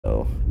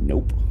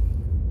Nope.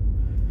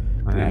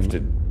 I I have to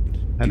am do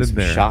headed some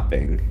there.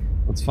 shopping.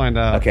 Let's find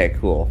out. Okay,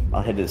 cool.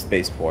 I'll head to the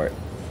spaceport.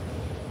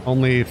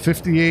 Only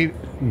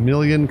 58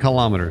 million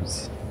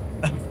kilometers.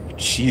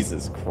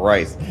 Jesus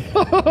Christ.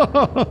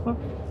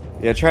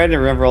 Yeah, trying to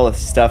remember all the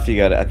stuff you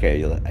gotta.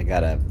 Okay, I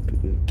gotta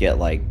get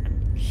like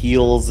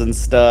heals and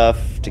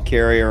stuff to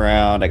carry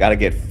around. I gotta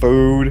get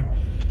food.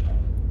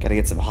 Gotta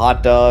get some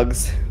hot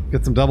dogs.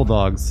 Get some double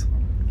dogs.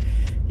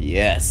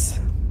 Yes.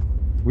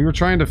 We were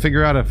trying to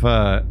figure out if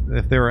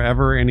there were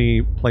ever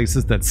any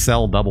places that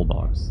sell double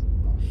dogs.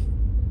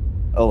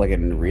 Oh, like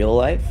in real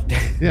life?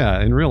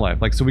 Yeah, in real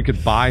life, like so we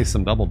could buy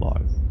some double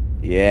dogs.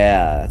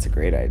 Yeah, that's a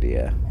great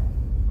idea.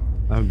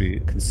 That would be.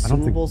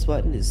 Consumables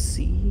button is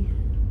C.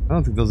 I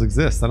don't think those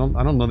exist. I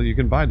don't know that you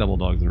can buy double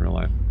dogs in real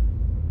life.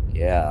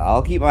 Yeah,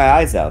 I'll keep my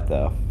eyes out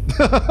though.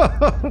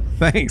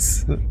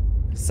 Thanks.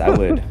 'Cause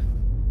I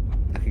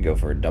could go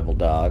for a double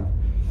dog.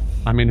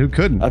 I mean, who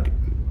couldn't?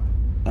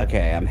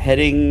 Okay, I'm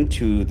heading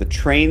to the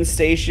train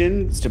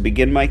station to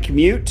begin my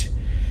commute.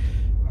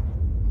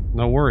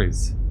 No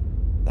worries.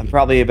 I'm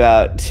probably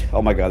about.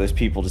 Oh my god, there's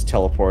people just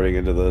teleporting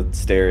into the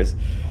stairs.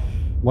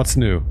 What's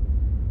new?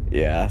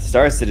 Yeah,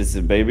 Star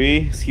Citizen, baby.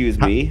 Excuse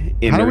me.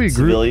 how do we Inert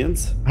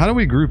civilians. How do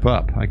we group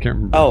up? I can't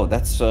remember. Oh,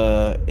 that's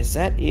is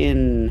that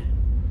in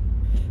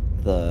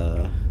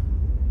the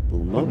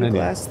motor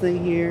glass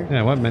thing here?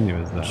 Yeah, what menu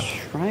is that?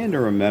 Trying to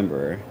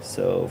remember.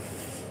 So,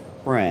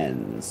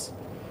 friends.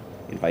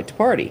 Invite to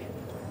party.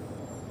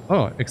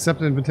 Oh,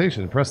 accept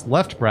invitation. Press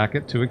left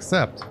bracket to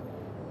accept.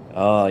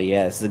 Oh,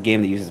 yeah, this is a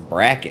game that uses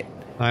bracket.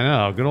 I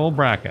know, good old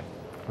bracket.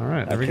 All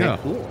right, there we go.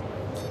 Cool.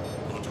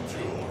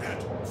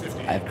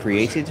 I've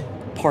created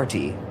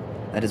party.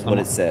 That is what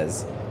it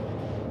says.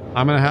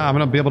 I'm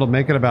gonna be able to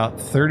make it about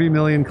 30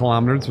 million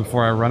kilometers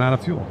before I run out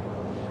of fuel.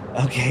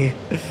 Okay.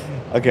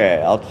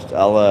 Okay,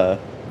 I'll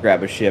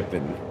grab a ship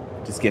and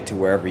just get to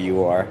wherever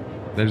you are.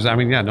 I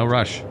mean, yeah, no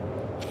rush.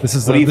 This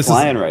is what are you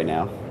flying right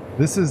now?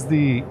 This is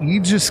the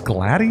Aegis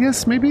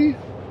Gladius, maybe?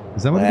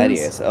 Is that what it is?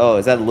 Gladius. Oh,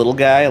 is that a little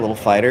guy, a little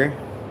fighter?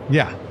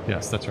 Yeah.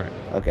 Yes, that's right.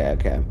 Okay,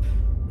 okay.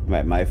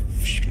 My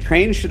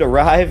train should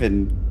arrive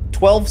in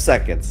 12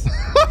 seconds.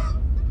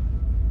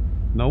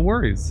 No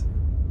worries.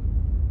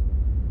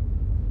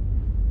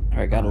 All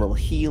right, got a little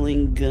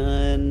healing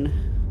gun.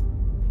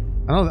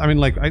 I mean,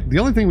 like, the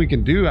only thing we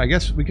can do, I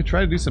guess, we could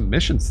try to do some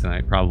missions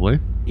tonight, probably.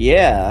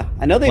 Yeah,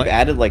 I know they've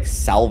added like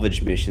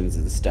salvage missions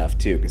and stuff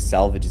too, because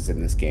salvage is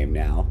in this game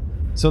now.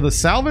 So the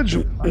salvage,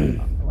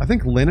 I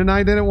think Lynn and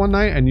I did it one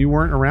night, and you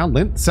weren't around.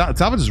 Lynn,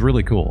 salvage is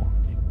really cool.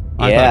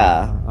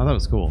 Yeah, I thought it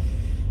was cool.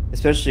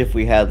 Especially if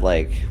we had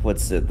like,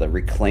 what's it, the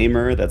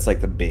Reclaimer? That's like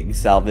the big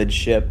salvage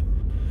ship.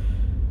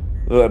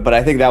 But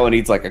I think that one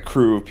needs like a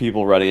crew of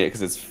people running it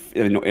because it's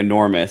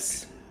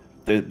enormous.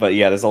 But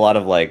yeah, there's a lot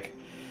of like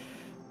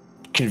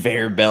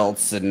conveyor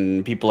belts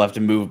and people have to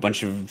move a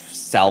bunch of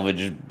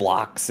salvage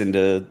blocks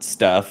into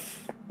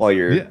stuff while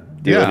you're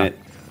doing it.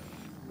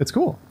 It's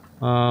cool.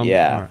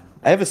 Yeah. Right.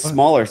 I have a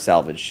smaller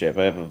salvage ship.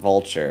 I have a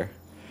Vulture.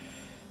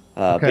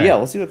 But yeah,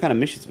 we'll see what kind of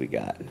missions we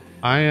got.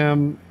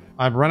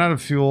 I've run out of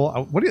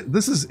fuel.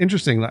 This is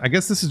interesting. I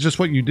guess this is just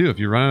what you do. If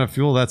you run out of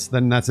fuel,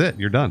 then that's it.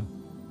 You're done.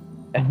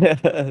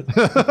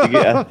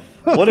 Yeah.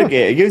 What a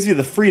game. It gives you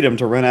the freedom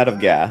to run out of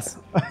gas.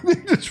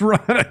 Just run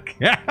out of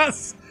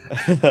gas.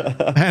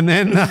 and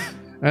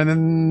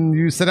then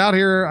you sit out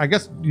here. I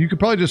guess you could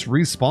probably just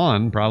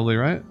respawn, probably,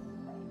 right?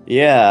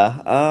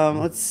 Yeah.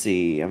 Let's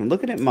see. I'm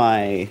looking at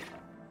my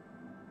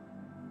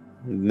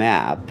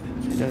map.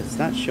 It's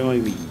not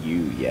showing me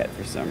you yet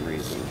for some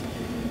reason.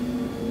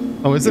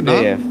 Oh, is it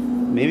not?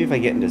 Maybe if I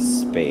get into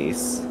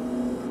space.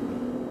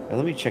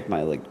 Let me check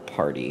my like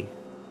party.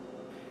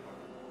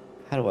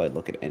 How do I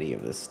look at any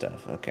of this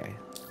stuff? Okay.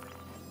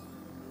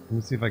 Let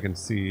me see if I can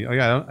see. Oh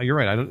yeah, you're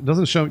right. It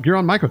doesn't show. You're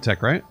on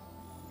Microtech, right?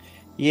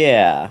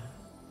 Yeah.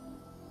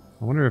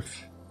 I wonder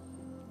if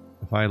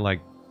I like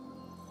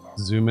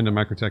zoom into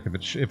Microtech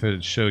if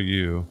it'd show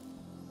you.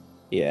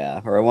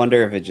 Yeah, or I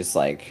wonder if it just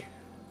like.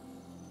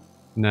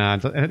 Nah,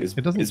 it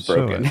doesn't it's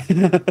show broken.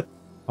 it.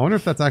 I wonder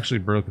if that's actually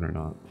broken or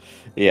not.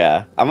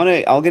 Yeah, I'm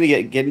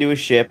gonna get into a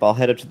ship. I'll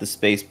head up to the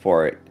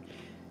spaceport,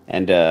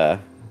 and then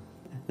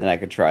I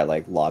could try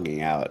like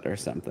logging out or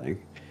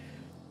something.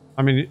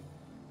 I mean,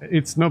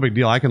 it's no big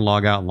deal. I can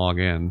log out and log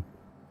in.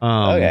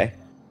 Okay.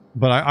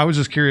 But I was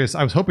just curious.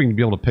 I was hoping to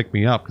be able to pick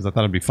me up because I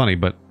thought it'd be funny,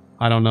 but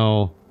I don't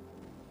know.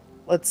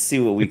 Let's see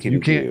what we can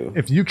do.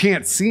 If you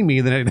can't see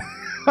me, then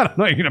I don't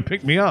know. You're gonna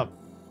pick me up.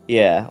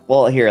 Yeah.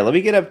 Well, here, let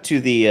me get up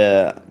to the.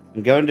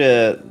 I'm going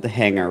to the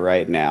hangar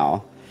right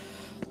now.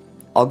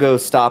 I'll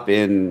stop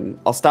on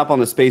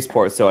the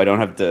spaceport so I don't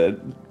have to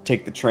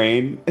take the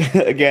train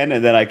again,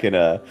 and then I can.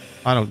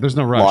 There's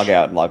no rush. Log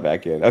out and log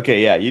back in.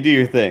 Okay, yeah, you do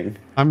your thing.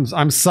 I'm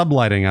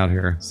sublighting out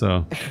here,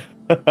 so.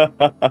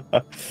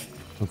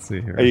 Let's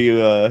see here. Are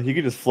you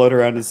can just float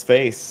around in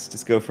space.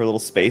 Just go for a little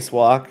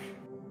spacewalk.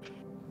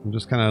 I'm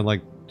just kind of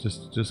like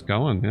just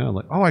going. Yeah,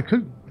 like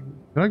could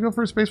I go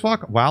for a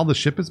spacewalk while the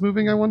ship is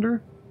moving? I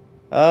wonder.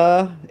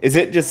 Is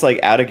it just like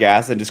out of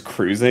gas and just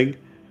cruising?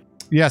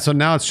 Yeah, so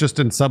now it's just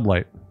in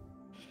sublight.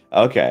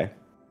 Okay.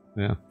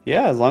 Yeah.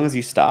 Yeah, as long as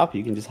you stop,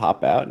 you can just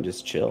hop out and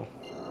just chill.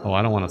 Oh,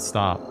 I don't want to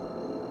stop.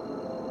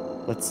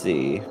 Let's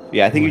see.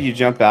 Yeah, I think if Wait. you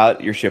jump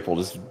out, your ship will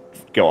just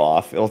go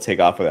off. It'll take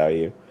off without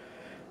you.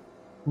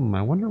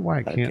 I wonder why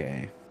I can't.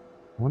 Okay.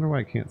 I wonder why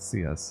I can't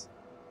see us.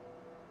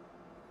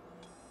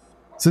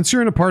 Since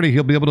you're in a party,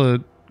 he'll be able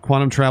to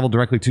quantum travel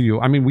directly to you.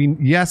 I mean,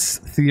 yes,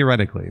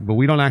 theoretically, but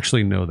we don't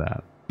actually know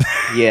that.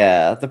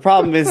 Yeah, the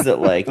problem is that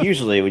like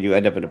usually when you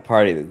end up in a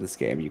party in this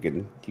game, you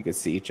can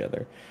see each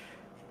other,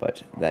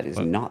 but that is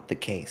not the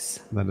case.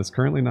 That is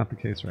currently not the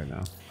case right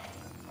now.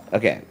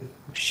 Okay,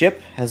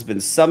 ship has been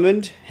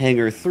summoned.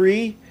 Hangar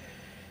 3.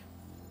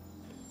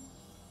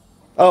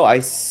 Oh, I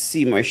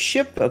see my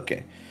ship.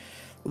 Okay,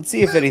 let's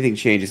see if anything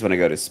changes when I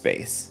go to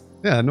space.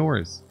 Yeah, no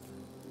worries.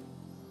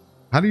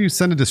 How do you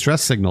send a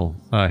distress signal,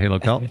 Halo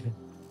Celt?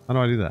 How do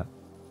I do that?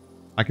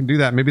 I can do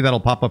that. Maybe that'll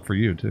pop up for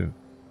you too.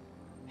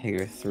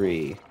 Hangar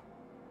 3.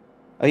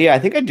 Oh yeah, I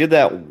think I did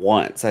that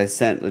once. I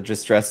sent a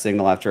distress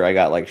signal after I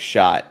got like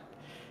shot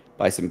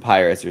by some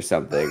pirates or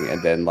something,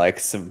 and then like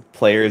some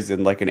players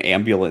in like an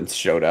ambulance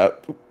showed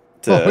up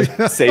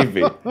to save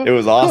me. It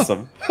was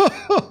awesome.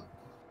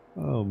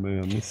 Oh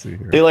man, let's see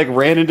here. They like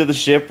ran into the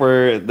ship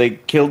where they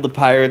killed the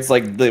pirates.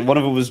 Like one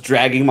of them was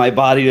dragging my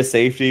body to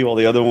safety while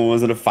the other one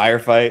was in a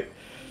firefight.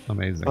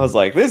 Amazing. I was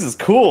like, this is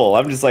cool.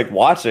 I'm just like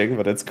watching,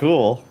 but it's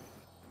cool.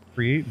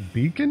 Create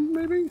beacon,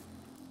 maybe?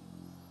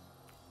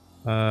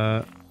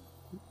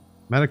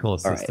 Medical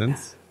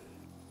assistance.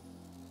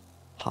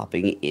 Right.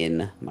 Hopping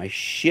in my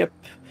ship.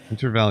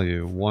 Enter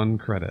value, 1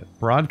 credit.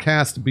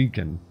 Broadcast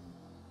beacon.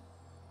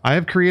 I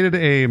have created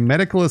a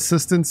medical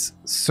assistance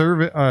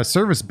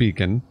service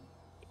beacon.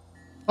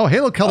 Oh,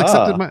 Halo Celt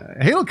accepted my...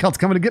 Halo Celt's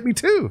coming to get me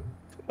too!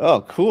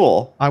 Oh,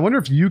 cool. I wonder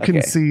if you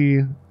can see...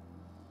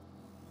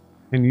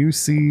 Can you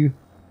see...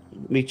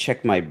 Let me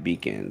check my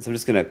beacons. I'm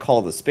just going to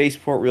call the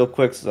spaceport real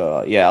quick.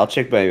 So, yeah, I'll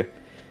check my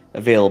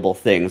available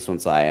things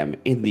once I am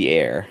in the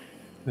air.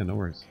 Yeah, no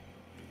worries.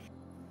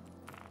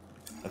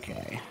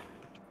 Okay.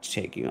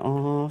 Taking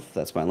off.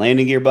 That's my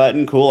landing gear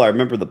button. Cool, I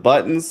remember the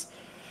buttons.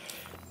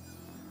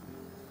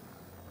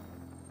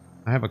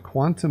 I have a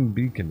quantum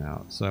beacon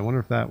out, so I wonder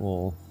if that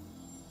will...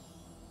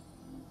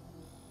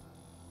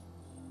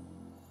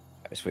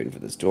 I was waiting for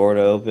this door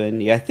to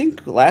open. Yeah, I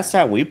think last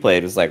time we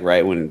played was like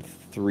right when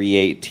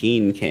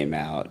 3.18 came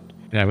out.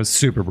 Yeah, it was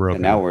super broken.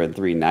 And now we're in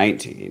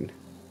 3.19.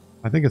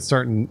 I think it's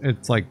starting...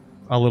 It's like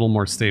a little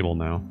more stable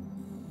now.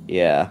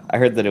 Yeah, I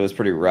heard that it was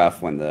pretty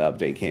rough when the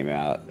update came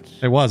out.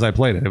 It was. I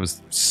played it. It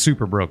was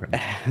super broken.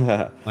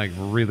 Like,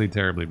 really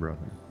terribly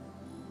broken.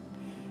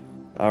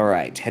 All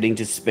right, heading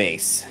to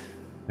space.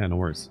 Yeah, no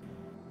worries.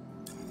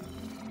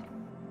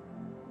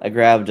 I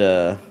grabbed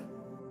a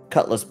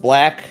Cutlass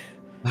Black.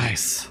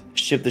 Nice.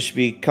 Ship that should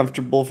be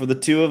comfortable for the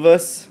two of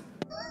us.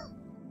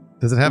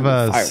 Does it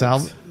have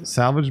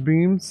salvage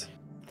beams?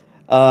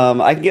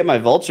 I can get my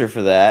Vulture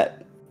for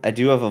that. I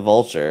do have a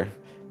Vulture,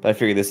 but I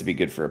figured this would be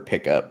good for a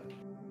pickup.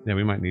 Yeah,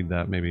 we might need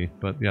that maybe.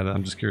 But yeah,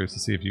 I'm just curious to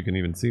see if you can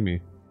even see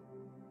me.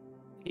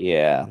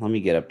 Yeah, let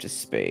me get up to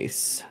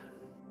space.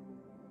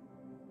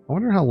 I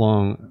wonder how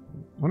long...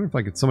 I wonder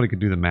if somebody could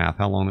do the math,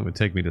 how long it would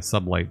take me to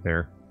sublight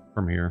there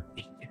from here.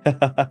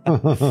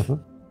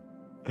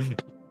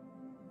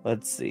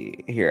 Let's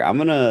see. Here, I'm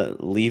going to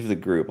leave the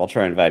group. I'll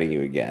try inviting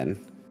you again.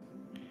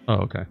 Oh,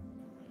 okay.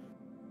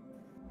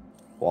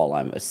 While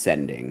I'm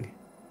ascending.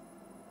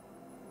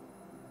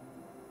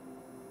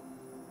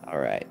 All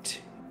right.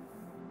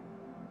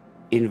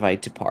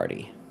 Invite to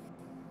party.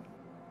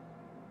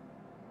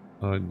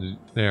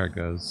 There it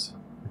goes.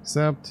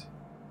 Accept.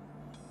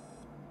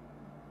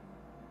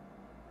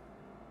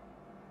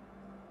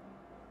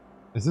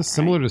 Is this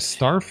similar to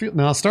Starfield?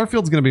 No,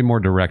 Starfield's going to be more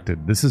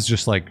directed. This is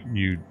just like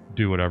you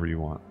do whatever you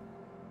want.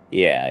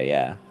 Yeah,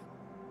 yeah.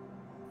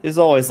 There's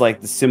always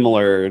like the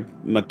similar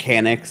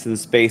mechanics in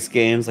space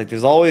games. Like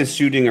there's always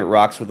shooting at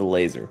rocks with a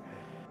laser.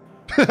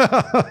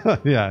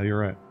 Yeah, you're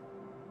right.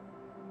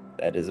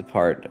 That is a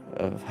part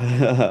of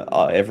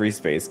every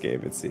space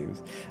game, it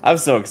seems. I'm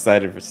so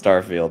excited for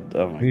Starfield.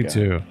 Oh my god. Me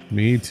too.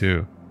 Me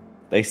too.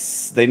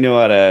 They know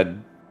how to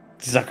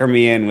sucker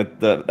me in with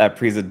that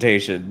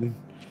presentation.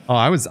 Oh,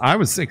 I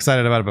was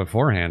excited about it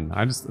beforehand.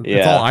 It's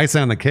all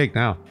icing on the cake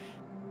now.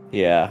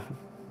 Yeah.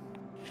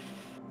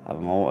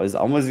 I'm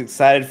almost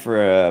excited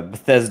for a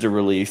Bethesda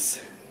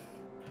release.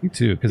 Me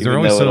too, because they're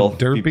always so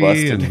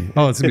derpy and it's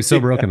gonna be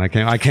so broken.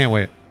 I can't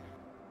wait.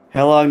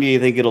 How long do you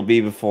think it'll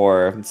be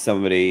before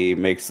somebody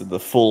makes the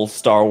full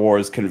Star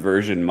Wars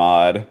conversion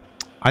mod?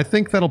 I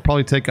think that'll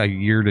probably take a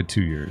year to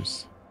 2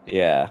 years.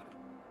 Yeah.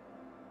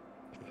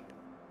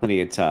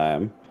 Plenty of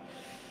time.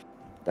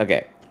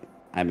 Okay.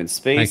 I'm in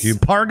space. Thank you,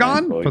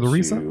 Pargon, for the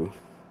reset.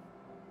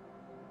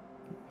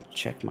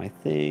 Check my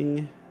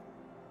thing.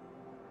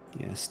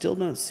 Yeah, still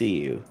don't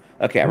see you.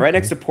 Okay, I'm right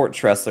next to Port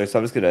Tressler, so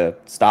I'm just gonna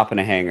stop in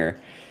a hangar,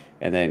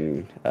 and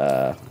then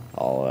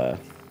I'll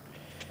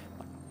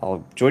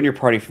join your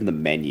party from the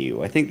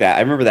menu. I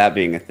remember that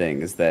being a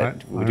thing. Is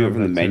that when we do it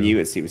from the menu,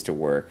 it seems to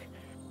work.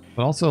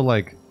 But also,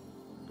 like,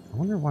 I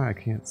wonder why I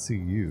can't see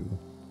you.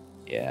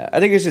 Yeah, I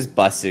think it's just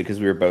busted because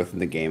we were both in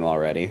the game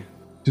already.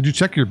 Did you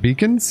check your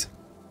beacons?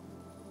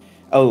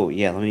 Oh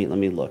yeah, let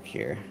me look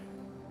here.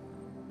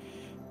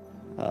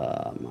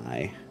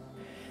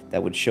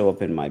 That would show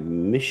up in my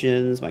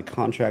missions, my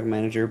contract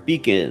manager,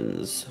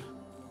 beacons.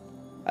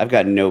 I've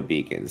got no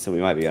beacons, so we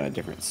might be on a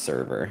different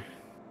server.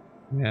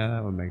 Yeah,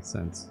 that would make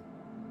sense.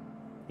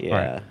 Yeah.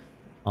 Right.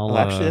 Well,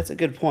 actually, that's a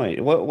good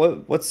point.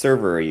 What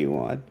server are you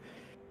on?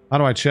 How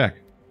do I check?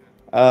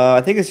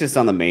 I think it's just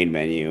on the main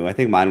menu. I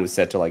think mine was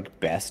set to like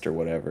best or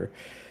whatever.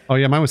 Oh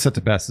yeah, mine was set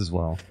to best as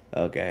well.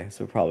 Okay,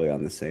 so we're probably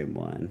on the same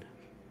one.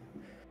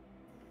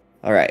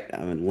 All right,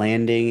 I'm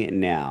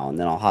landing now, and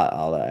then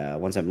I'll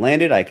once I'm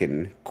landed, I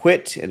can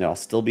quit, and I'll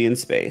still be in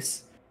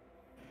space.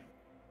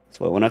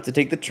 So I won't have to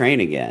take the train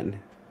again.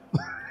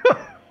 All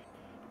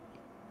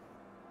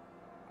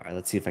right,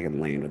 let's see if I can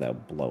land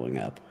without blowing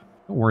up.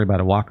 Don't worry about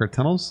it, Walker.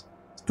 Tunnels,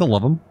 still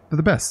love them. They're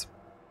the best.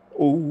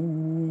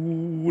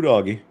 Oh,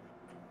 doggy.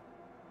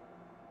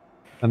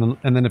 And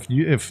then if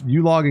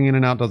you logging in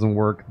and out doesn't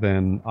work,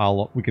 then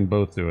we can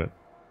both do it.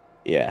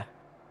 Yeah.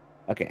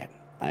 Okay,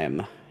 I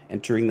am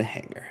entering the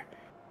hangar.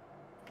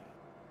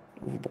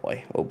 Oh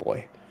boy! Oh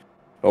boy!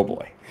 Oh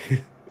boy!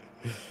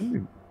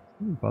 You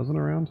buzzing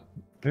around?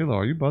 Halo,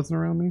 are you buzzing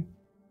around me?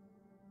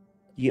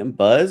 You getting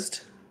buzzed?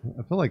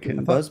 I feel like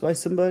Getting buzzed by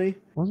somebody? I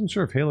wasn't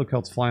sure if Halo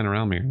Kelt's flying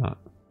around me or not.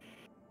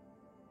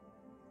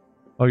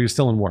 Oh, you're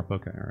still in warp.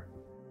 Okay, all right.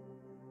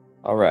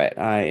 All right,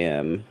 I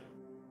am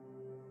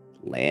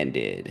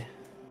landed.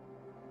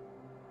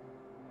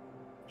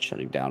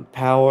 Shutting down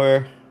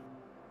power.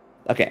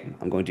 Okay,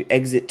 I'm going to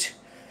exit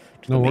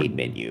to the main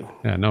menu.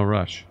 Yeah, no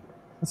rush.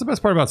 That's the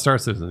best part about Star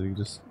Citizen.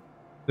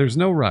 There's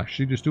no rush.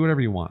 You just do whatever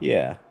you want.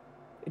 Yeah.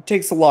 It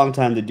takes a long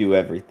time to do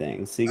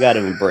everything, so you got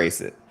to embrace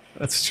it.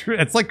 That's true.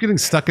 It's like getting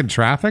stuck in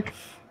traffic.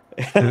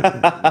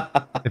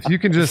 If you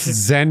can just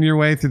zen your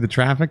way through the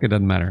traffic, it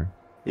doesn't matter.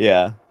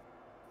 Yeah.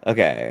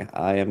 Okay,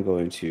 I'm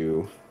going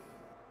to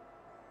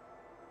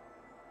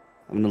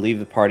leave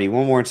the party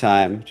one more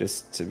time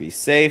just to be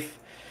safe.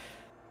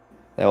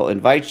 I will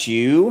invite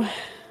you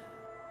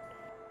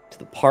to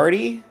the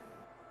party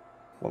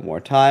one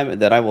more time,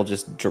 and then I will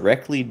just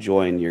directly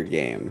join your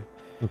game.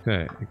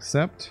 Okay,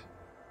 accept.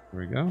 There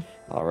we go.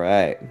 All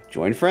right,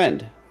 join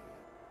friend.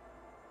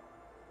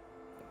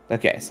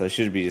 Okay, so it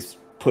should be just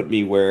put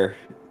me where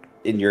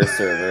in your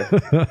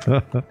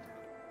server.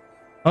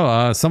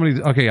 Oh, somebody.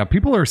 Okay, yeah,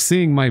 people are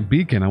seeing my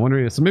beacon. I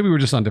wonder. So maybe we're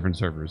just on different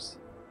servers.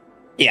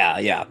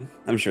 Yeah.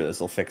 I'm sure this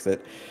will fix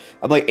it.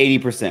 I'm like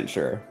 80%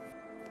 sure.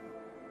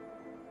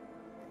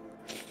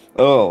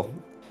 Oh,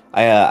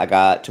 I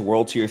got to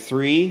World Tier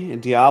 3 in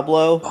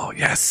Diablo. Oh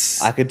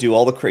yes. I could do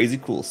all the crazy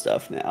cool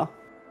stuff now.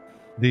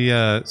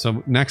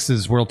 So next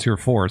is World Tier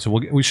 4. So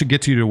we should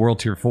get you to World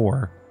Tier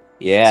 4.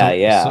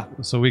 Yeah.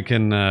 So we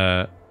can.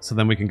 So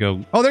then we can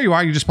go. Oh, there you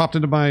are. You just popped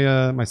into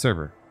my my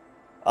server.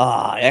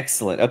 Ah,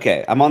 excellent.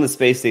 Okay, I'm on the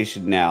space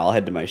station now. I'll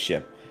head to my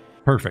ship.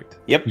 Perfect.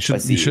 Yep. You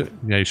should.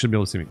 Yeah, you should be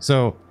able to see me.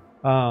 So,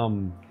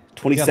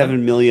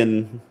 27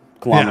 million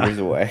kilometers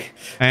away,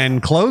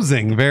 and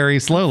closing very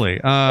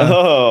slowly.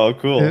 Oh,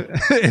 cool.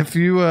 If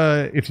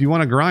you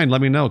want to grind,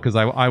 let me know because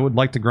I would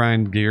like to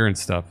grind gear and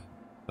stuff.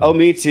 So. Oh,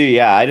 me too.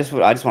 Yeah, I just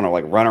want to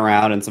like run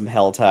around in some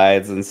hell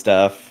tides and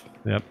stuff.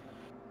 Yep.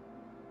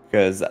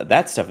 Because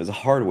that stuff is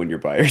hard when you're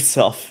by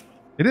yourself.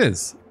 It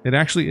is. It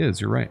actually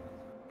is. You're right.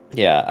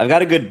 Yeah, I've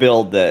got a good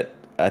build that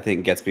I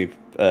think gets me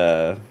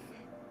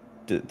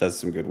does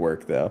some good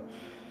work though.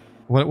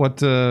 What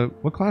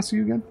class are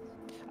you again?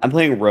 I'm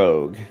playing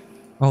Rogue.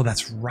 Oh,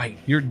 that's right.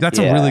 That's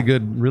a really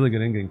good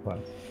in-game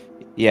class.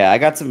 Yeah, I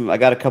got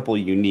a couple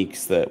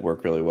uniques that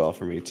work really well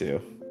for me too.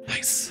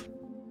 Nice.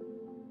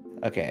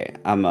 Okay,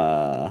 I'm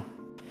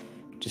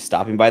just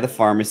stopping by the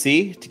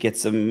pharmacy to get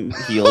some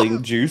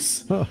healing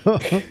juice.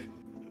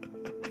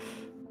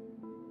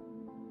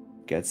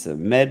 Get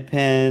some med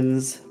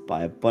pens,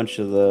 buy a bunch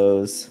of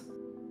those.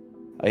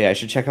 Oh yeah, I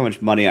should check how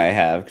much money I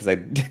have because I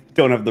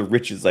don't have the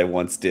riches I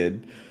once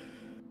did.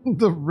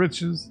 The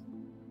riches.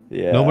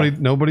 Yeah.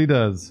 Nobody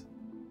does.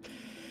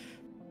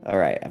 All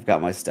right, I've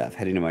got my stuff.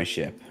 Heading to my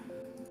ship.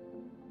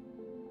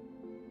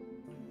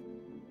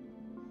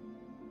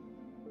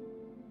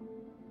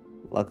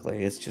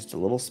 Luckily, it's just a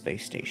little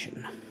space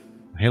station.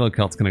 Halo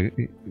Kelt's gonna.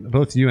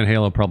 Both you and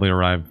Halo probably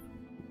arrive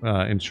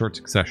in short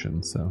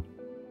succession. So.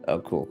 Oh,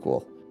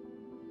 cool.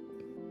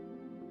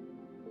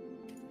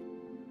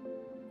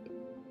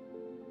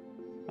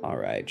 All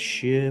right,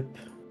 ship.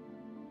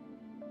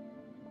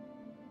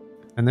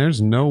 And there's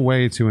no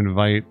way to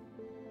invite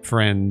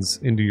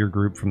friends into your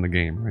group from the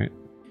game, right?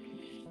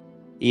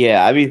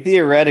 Yeah, I mean,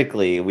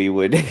 theoretically, we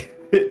would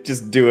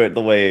just do it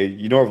the way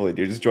you normally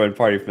do. Just join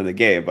party from the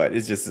game, but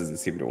it just doesn't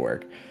seem to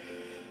work.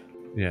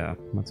 Yeah,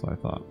 that's what I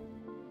thought.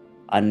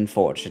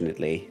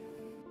 Unfortunately.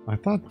 I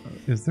thought,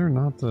 is there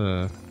not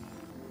a...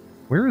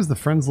 Where is the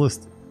friends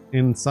list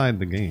inside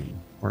the game?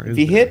 Or is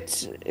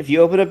if you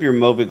open up your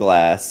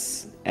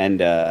Mobiglass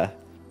and it's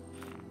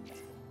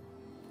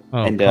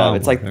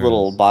like the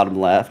little bottom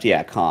left,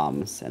 yeah,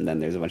 comms, and then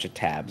there's a bunch of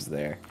tabs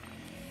there.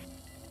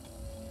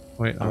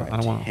 Wait, I All right,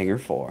 don't want. Hangar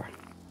 4.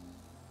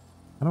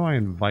 How do I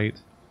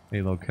invite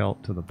Halo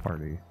Celt to the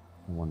party?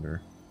 I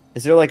wonder.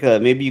 Is there like a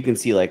maybe you can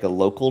see like a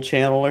local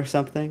channel or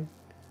something?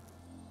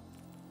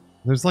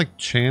 There's like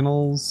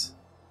channels.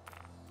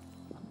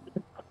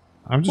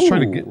 I'm just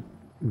trying to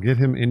get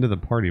him into the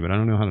party, but I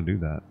don't know how to do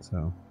that.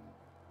 So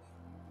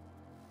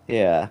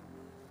yeah,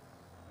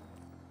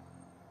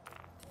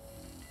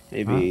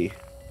 maybe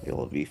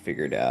it'll be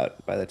figured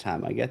out by the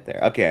time I get there.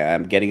 Okay,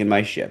 I'm getting in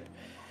my ship.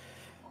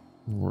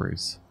 no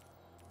worries.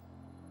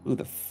 Ooh,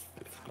 the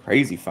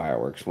crazy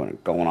fireworks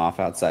went going off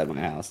outside my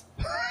house.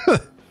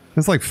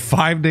 It's like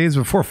 5 days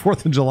before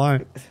 4th of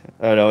July.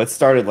 Oh no, it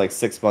started like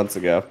 6 months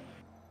ago.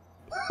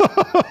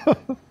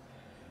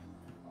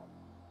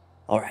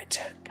 All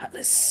right, got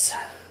this.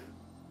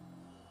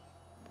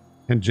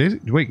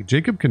 And wait,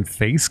 Jacob can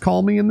face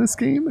call me in this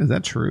game? Is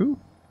that true?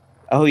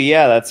 Oh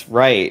yeah, that's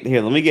right.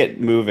 Here, let me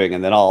get moving,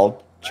 and then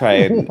I'll try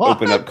and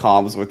open up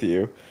comms with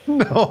you.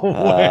 No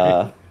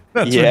way.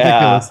 That's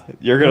ridiculous.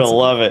 You're gonna That's-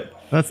 love it.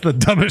 That's the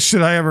dumbest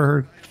shit I ever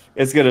heard.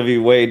 It's gonna be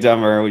way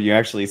dumber when you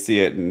actually see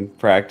it in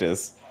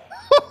practice.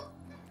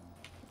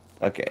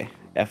 Okay,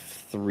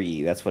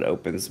 F3. That's what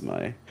opens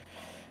my.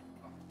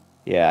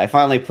 Yeah, I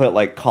finally put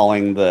like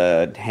calling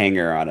the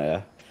hangar on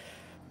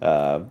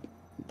a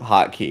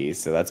hotkey,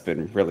 so that's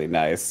been really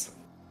nice.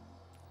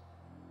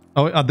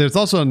 Oh, there's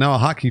also now a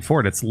hotkey for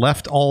it. It's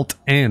left alt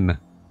N.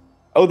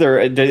 Oh,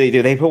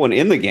 they put one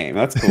in the game.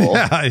 That's cool.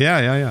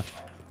 Yeah.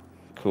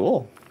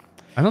 Cool.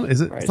 I don't.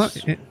 Is it? Right. It's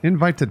not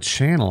invite to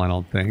channel. I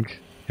don't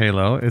think.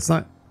 Halo. It's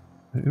not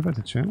invite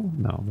to channel.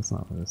 No, that's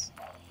not what it is.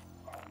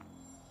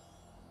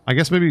 I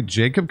guess maybe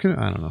Jacob can.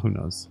 I don't know. Who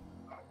knows?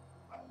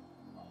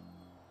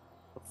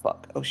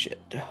 Fuck. Oh shit.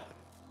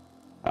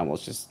 I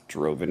almost just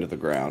drove into the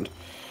ground.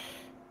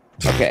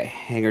 Okay,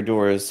 hangar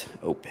doors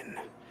open.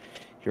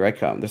 Here I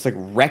come. There's like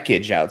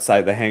wreckage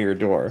outside the hangar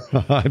door.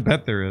 I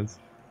bet there is.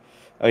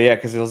 Oh yeah,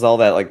 because there's all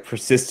that like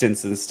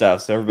persistence and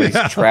stuff, so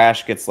everybody's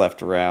trash gets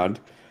left around.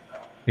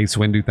 Ace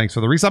Windu, thanks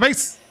for the resub,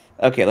 Ace.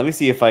 Okay, let me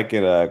see if I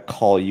can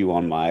call you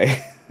on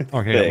my.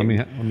 Okay, thing.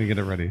 let me get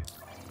it ready.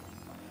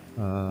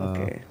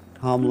 Okay,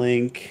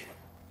 comlink,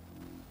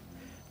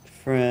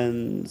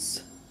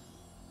 friends,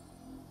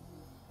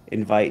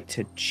 invite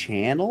to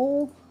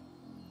channel.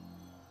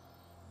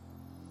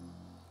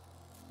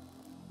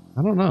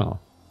 I don't know.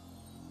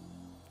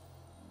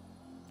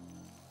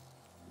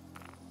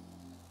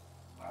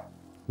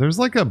 There's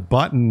like a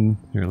button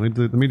here.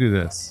 Let me do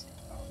this.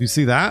 You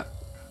see that?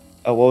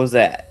 Oh, what was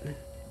that?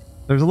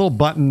 There's a little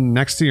button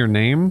next to your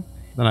name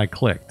that I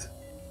clicked.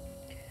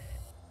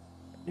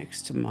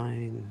 Next to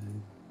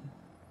mine.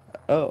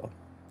 Oh.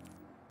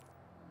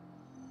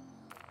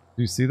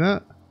 Do you see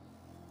that?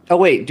 Oh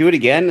wait, do it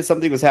again.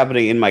 Something was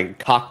happening in my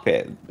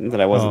cockpit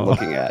that I wasn't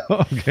looking at.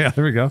 Okay,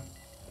 there we go.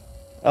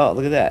 Oh,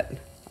 look at that.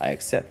 I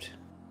accept.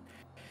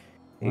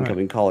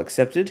 Incoming call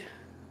accepted.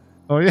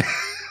 Oh yeah.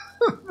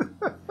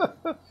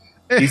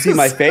 Do you see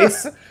my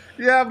face?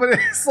 Yeah, but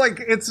it's like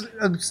it's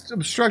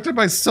obstructed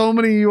by so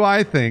many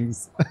UI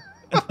things.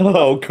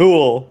 Oh,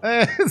 cool.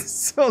 It's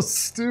so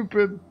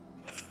stupid.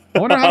 I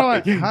wonder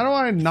how do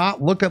I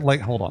not look at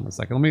like hold on a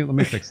second. Let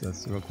me fix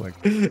this real quick.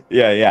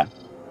 Yeah.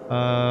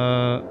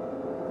 How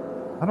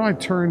do I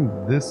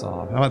turn this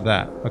off? How about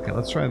that? Okay,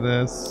 let's try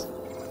this.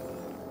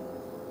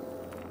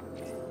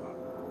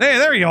 Hey,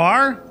 there you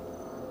are.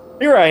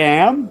 Here I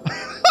am.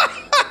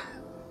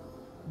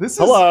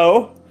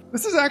 Hello.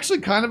 This is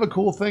actually kind of a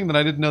cool thing that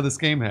I didn't know this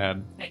game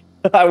had.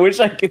 I wish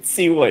I could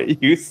see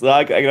what you saw.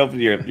 I can open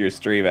your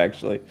stream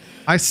actually.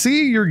 I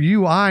see your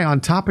UI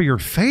on top of your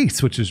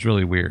face, which is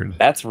really weird.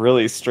 That's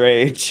really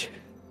strange.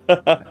 And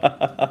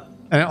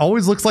it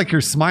always looks like you're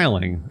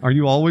smiling. Are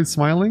you always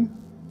smiling?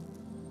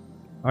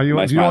 Are you?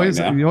 Do you always?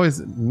 Now? You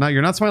always? No,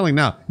 you're not smiling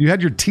now. You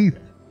had your teeth.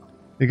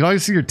 You can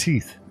always see your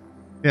teeth.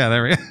 Yeah,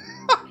 there we go.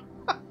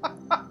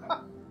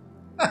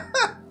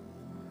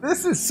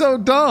 This is so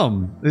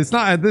dumb. It's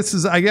not. This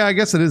is. I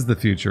guess it is the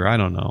future. I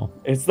don't know.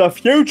 It's the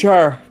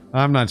future.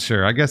 I'm not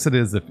sure. I guess it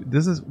is.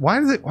 This is. Why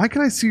does it? Why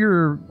can I see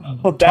your?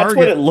 Oh, that's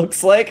what it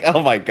looks like.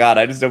 Oh my god!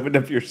 I just opened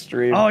up your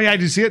stream. Oh yeah,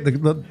 did you see it?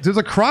 There's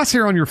a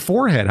crosshair on your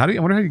forehead. I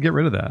wonder how you get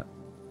rid of that.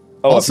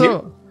 Oh,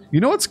 also, you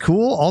know what's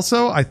cool?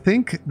 Also, I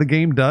think the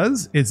game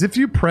does is if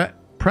you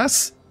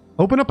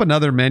open up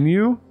another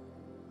menu,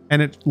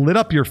 and it lit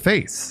up your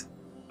face.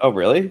 Oh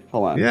really?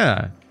 Hold on.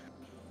 Yeah.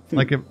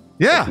 Like if.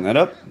 Yeah. Open that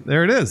up.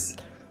 There it is.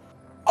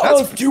 Oh,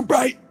 it's too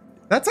bright.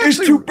 That's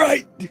actually it's too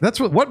bright. That's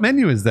what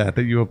menu is that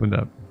you opened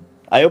up?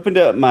 I opened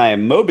up my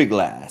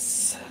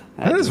Mobiglass.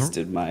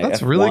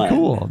 That's really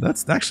cool.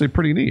 That's actually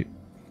pretty neat.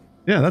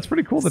 Yeah, that's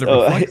pretty cool that it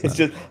reflects it's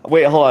that. just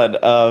wait, hold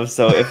on.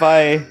 So if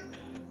I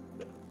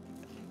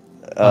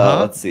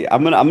let's see.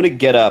 I'm gonna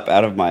get up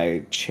out of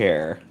my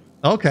chair.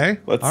 Okay.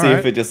 Let's see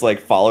if it just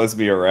like follows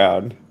me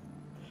around.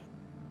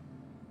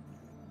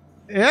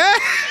 Yeah.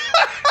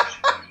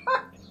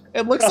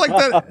 It looks like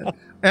that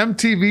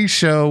MTV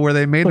show where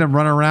they made them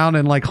run around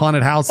in like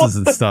haunted houses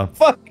and stuff.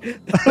 Fuck,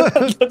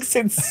 that looks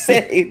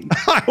insane.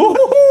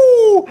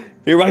 Woo-hoo!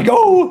 Here I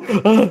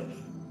go.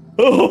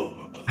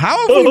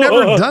 How have we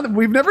never done?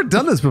 We've never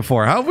done this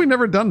before. How have we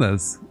never done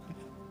this?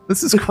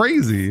 This is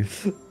crazy.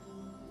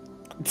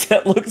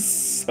 That looks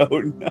so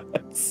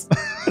nuts.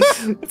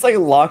 It's like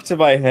locked to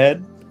my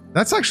head.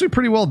 That's actually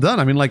pretty well done.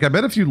 I mean, like, I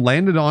bet if you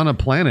landed on a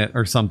planet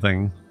or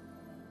something,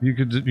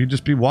 you'd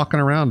just be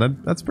walking around.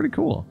 That's pretty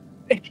cool.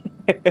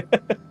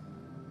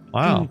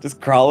 Wow.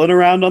 Just crawling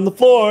around on the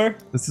floor.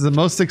 This is the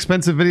most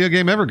expensive video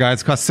game ever,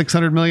 guys. It cost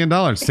 $600 million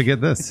to get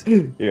this.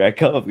 Here I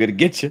come. I'm going to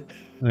get you.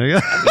 There you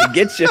go. I'm going to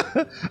get you.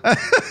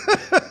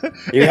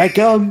 Here I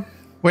come.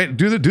 Wait,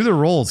 do the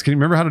rolls. Can you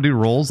remember how to do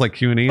rolls like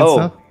Q&E and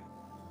stuff?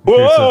 Whoa!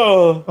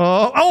 Okay, so,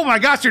 oh my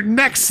gosh, your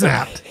neck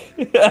snapped.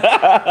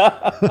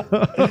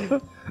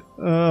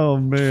 Oh,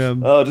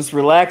 man. Oh, just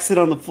relaxing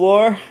on the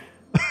floor.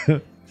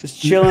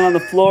 Just chilling on the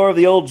floor of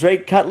the old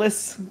Drake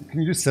Cutlass.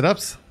 Can you do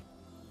sit-ups?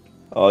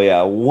 Oh,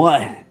 yeah.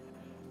 1,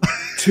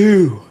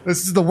 2.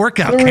 This is the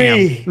workout 3, cam.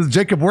 This is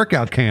Jacob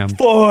workout cam.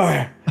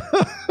 4,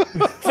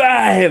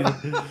 5.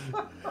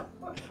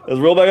 Let's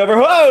roll back over.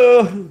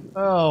 Whoa!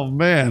 Oh,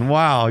 man.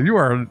 Wow. You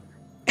are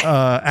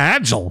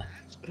agile.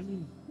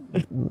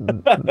 I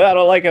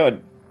don't like how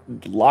it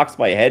locks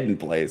my head in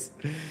place.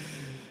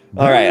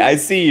 All right. I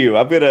see you.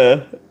 I'm going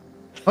to...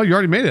 Oh, you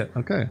already made it.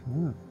 Okay.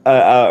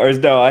 or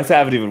no, I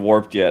haven't even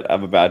warped yet.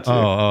 I'm about to.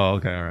 Oh,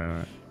 okay. All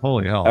right.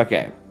 Holy hell.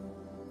 Okay.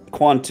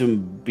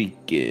 Quantum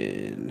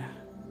Beacon.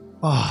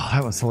 Oh,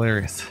 that was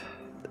hilarious.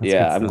 That's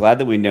yeah, I'm glad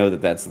that we know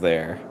that that's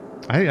there.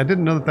 I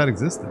didn't know that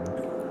existed.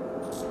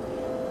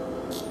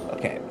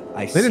 Okay,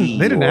 They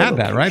didn't add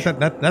that, right?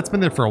 That's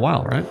been there for a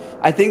while, right?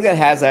 I think that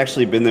has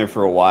actually been there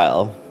for a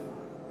while.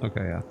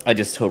 Okay, yeah. I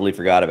just totally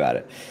forgot about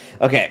it.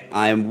 Okay,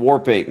 I'm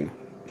warping.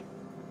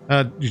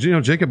 You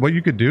know, Jacob, what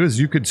you could do is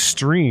you could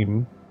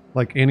stream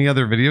like any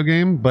other video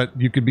game, but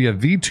you could be a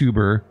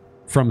VTuber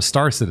from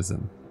Star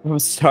Citizen. From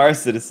Star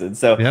Citizen.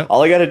 So yep.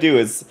 All I got to do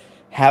is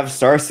have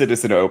Star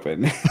Citizen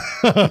open.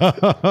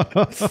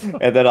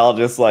 And then I'll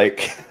just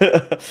like,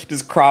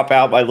 just crop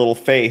out my little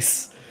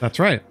face. That's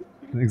right.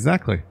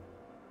 Exactly.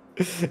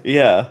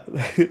 Yeah.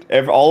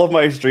 All of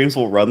my streams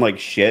will run like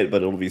shit, but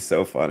it'll be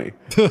so funny.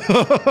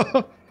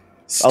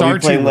 I'll be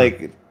playing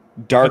like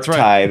Dark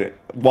Tide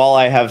while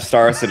I have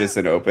Star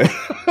Citizen open.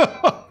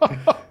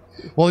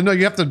 Well, no,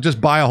 you have to just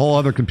buy a whole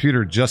other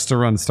computer just to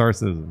run Star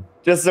Citizen.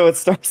 Just so it's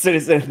Star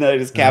Citizen, and then I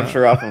just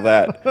capture off of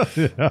that.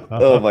 Yeah.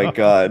 Oh my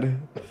god.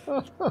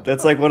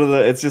 That's like one of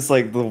the, it's just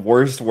like the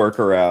worst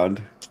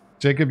workaround.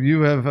 Jacob,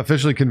 you have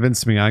officially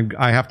convinced me.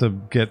 I have to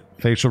get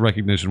facial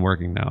recognition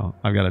working now.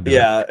 I've got to do it.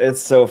 Yeah,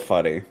 it's so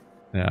funny.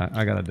 Yeah,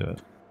 I got to do it.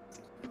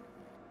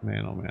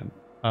 Man, oh man.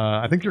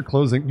 I think you're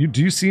closing.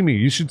 Do you see me?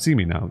 You should see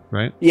me now,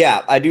 right?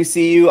 Yeah, I do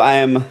see you. I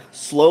am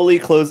slowly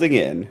closing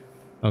in.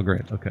 Oh,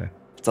 great. Okay.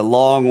 It's a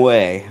long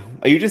way.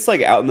 Are you just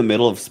like out in the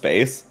middle of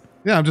space?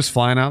 Yeah, I'm just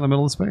flying out in the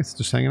middle of space,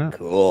 just hanging out.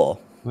 Cool.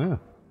 Yeah.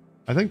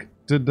 I think,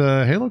 did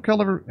Halo,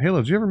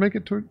 did you ever make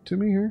it to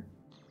me here?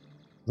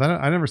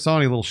 I never saw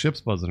any little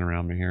ships buzzing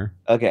around me here.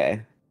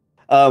 Okay.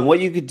 What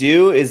you could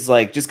do is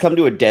like just come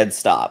to a dead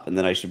stop, and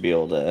then I should be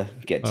able to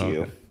get to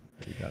you.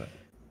 You got it.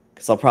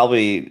 Because I'll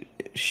probably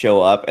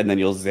show up, and then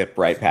you'll zip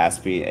right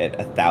past me at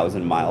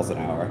 1,000 miles an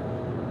hour.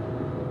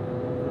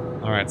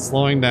 All right,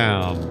 slowing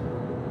down.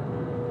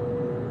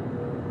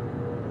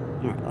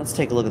 All right, let's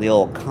take a look at the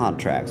old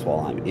contracts while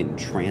I'm in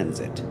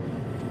transit.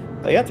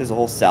 Oh yeah, there's a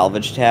whole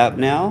salvage tab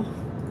now.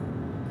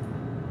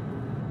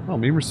 Oh,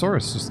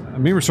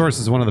 Memerosaurus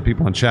is one of the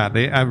people in chat.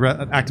 They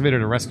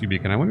activated a rescue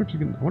beacon. I wonder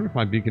if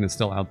my beacon is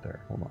still out there.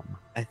 Hold on.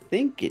 I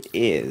think it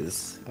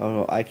is.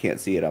 Oh, I can't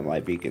see it on my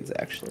beacons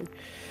actually.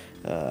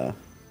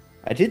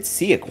 I did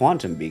see a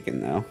quantum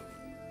beacon though.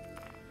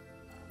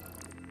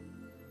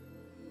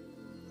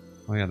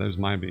 Oh yeah, there's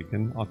my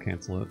beacon. I'll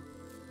cancel it.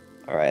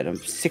 All right, I'm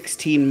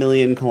 16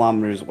 million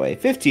kilometers away.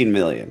 15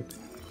 million.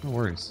 No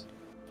worries.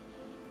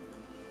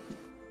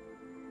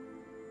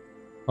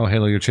 Oh,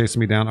 Halo, you're chasing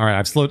me down. All right,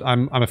 I've slowed.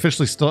 I'm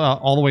officially still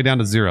all the way down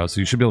to 0, so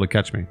you should be able to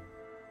catch me.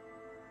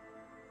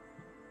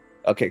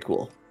 Okay,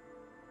 cool.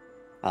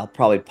 I'll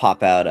probably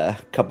pop out a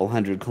couple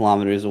 100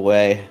 kilometers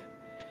away.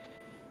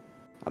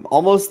 I'm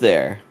almost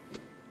there.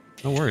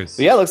 No worries.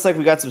 But yeah, looks like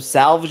we got some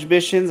salvage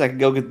missions. I can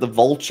go get the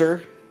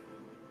vulture.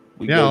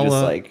 We go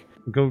just like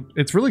go.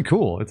 It's really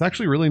cool. It's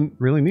actually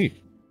really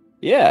neat.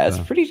 Yeah, it's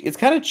pretty. It's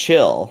kind of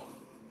chill.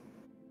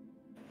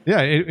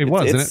 Yeah, it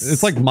was.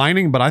 It's like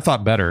mining, but I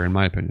thought better, in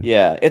my opinion.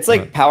 Yeah, it's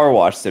like Power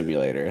Wash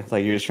Simulator. It's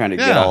like you're just trying to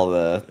get all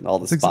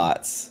the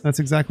spots. That's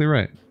exactly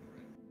right.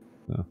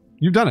 So,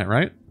 you've done it,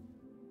 right?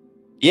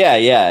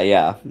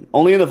 Yeah.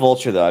 Only in the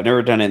Vulture though. I've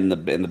never done it in the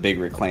big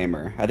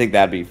Reclaimer. I think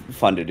that'd be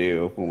fun to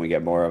do when we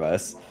get more of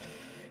us.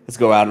 Let's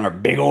go out on our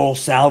big old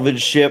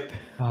salvage ship.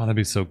 Oh, that'd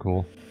be so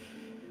cool.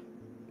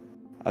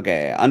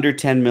 Okay, under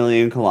 10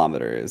 million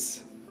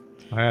kilometers.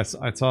 I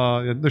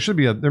saw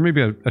there may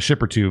be a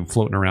ship or two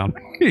floating around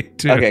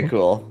too. Okay,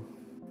 cool.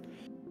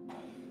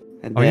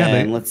 And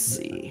then let's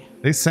see.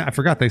 I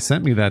forgot they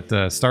sent me that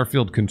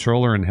Starfield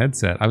controller and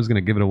headset. I was going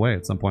to give it away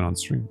at some point on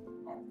stream.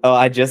 Oh,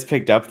 I just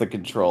picked up the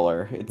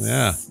controller.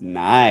 It's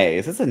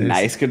nice. It's a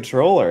nice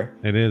controller.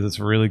 It is. It's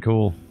really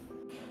cool.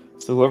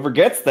 So whoever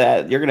gets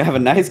that, you're gonna have a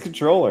nice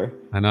controller.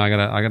 I know. I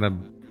gotta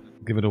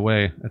give it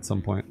away at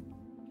some point.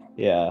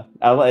 Yeah,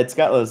 it's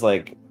got those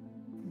like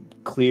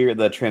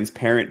the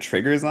transparent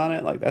triggers on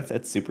it. Like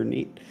that's super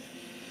neat.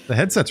 The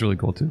headset's really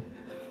cool too.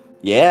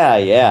 Yeah,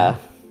 yeah.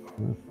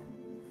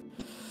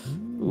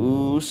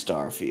 Ooh,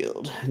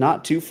 Starfield.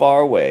 Not too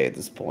far away at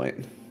this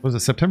point. Was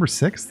it September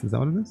 6th? Is that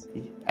what it is?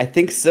 I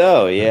think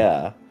so,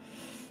 yeah.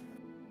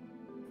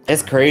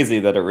 It's crazy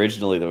that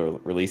originally the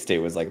release date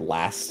was like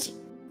last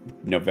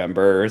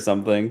November or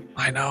something.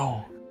 I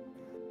know.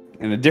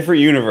 In a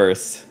different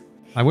universe.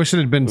 I wish it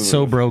had been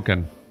so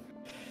broken.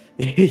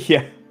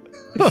 Yeah.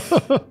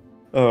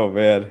 Oh,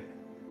 man.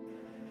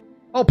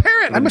 Oh,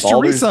 Parrot! I missed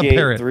your resub,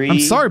 Parrot. 3 I'm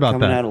sorry about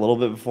coming that. out a little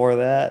bit before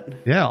that.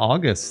 Yeah,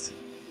 August.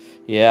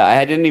 Yeah,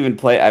 I didn't even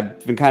play.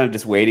 I've been kind of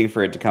just waiting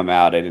for it to come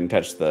out. I didn't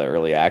touch the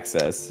early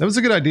access. That was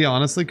a good idea,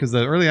 honestly, because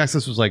the early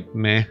access was like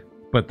meh,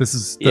 but this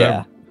is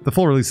the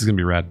full release is gonna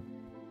be rad.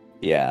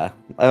 Yeah,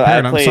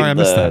 Parrot, I played I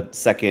missed the that.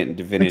 second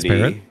Divinity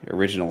Thanks,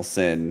 Original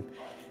Sin,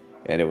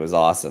 and it was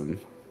awesome.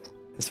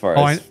 As far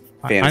Oh, as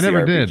fantasy I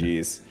never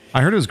RPGs. did.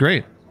 I heard it was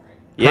great.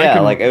 Yeah,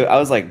 Kraken- like I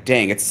was like,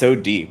 dang, it's so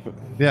deep.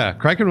 Yeah,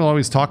 Kraken will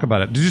always talk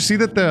about it. Did you see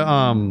that the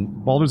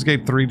Baldur's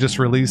Gate 3 just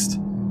released?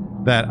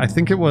 That I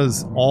think it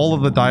was all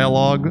of the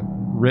dialogue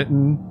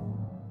written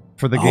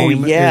for the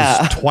game is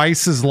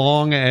twice as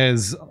long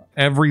as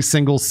every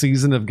single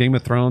season of Game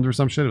of Thrones or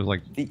some shit. It was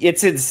like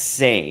It's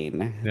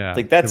insane. Yeah.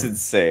 Like that's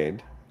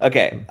insane.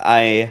 Okay,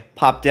 I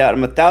popped out. I'm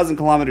 1,000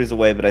 kilometers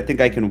away, but I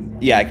think I can.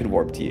 Yeah, I can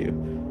warp to you.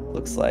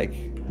 Looks like.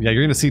 yeah,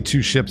 you're gonna see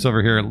two ships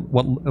over here.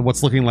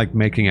 What's looking like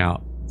making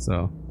out.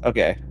 So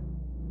Okay.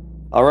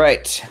 All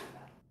right.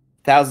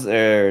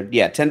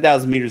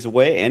 10,000 meters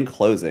away and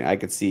closing. I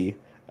could see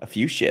a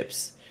few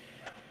ships.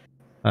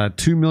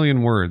 2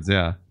 million words.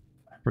 Yeah,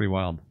 pretty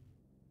wild.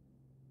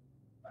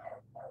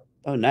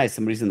 Oh, nice.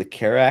 Somebody's in the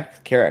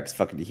Karak. Karak's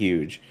fucking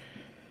huge.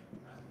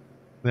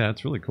 Yeah,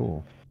 it's really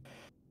cool.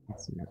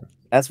 Let's see here.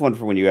 That's one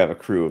for when you have a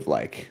crew of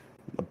like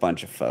a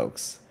bunch of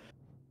folks.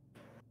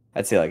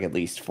 I'd say like at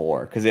least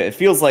 4, because it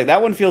feels like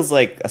that one feels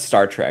like a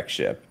Star Trek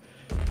ship.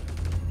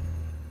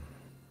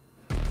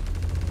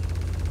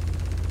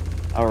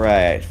 All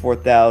right,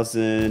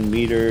 4,000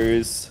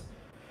 meters.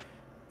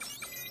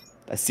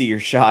 I see your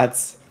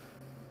shots.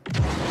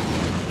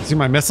 See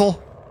my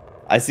missile?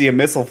 I see a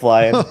missile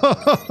flying.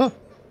 Hope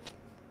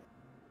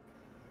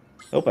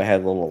I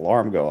had a little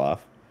alarm go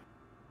off.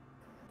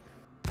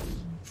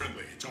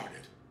 Friendly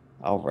target.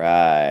 All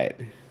right.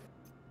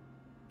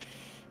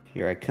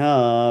 Here I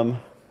come.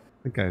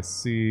 I think I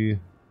see. Is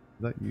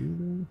that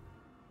you?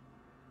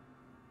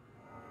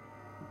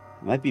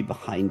 Might be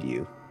behind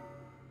you.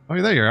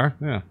 Oh, there you are.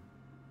 Yeah.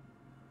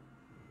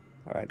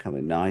 All right,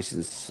 coming nice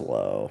and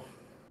slow.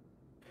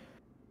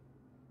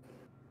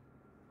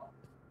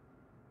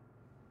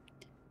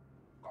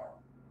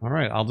 All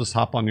right, I'll just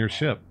hop on your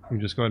ship. You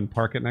just go ahead and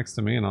park it next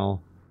to me, and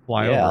I'll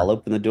fly over. Yeah, I'll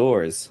open the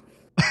doors.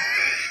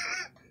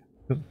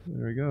 There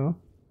we go.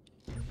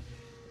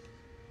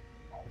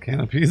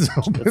 Canopy's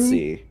open. Let's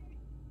see.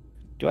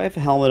 Do I have a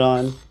helmet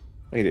on?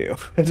 I do.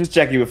 I'm just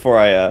checking before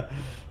I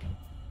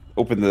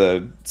open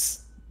the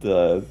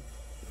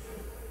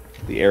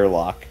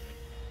airlock.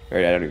 Or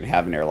I don't even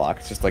have an airlock.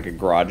 It's just like a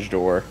garage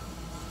door.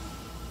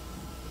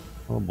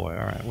 Oh boy!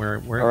 All right,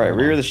 where? All right,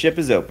 rear of the ship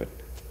is open.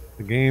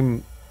 The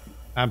game,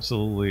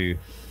 absolutely.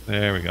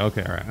 There we go.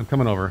 Okay, all right, I'm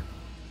coming over.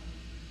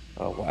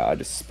 Oh wow! I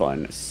just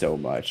spun so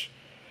much.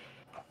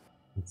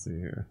 Let's see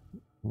here.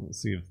 Let's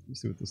see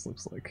what this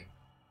looks like.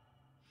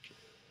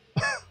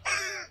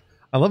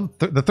 I love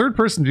the third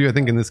person view. I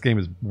think in this game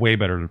is way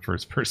better than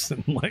first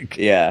person. Like,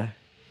 Yeah.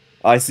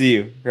 Oh, I see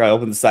you. Here, I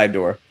open the side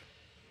door.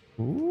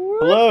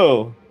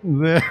 Hello.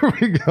 There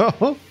we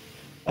go.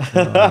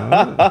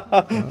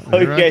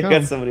 Okay, you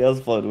got somebody else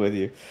floating with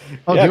you.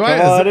 Oh, yeah, do come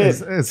I? on in.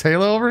 Is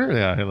Halo over here?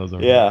 Yeah, Halo's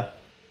over here. Yeah.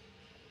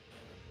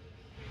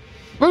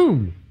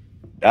 Boom.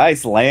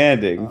 Nice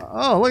landing.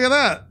 Oh, look at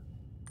that.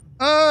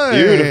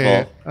 Hey.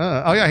 Beautiful.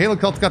 Oh, yeah, Halo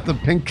Cult's got the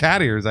pink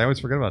cat ears. I always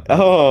forget about that.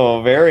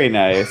 Oh, very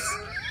nice.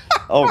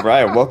 All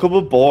right, welcome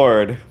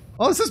aboard.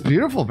 Oh, this is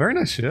beautiful. Very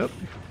nice ship.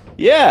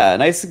 Yeah,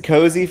 nice and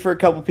cozy for a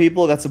couple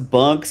people. Got some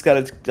bunks. Got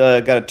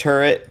a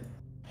turret.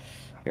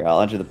 Here,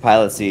 I'll enter the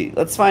pilot seat.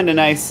 Let's find a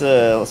nice.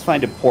 Let's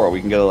find a port. We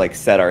can go like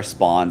set our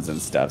spawns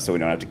and stuff, so we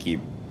don't have to keep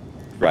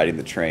riding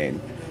the train.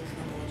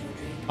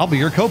 I'll be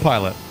your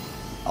co-pilot.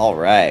 All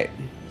right.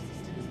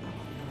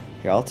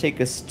 Here, I'll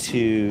take us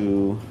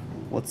to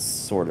what's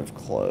sort of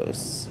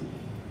close.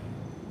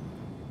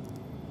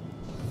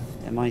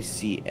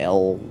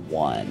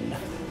 MICL1.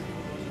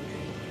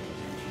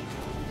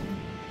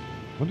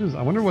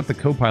 I wonder what the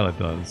co-pilot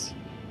does.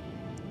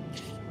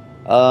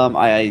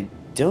 I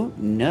don't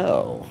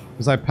know.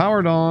 Because I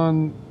powered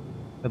on,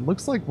 it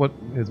looks like what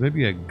is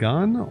maybe a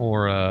gun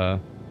or a...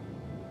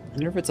 I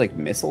wonder if it's like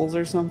missiles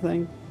or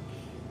something.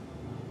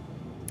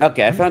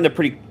 Okay, I found a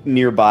pretty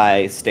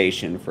nearby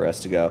station for us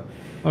to go.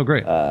 Oh,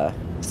 great.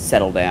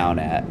 Settle down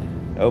at.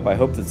 Oh, I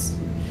hope this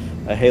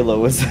a Halo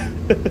was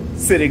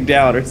sitting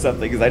down or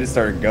something because I just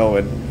started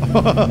going.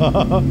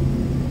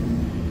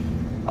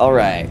 All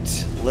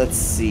right, let's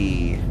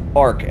see.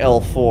 Arc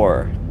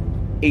L4,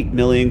 8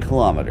 million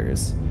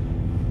kilometers.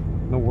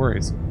 No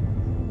worries.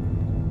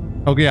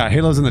 Oh yeah,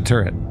 Halo's in the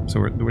turret, so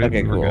we're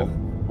Okay, we're cool.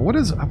 good. What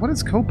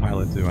does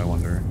Copilot do? I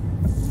wonder.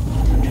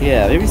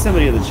 Yeah, maybe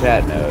somebody in the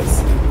chat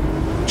knows.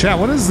 Chat,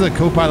 what does the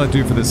Copilot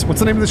do for this?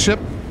 What's the name of the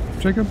ship,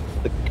 Jacob?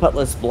 The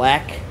Cutlass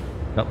Black.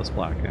 Cutlass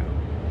Black. Yeah.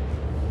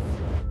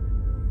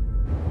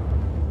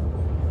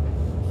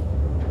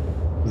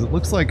 Because it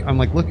looks like I'm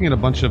like looking at a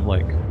bunch of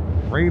like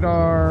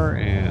radar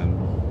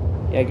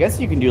and Yeah, I guess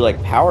you can do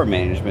like power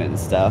management and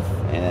stuff,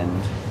 and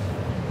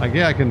like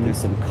yeah, I can do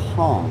some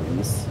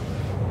comms.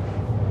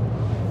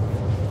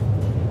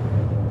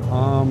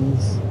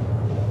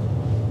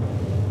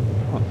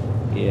 Huh.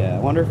 Yeah, I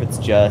wonder if it's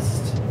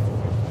just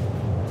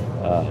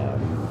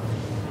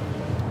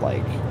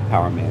like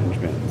power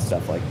management and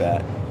stuff like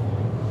that.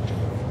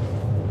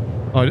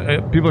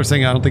 Oh, people are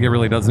saying I don't think it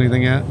really does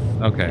anything yet.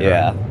 Okay.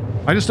 Yeah. Right.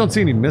 I just don't see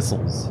any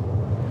missiles.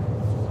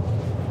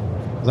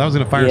 'Cause I was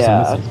gonna fire some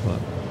missiles, but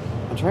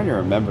I'm trying to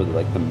remember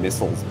the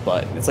missiles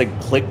button. It's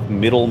like click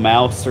middle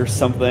mouse or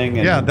something.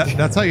 And yeah,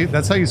 that's how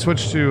you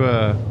switch to.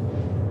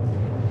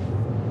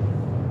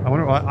 I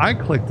wonder. I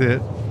clicked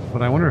it,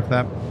 but I wonder if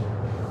that.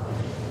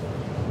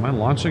 Am I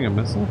launching a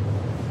missile?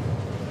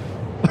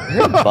 I'm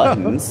hearing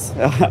buttons.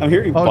 I'm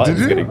hearing buttons did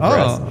you? getting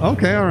pressed. Oh,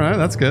 okay, all right,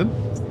 that's good.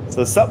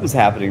 So something's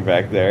happening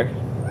back there.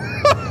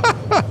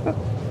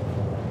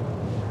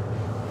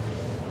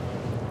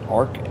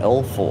 Arc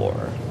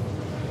L4.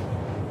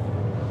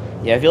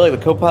 Yeah, I feel like the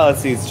co-pilot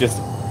seat's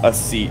just a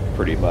seat,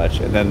 pretty much,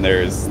 and then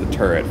there's the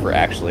turret for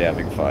actually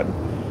having fun.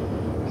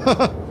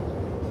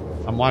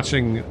 I'm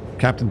watching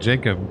Captain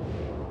Jacob.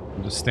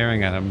 I'm just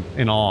staring at him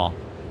in awe.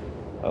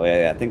 Oh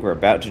yeah, I think we're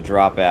about to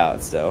drop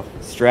out, so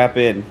strap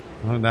in.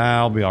 Oh, nah,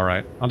 I'll be all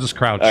right. I'll just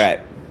crouch. All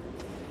right,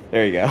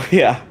 there you go.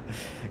 Yeah,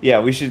 yeah.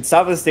 We should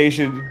stop at the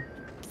station,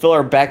 fill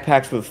our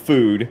backpacks with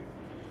food,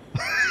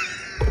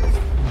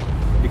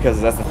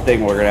 because that's the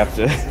thing we're gonna have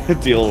to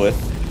deal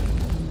with.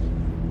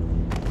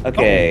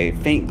 Okay,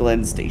 Faint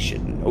Glen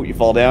Station. Oh, you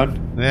fall down?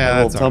 Yeah,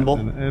 a that's little tumble.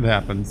 Right. It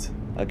happens.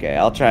 Okay,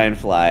 I'll try and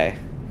fly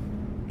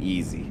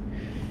easy.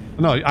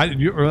 No,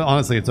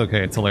 honestly, it's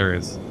okay. It's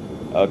hilarious.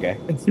 Okay.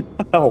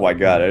 Oh my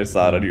god, I just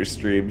saw it on your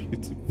stream. You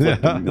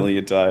flipped it a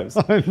million times.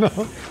 I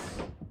know.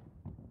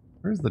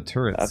 Where's the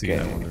turret seat,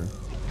 Okay. I wonder?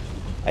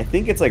 I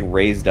think it's like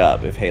raised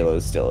up if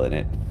Halo's still in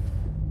it.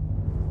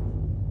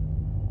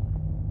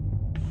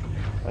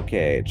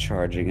 Okay,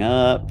 charging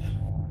up.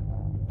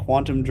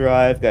 Quantum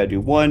drive, gotta do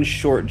one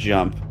short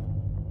jump.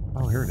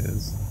 Oh, here it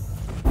is.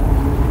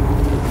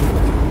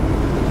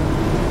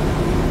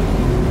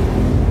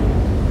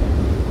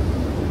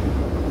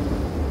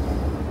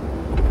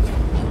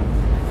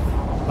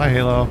 Hi,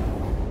 Halo.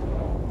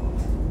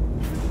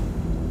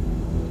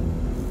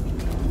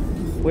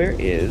 Where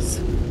is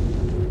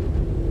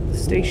the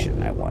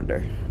station, I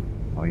wonder?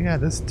 Oh yeah,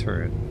 this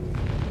turret.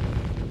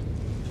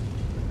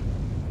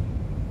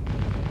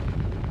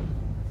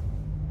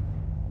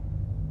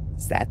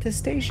 Is that the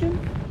station?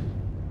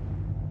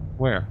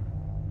 Where?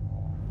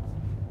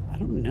 I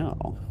don't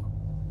know.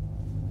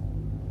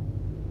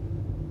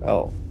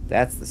 Oh,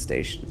 that's the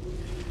station.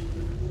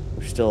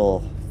 We're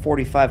still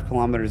 45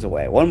 kilometers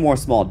away. One more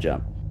small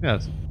jump.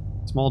 Yes.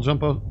 Small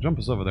jump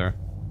us over there.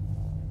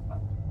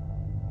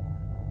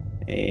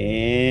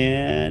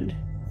 And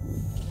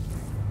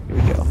here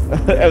we go.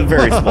 A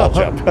very small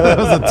jump. That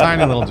was a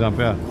tiny little jump,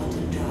 yeah.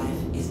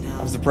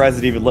 I'm surprised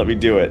it even let me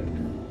do it.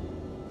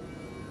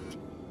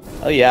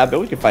 Oh yeah, I bet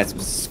we can find some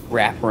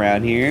scrap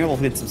around here. We'll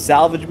hit some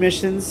salvage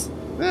missions.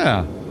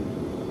 Yeah.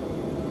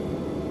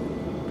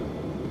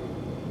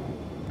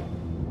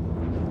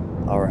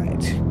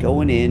 Alright,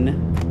 going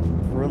in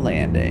for a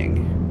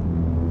landing.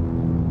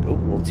 Oh, a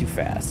little too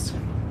fast.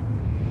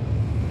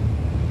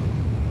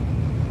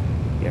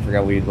 Yeah, I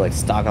forgot we'd like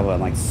stock up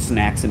on like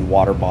snacks and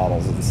water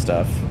bottles and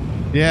stuff.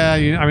 Yeah,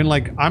 I mean,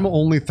 like, I'm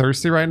only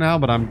thirsty right now,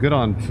 but I'm good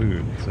on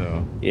food,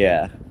 so.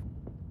 Yeah.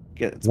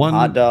 Get some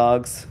hot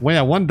dogs. Well,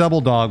 yeah, one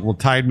double dog will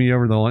tide me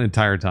over the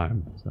entire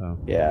time, so.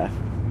 Yeah.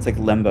 It's like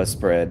lembo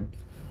spread.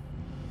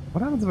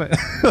 What happens if I...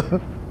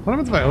 what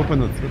happens if I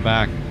open the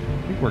back?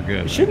 I think we're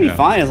good. It should be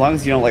fine as long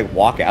as you don't like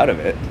walk out of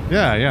it.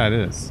 Yeah, yeah, it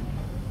is.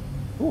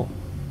 Cool.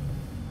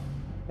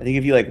 I think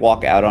if you like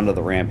walk out onto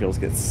the ramp, you'll just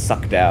get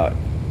sucked out.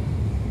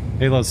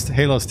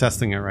 Halo's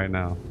testing it right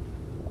now.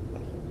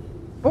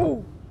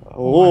 Oh!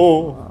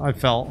 Oh! I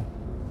fell.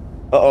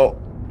 Uh-oh.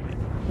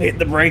 Hit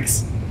the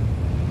brakes.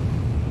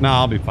 No,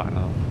 I'll be fine.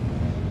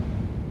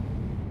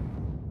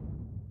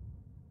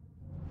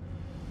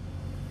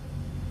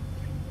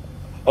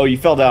 Oh, you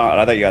fell down.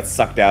 I thought you got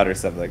sucked out or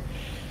something.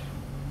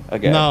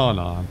 Okay. No,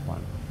 I'm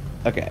fine.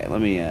 Okay, let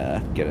me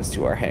get us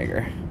to our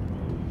hangar.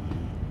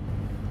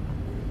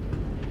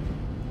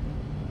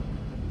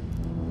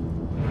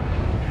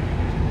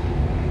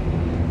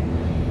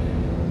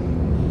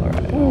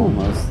 Alright,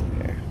 almost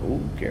there. Ooh,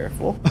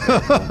 careful.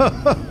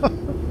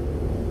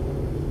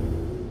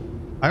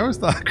 I always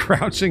thought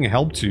crouching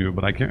helped you,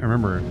 but I can't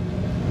remember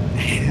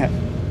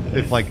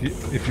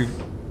if you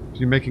If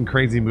you're making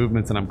crazy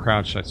movements and I'm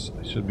crouched, I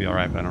should be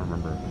alright, but I don't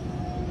remember.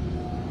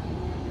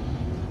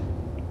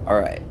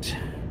 Alright.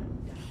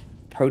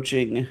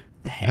 Approaching.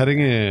 Heading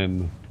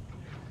in.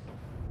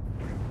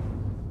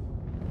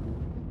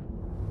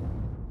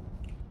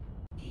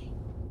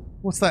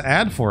 What's that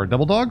ad for?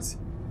 Double Dogs?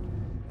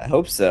 I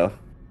hope so.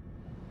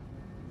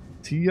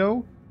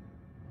 T.O.?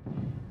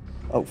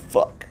 Oh,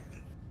 fuck.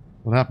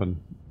 What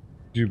happened?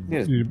 Did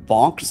You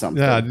bonked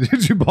something. yeah,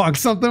 did you bonk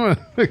something when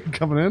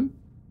coming in?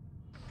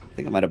 I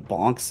think I might have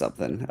bonked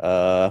something.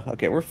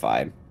 Okay, we're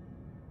fine.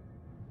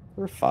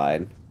 We're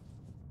fine.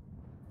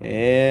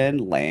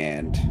 And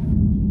land.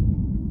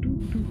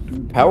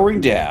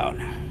 Powering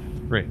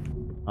down. Great.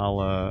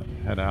 I'll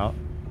head out.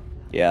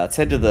 Yeah, let's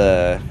head to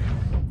the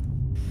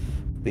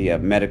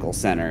medical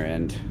center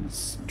and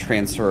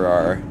transfer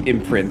our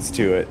imprints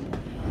to it.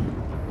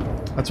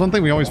 That's one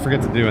thing we always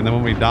forget to do, and then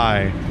when we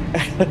die,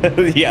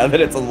 yeah, then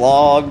it's a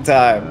long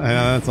time.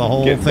 that's a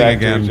whole Get thing back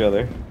again. to each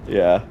other.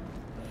 Yeah.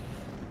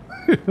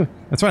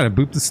 That's right. I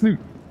booped the snoot.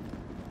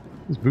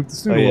 Just booped the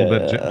snoot a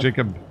little bit.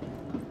 Jacob.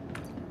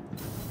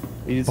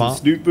 You need some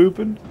snoot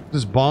booping?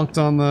 Just bonked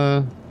on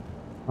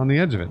the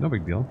edge of it. No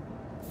big deal.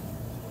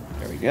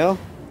 There we go.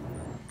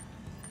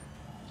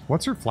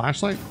 What's her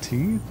flashlight?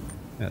 T?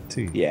 Yeah,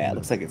 T. Yeah, it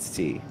looks like it's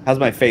T. How's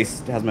my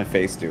face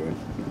doing?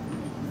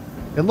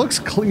 It looks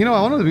clean. You know,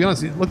 I wanted to be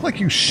honest. It looked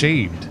like you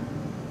shaved.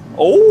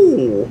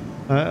 Oh,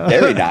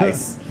 very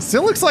nice.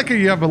 Still looks like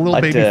you have a little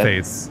baby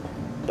face.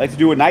 Like to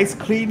do a nice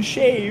clean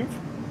shave.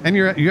 And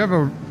you have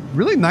a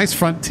really nice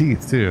front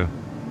teeth too.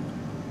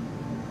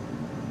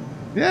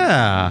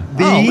 Yeah.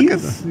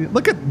 These? Oh,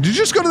 look at. Did you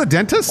just go to the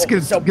dentist? Oh,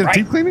 so get a bright.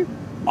 teeth cleaning?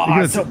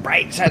 Oh, it's so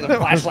bright. Shines a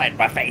flashlight in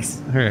my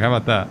face. Here, how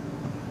about that?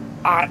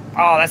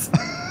 Oh,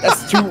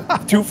 that's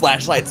two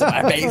flashlights in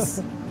my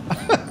face.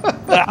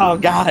 Oh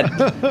God.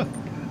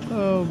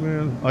 Oh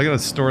man, I gotta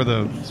store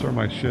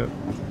my shit.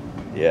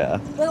 Yeah.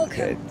 Welcome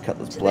Okay, cut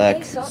this to black.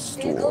 the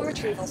ASOS vehicle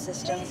retrieval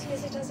system. Please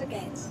visit us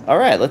again. All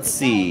right, let's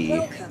see.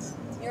 Welcome.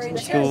 Your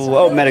Let's insurance go.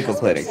 Oh, will medical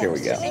help clinic. Here we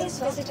go.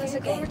 ASOS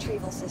vehicle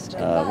retrieval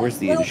system. Where's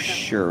the Welcome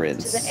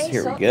insurance? to the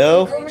Here we ASOS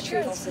go. vehicle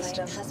retrieval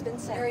system has been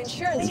set. Your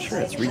insurance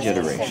Insurance claim has been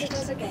regeneration. set. Visit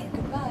us again.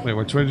 Goodbye. Wait,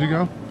 which way did you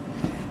go?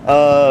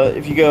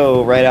 If you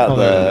go right out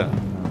there.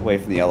 away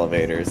from the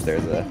elevators,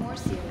 there's a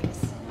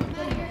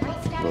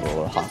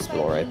little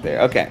hospital right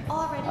there. Okay,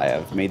 I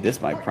have made this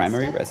my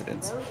primary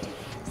residence.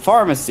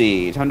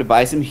 Pharmacy. Time to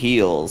buy some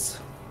heals.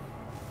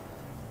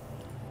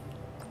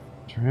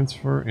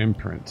 Transfer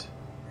imprint.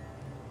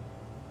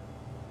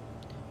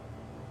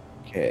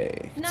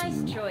 Okay. Nice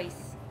Some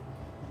choice.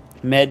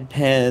 med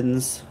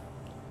pens.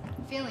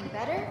 Feeling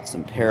better?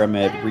 Some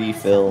Paramed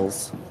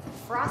refills.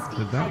 Frosty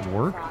Did that Hydro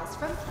work? Frost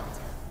from Hilton.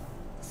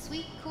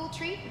 Sweet, cool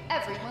treat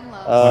everyone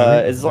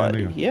loves.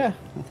 Yeah,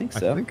 I think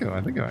so. I think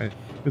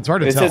it's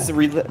hard to If it tell. says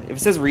if it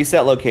says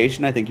reset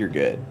location, I think you're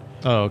good.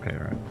 Oh, okay,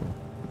 all right, cool.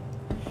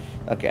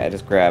 Okay, I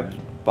just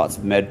bought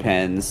some med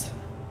pens.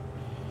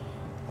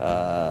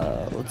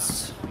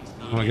 Let's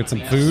Want to get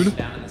some food?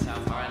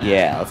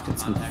 Yeah, let's get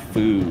some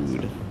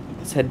food.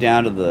 Let's head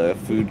down to the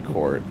food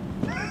court.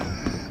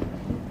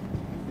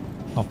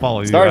 I'll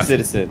follow you. Star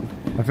Citizen.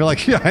 I feel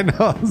like, yeah, I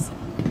know.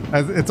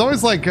 It's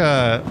always like,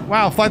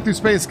 wow, fly through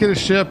space, get a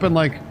ship, and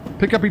like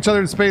pick up each other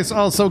in space.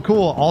 Oh, so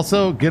cool.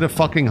 Also, get a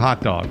fucking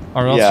hot dog,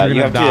 or else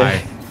you're gonna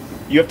die.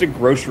 You have to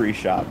grocery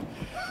shop.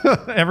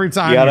 Every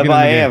time. You gotta get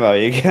buy in the game. ammo.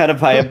 You gotta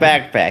buy a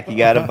backpack. You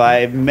gotta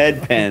buy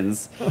med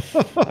pens.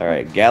 All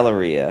right,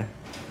 Galleria.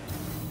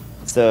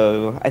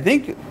 So I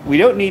think we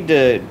don't need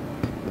to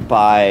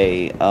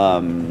buy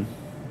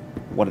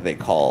what are they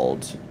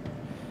called?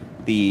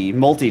 The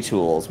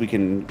multi-tools. We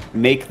can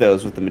make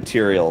those with the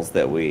materials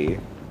that we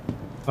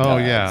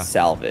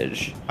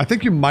salvage. I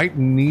think you might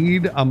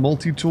need a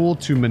multi-tool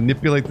to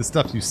manipulate the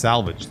stuff you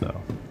salvage,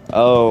 though.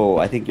 Oh,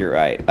 I think you're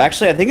right.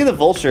 Actually, I think in the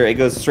Vulture, it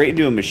goes straight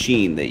into a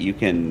machine that you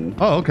can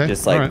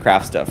just like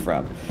craft stuff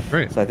from.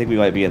 Great. So I think we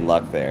might be in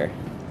luck there.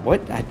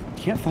 What? I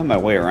can't find my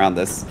way around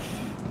this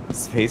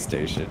space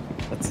station.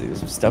 Let's see. There's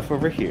some stuff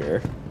over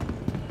here.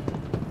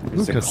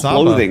 There's a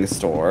clothing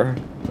store.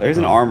 There's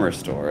an armor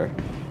store.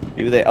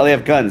 Maybe they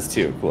have guns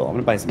too. Cool. I'm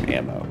gonna buy some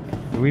ammo.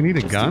 Do we need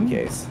a just gun? in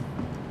case.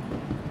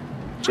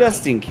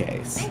 Just in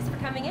case. Thanks for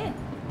coming in.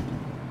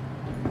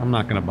 I'm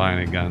not gonna buy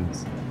any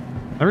guns.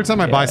 Every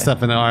time I buy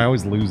stuff and I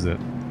always lose it.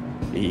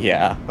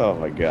 Yeah. Oh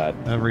my god.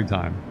 Every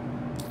time.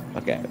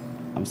 Okay.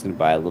 I'm just gonna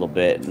buy a little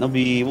bit, and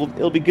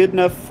it'll be good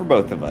enough for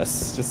both of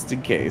us, just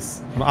in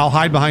case. I'll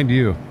hide behind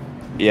you.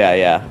 Yeah,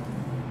 yeah.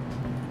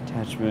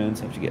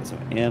 Attachments. Have to get some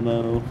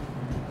ammo.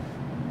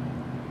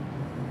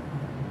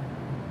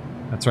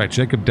 That's right.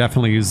 Jacob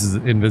definitely uses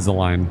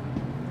Invisalign.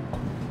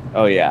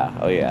 Oh yeah.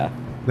 Oh yeah.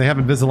 They have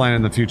Invisalign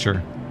in the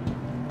future.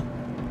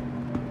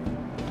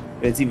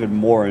 It's even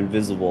more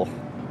invisible.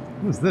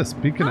 What is this?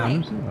 Beacon Hi.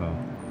 Energy? Oh.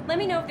 Let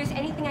me know if there's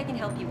anything I can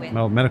help you with.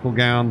 No, medical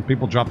gown.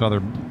 People dropped other...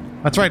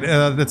 That's right.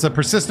 It's a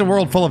persistent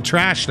world full of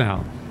trash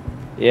now.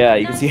 Yeah,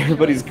 you can see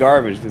everybody's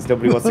garbage because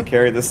nobody wants to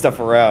carry this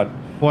stuff around.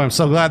 Boy, I'm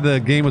so glad the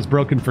game was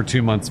broken for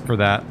 2 months for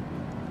that.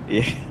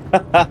 Yeah.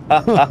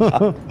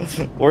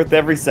 Worth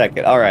every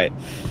second. All right.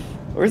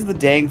 Where's the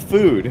dang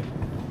food?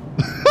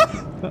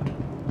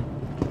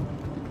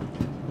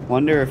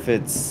 Wonder if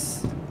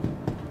it's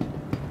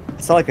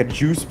not like a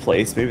juice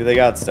place. Maybe they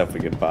got stuff we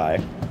could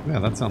buy. Yeah,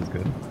 that sounds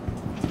good.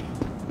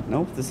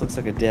 Nope, this looks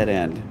like a dead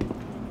end.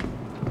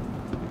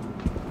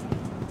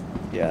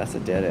 Yeah, that's a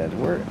dead end.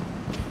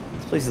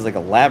 This place is like a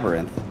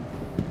labyrinth.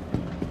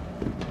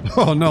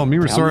 Oh no, Down the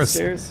Mirosaurus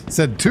stairs?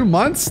 said 2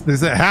 months?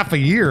 There's a half a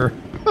year.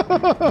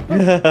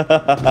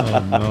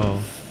 Oh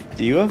no.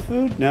 Do you have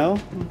food? No?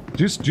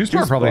 Juice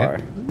bar probably. bar.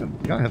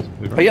 Gotta have some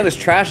food, Oh right? yeah, there's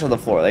trash on the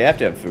floor. They have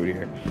to have food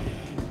here.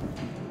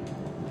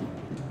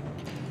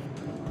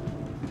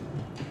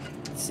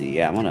 Let's see,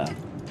 yeah, I'm gonna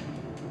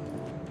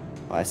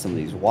buy some of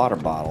these water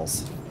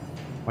bottles.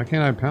 Why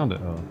can't I pound it?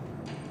 Oh.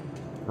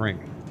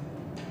 Drink.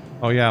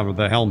 Oh yeah, with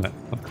the helmet.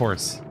 Of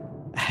course.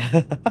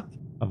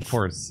 Of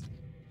course.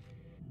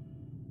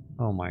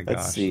 Oh my gosh.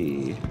 Let's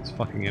see. This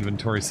fucking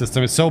inventory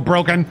system is so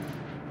broken.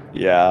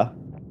 Yeah.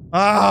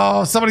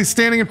 Oh, somebody's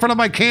standing in front of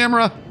my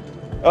camera.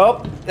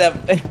 Oh, is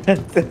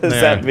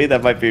that me?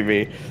 That might be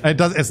me.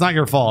 It's not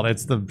your fault.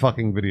 It's the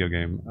fucking video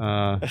game.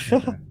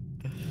 Okay.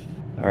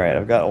 All right,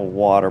 I've got a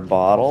water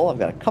bottle. I've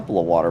got a couple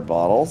of water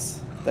bottles.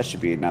 That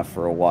should be enough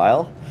for a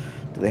while.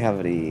 Do they have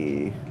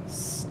any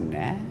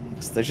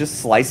snacks? There's just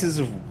slices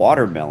of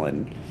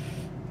watermelon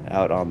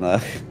out on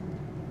the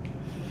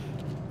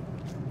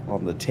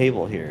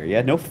table here.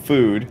 Yeah, no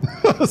food.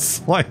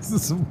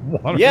 Slices of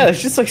water. Yeah,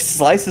 there's just like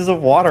slices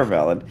of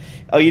watermelon.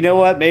 Oh, you know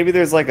what? Maybe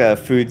there's like a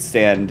food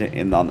stand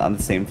on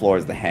the same floor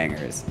as the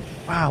hangars.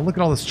 Wow, look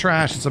at all this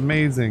trash. It's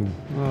amazing.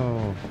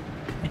 Oh.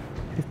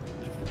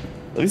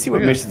 Let me see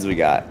what missions we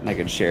got, and I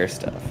can share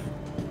stuff.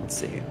 Let's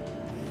see.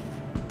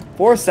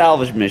 4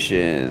 salvage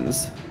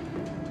missions.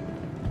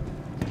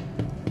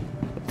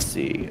 Let's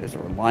see. There's a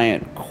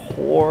Reliant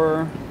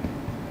Core.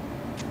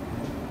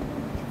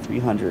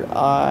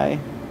 300i.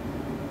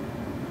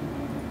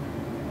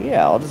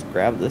 Yeah, I'll just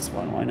grab this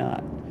one. Why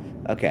not?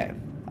 Okay,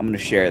 I'm gonna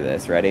share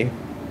this. Ready?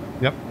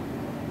 Yep.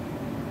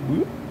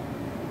 Whoop.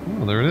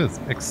 Oh, there it is.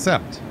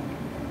 Accept.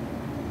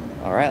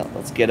 All right,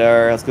 let's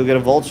go get a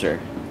vulture.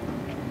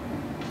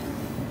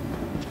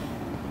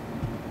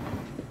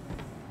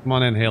 Come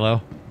on in,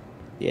 Halo.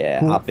 Yeah,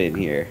 Cool. hop in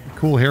here.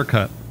 Cool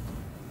haircut.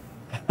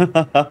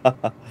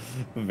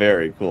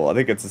 Very cool. I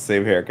think it's the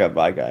same haircut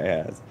my guy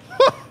has.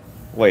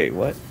 Wait,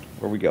 what?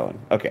 Where are we going?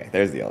 Okay,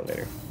 there's the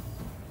elevator.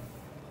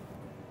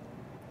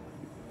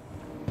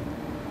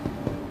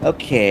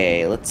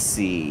 Okay, let's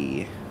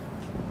see.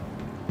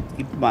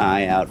 Keep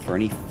my eye out for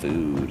any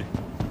food.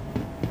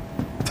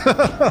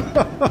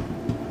 A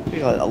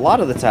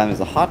lot of the time there's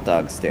a hot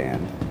dog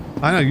stand.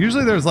 I know.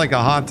 Usually there's like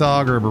a hot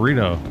dog or a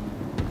burrito.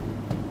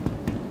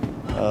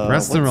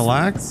 Rest and what's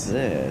relax.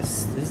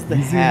 This is the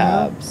Easy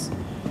Habs.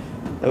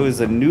 That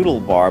was a noodle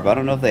bar, but I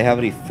don't know if they have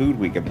any food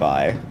we could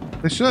buy.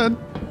 They should.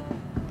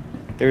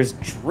 There's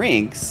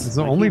drinks. Is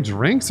there only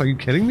drinks? Are you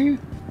kidding me?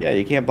 Yeah,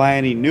 you can't buy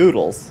any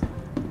noodles.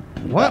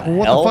 What?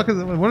 What hell? the fuck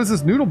is? What is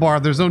this noodle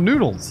bar? There's no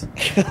noodles.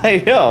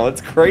 I know,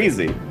 it's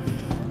crazy.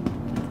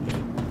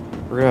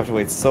 We're gonna have to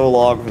wait so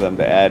long for them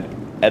to add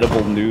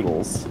edible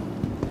noodles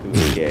to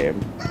the game.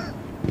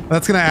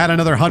 That's gonna add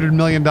another $100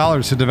 million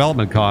to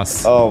development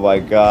costs. Oh my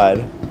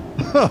god.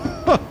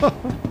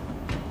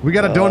 We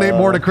gotta donate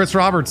more to Chris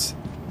Roberts.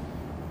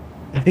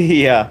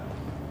 Yeah.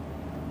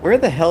 Where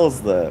the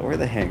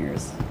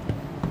hangars?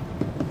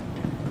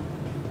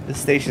 This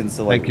station's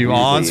so like Thank you,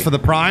 Oz, weirdly for the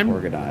prime.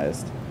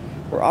 organized.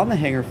 We're on the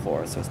hangar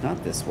floor, so it's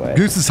not this way.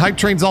 Goose's hype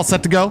train's all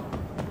set to go.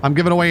 I'm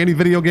giving away any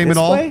video game This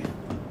at all, way?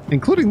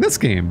 including this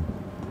game.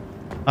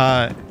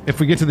 If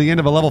we get to the end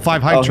of a level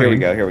 5 hype Oh,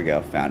 train. here we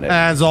go. Found it.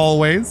 As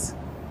always.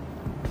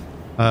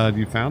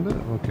 You found it?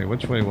 Okay,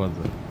 which way was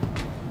it?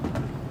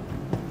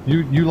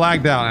 You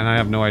lagged out, and I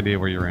have no idea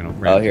where you ran.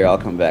 Oh, here, I'll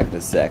come back in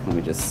a sec. Let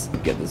me just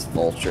get this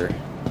vulture.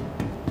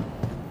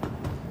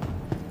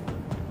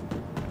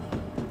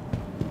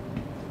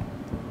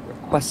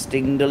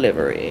 Requesting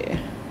delivery.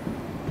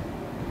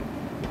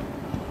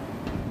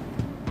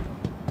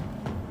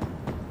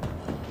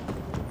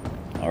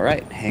 All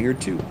right, hangar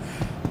 2.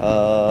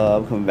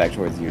 I'm coming back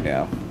towards you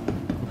now.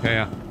 Okay,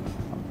 yeah.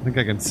 I think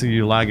I can see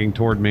you lagging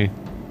toward me.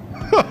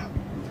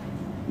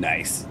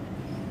 Nice.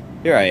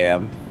 Here I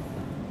am.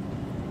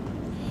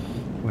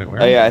 Wait,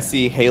 where? Oh yeah, I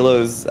see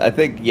Halo's. I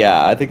think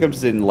I'm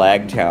just in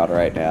Lag Town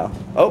right now.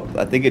 Oh,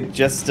 I think it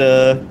just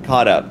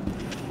caught up.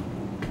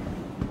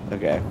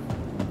 Okay.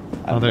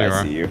 Oh, there you I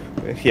are. see you.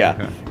 Yeah,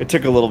 Okay. it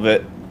took a little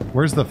bit.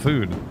 Where's the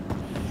food?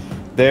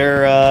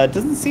 There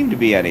doesn't seem to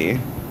be any.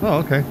 Oh,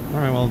 okay. All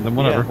right, well, then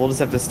whatever. Yeah, we'll just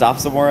have to stop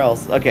somewhere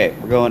else. Okay,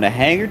 we're going to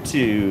Hangar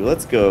 2.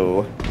 Let's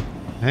go.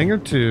 Hangar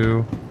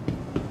 2.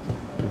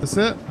 Is this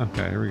it?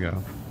 Okay, here we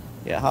go.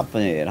 Yeah, hop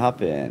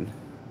in.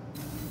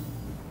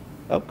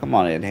 Oh, come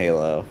on in,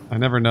 Halo. I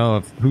never know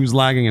if who's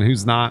lagging and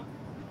who's not.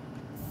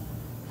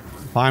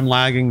 If I'm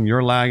lagging,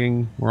 you're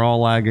lagging, we're all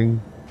lagging.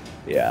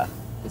 Yeah,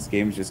 this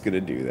game's just gonna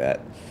do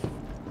that.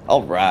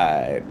 All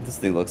right, this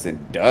thing looks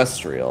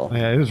industrial.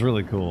 Yeah, it is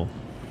really cool.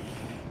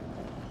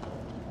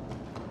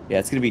 Yeah,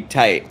 it's gonna be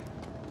tight.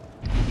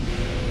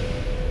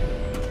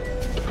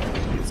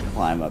 Let's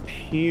climb up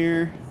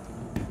here.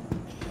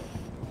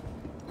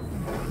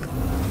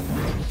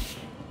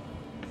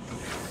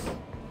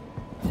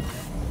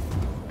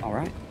 All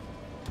right.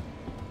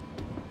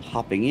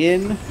 Hopping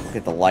in.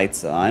 Get the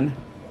lights on.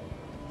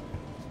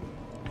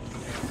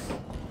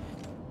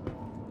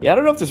 Yeah, I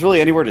don't know if there's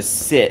really anywhere to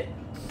sit.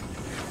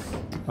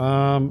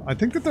 I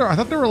think that I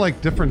thought there were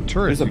like different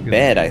turrets. There's a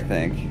bed, I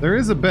think. There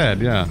is a bed,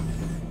 yeah.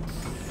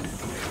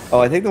 Oh,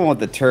 I think the one with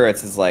the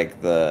turrets is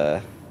like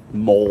the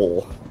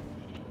mole.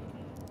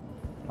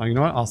 Oh, you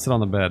know what? I'll sit on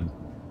the bed.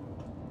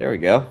 There we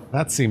go.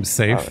 That seems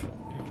safe. Right.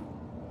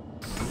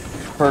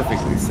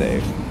 Perfectly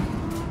safe.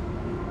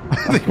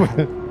 I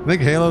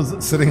think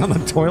Halo's sitting on the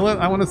toilet,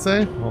 I want to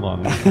say. Hold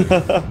on. I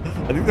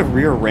think the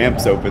rear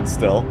ramp's open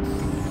still.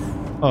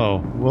 Oh,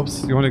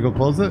 whoops. You want to go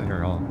close it?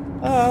 Here, I'll...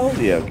 Oh, it'll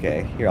be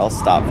okay. Here, I'll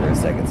stop for a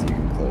second so you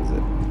can close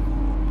it.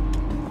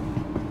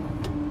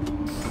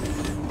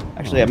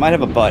 Actually, I might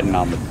have a button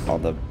on the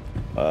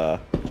I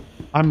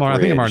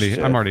think I'm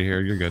already here.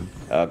 You're good.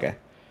 Okay.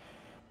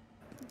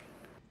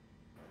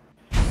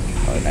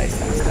 Oh, nice.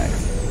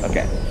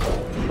 Okay.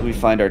 Let me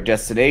find our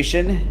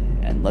destination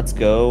and let's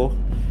go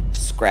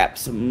scrap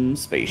some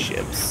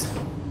spaceships.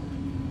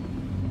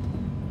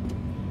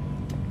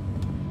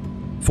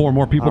 4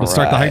 more people to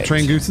start the hype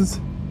train,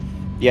 Gooses?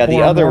 Yeah, the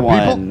 4 other more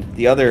people? one,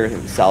 the other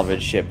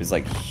salvage ship is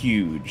like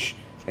huge.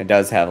 It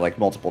does have like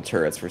multiple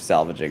turrets for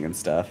salvaging and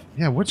stuff.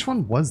 Yeah, which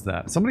one was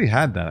that? Somebody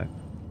had that.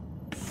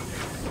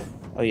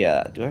 Oh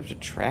yeah, do I have to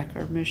track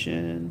our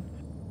mission?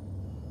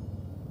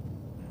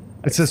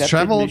 It says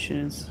travel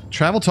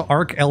to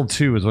Arc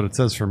L2 is what it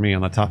says for me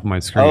on the top of my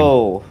screen.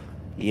 Oh,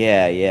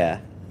 yeah.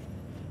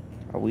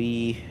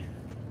 We're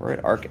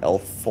at Arc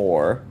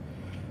L4.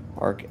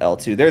 Arc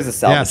L2. There's a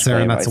salvage. Yeah,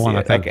 Sarah, that's the one.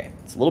 I think. Okay,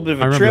 it's a little bit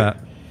of I a remember trip.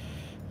 that.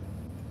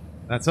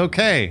 That's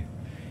okay.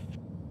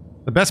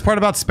 The best part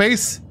about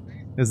space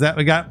is that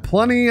we got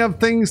plenty of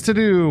things to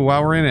do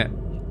while we're in it.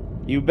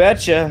 You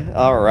betcha.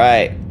 All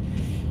right.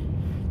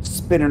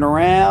 Spinning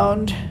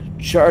around,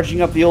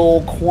 charging up the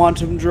old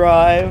quantum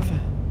drive.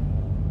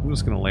 I'm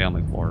just gonna lay on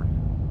the floor.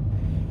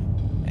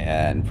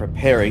 And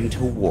preparing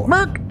to warp.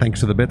 Merc!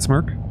 Thanks to the bits,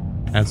 Merc.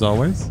 As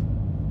always.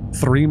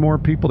 3 more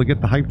people to get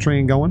the hype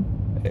train going.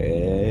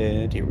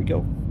 And here we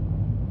go.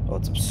 Oh,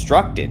 it's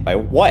obstructed by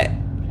what?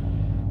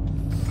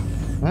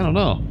 I don't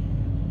know.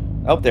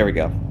 Oh, there we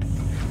go.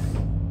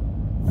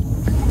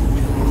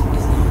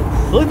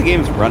 I feel like the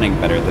game's running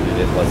better than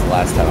it was the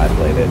last time I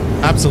played it.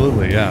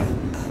 Absolutely, yeah.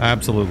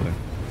 Absolutely.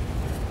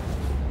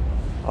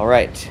 All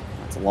right.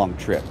 It's a long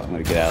trip. I'm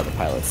going to get out of the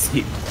pilot's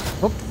seat.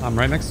 Oh, I'm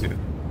right next to you.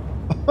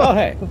 Oh,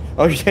 hey.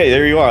 Okay,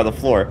 there you are on the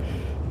floor.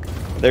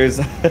 There's,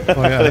 oh,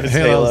 yeah. there's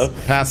Halo.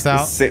 Passed out.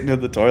 Just sitting in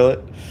the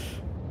toilet.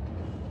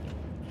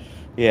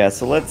 Yeah,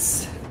 so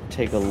let's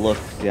take a look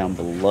down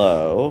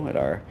below at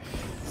our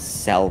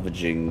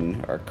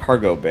salvaging, our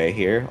cargo bay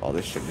here. Oh,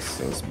 this ship is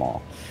so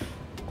small.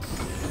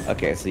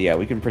 Okay, so yeah,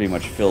 we can pretty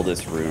much fill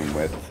this room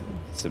with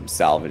some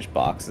salvage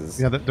boxes.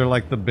 Yeah, they're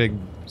like the big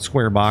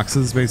square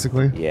boxes,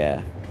 basically.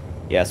 Yeah.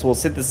 Yeah, so we'll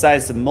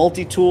synthesize some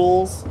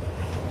multi-tools,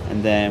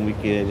 and then we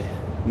could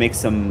make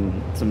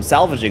some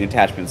salvaging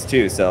attachments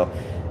too. So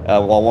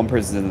while one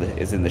person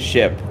is in the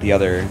ship, the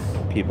other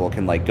people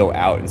can like go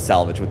out and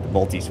salvage with the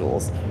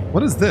multi-tools.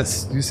 What is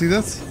this? Do you see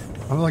this?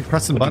 I'm like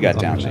pressing What buttons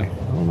you got on down the there?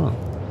 ship. I don't know.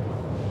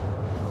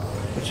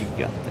 What you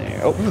got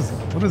there? Oh.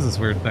 What is this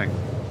weird thing?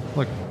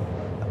 Look.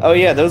 Oh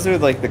yeah, those are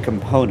like the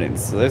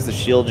components. So there's the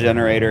shield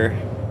generator.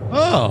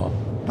 Oh,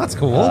 that's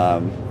cool.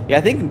 Yeah,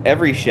 I think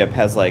every ship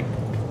has like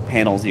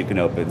panels you can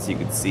open so you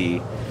can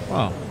see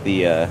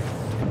the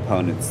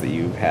components that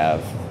you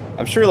have.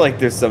 I'm sure like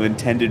there's some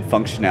intended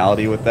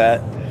functionality with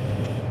that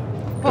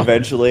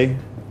eventually.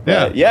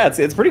 But, yeah,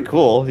 it's pretty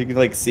cool. You can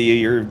like see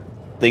your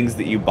things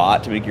that you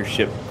bought to make your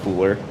ship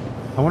cooler.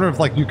 I wonder if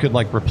like you could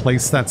like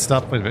replace that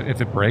stuff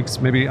if it breaks.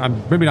 Maybe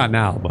not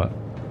now, but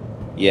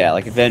yeah,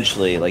 like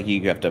eventually, like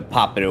you have to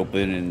pop it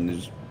open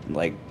and just,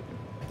 like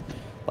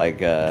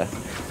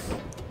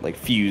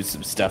fuse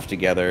some stuff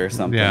together or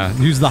something. Yeah,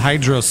 use the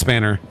hydro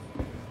spanner.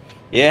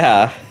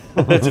 Yeah,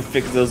 to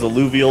fix those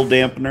alluvial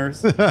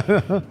dampeners.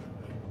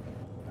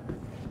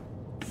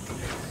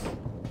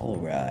 All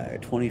right,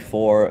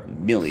 24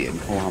 million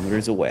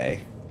kilometers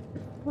away.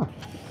 Huh.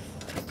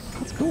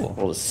 That's cool.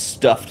 We're just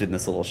stuffed in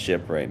this little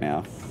ship right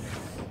now.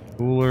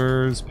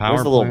 Coolers, power.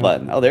 Where's the little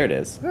plant? button? Oh, there it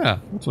is. Yeah,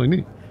 that's really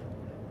neat.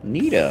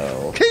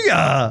 Neato.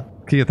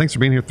 Kia, thanks for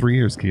being here 3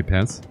 years, Kia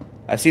Pants.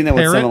 I've seen that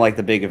with some of like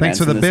the big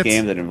events in this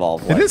game that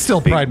involve like, it is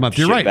still Pride Month.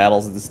 You're right.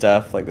 Battles and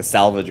stuff. Like the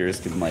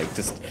salvagers can like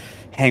just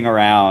hang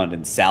around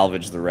and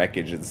salvage the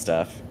wreckage and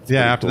stuff. It's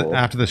yeah, cool.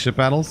 after the ship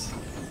battles.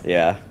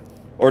 Yeah,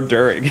 or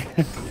during.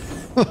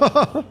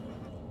 Oh,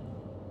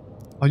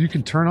 you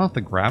can turn off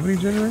the gravity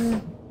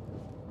generator?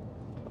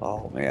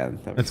 Oh man,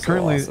 it's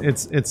currently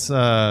awesome. it's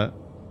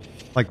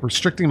like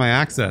restricting my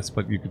access,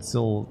 but you could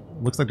still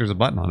looks like there's a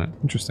button on it.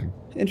 Interesting.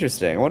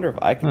 Interesting. I wonder if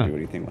I can do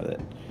anything with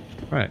it.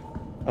 Right.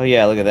 Oh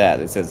yeah, look at that.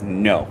 It says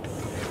no.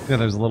 Yeah,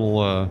 there's a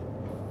little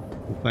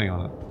thing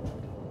on it.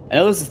 I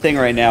know there's a thing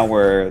right now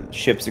where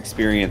ships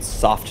experience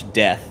soft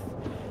death.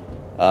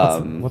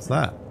 What's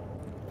that?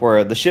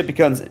 Where the ship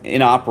becomes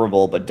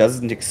inoperable but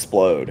doesn't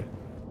explode.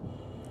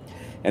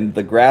 And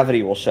the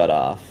gravity will shut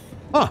off.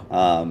 Huh.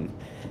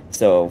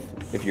 So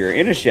if you're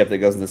in a ship that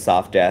goes into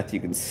soft death, you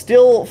can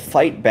still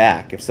fight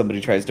back if somebody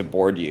tries to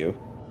board you.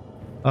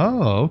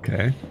 Oh,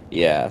 okay.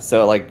 Yeah,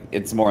 so like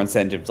it's more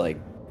incentive like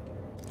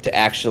to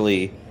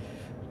actually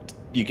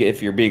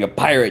if you're being a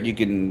pirate, you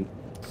can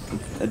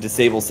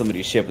disable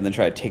somebody's ship and then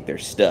try to take their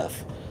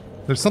stuff.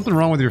 There's something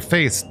wrong with your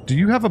face. Do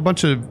you have a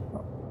bunch of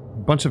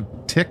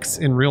ticks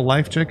in real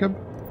life, Jacob?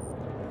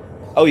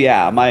 Oh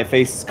yeah, my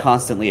face is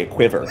constantly a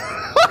quiver.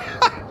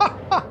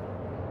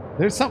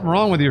 There's something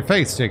wrong with your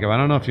face, Jacob. I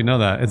don't know if you know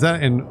that. Is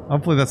that in?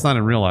 Hopefully, that's not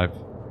in real life.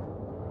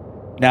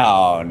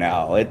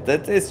 No,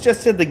 it's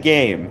just in the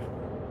game.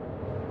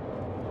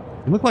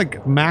 You look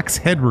like Max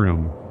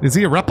Headroom. Is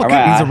he a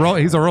replicant?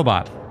 He's a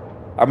robot.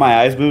 Are my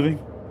eyes moving?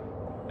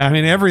 I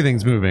mean,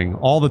 everything's moving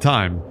all the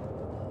time.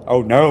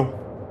 Oh no!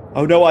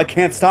 Oh no! I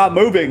can't stop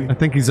moving. I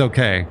think he's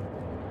okay.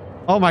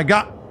 Oh my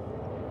god!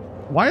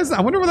 Why is that?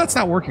 I wonder why that's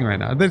not working right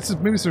now. Maybe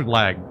it's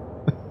lag.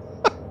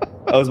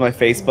 Oh, is my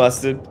face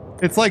busted?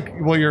 It's like,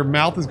 well, your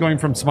mouth is going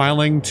from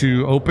smiling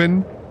to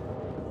open,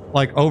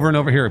 like over and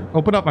over. Here,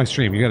 open up my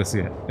stream. You got to see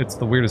it. It's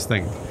the weirdest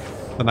thing.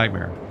 The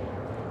nightmare.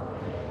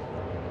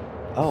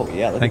 Oh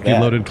yeah, look Thank at you,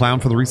 that. Loaded Clown,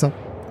 for the resub.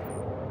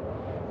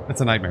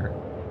 It's a nightmare.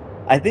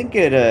 I think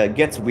it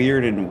gets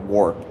weird in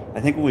warp. I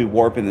think when we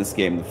warp in this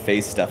game, the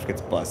face stuff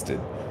gets busted.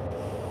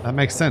 That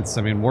makes sense.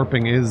 I mean,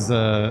 warping is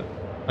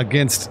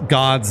against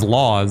God's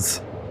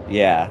laws.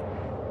 Yeah.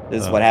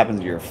 This is what happens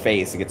to your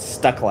face. It gets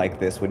stuck like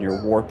this when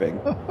you're warping.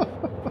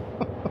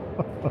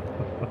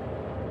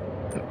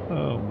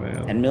 Oh,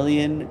 man. 10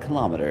 million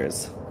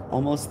kilometers.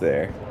 Almost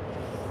there.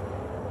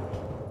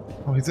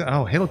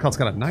 Oh, Halo Cult's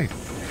got a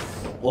knife.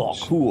 Oh,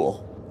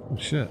 cool. Oh,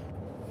 shit.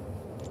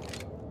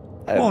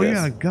 Oh,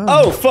 yeah, a gun.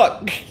 Oh,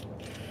 fuck!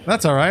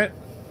 That's alright.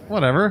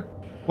 Whatever.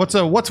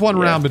 What's one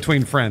round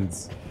between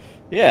friends?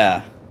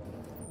 Yeah.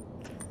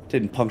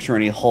 Didn't puncture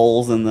any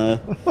holes in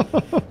the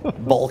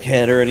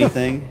bulkhead or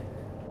anything.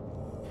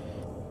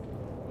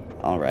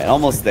 Alright,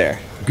 almost there.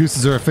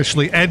 Gooses are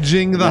officially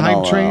edging the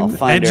hype train.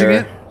 Find edging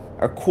it.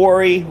 Our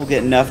quarry. We'll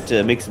get enough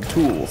to make some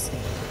tools.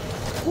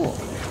 Cool.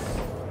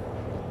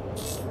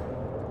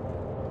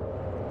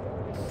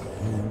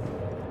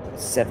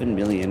 7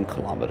 million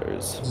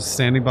kilometers. Just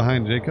standing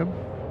behind Jacob.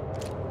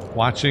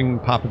 Watching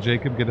Papa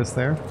Jacob get us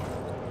there.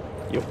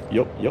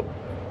 Yep. Oh,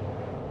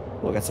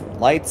 we got some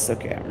lights.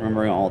 Okay, I'm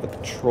remembering all the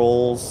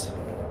controls.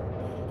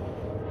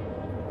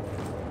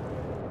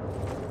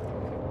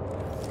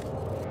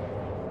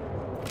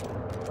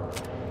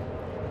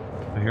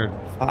 I hear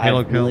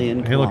 5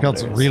 million Halo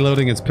Cult's kilometers.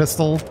 reloading his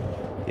pistol.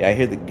 Yeah, I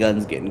hear the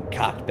guns getting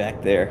cocked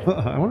back there.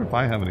 I wonder if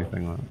I have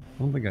anything on. I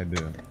don't think I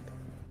do.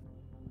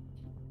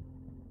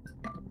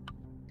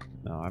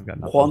 No, I've got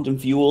nothing. Quantum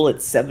fuel at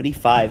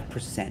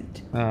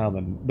 75%. Oh,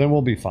 then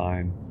we'll be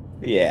fine.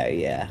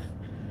 Yeah.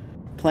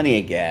 Plenty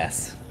of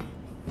gas.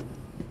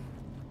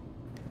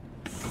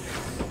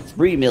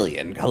 3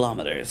 million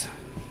kilometers.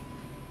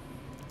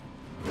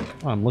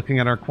 Oh, I'm looking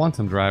at our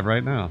quantum drive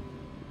right now.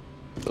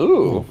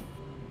 Ooh.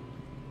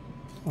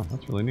 Oh,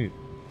 that's really neat.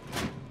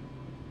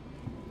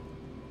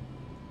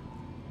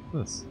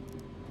 What's this?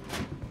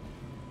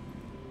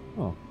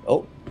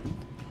 Oh.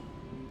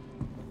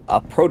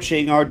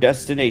 Approaching our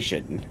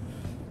destination.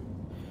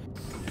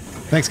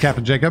 Thanks,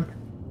 Captain Jacob.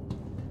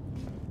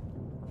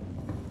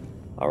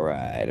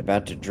 Alright,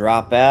 about to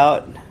drop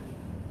out.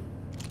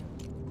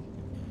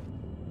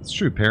 It's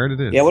true, Parrot,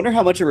 it is. Yeah, I wonder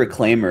how much a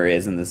reclaimer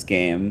is in this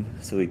game,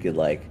 so we could,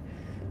 like,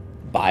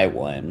 buy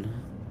one.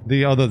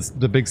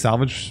 The big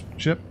salvage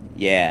ship?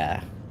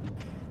 Yeah.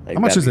 Like,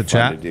 How much is that'd it, be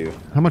fun chat? to do.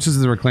 How much is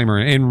the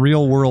reclaimer in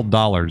real world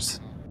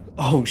dollars?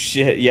 Oh,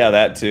 shit. Yeah,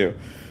 that too.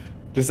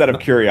 Just out of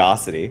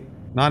curiosity.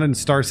 Not in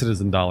Star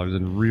Citizen dollars,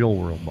 in real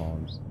world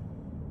dollars.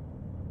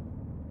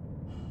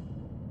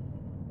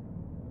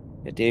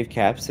 Yeah, Dave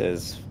Cap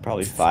says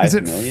probably 5 Is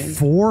it million.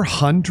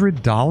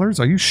 $400?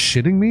 Are you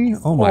shitting me?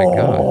 Oh my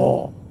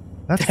god.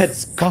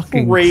 That's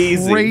fucking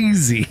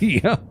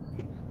crazy.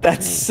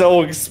 That's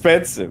so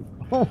expensive.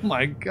 Oh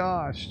my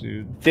gosh,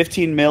 dude.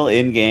 15 mil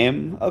in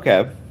game?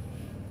 Okay.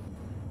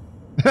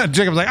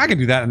 Jacob's like, I can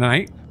do that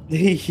tonight.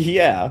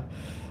 Yeah.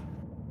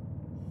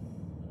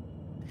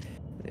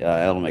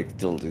 It'll make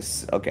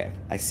okay.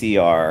 I see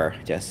our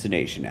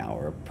destination now.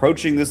 We're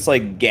approaching this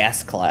like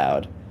gas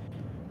cloud.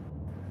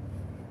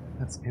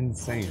 That's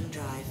insane.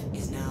 Drive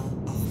is now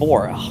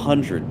For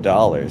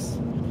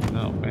 $100.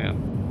 Oh man.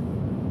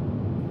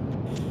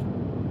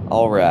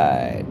 All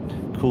right.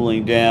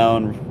 Cooling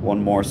down.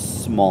 One more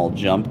small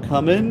jump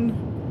coming.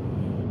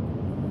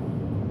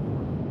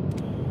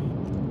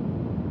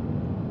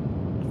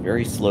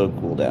 Very slow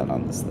cooldown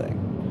on this thing.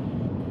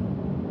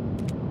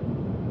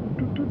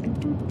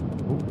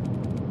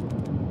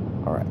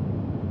 All right.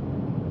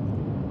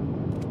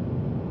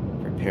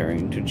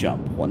 Preparing to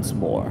jump once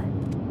more.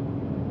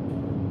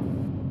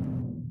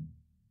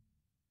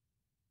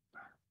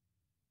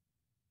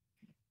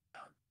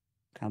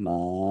 Come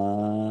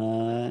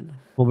on.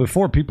 Well,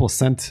 before people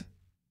sent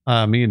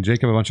me and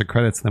Jacob a bunch of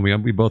credits, and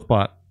then we both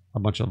bought a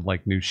bunch of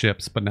like new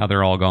ships, but now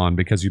they're all gone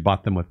because you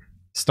bought them with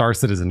Star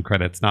Citizen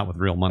credits, not with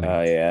real money.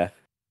 Oh yeah.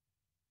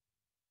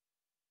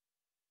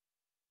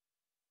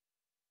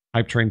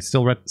 Hype train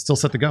still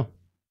set to go.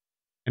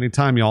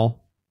 Anytime,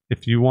 y'all.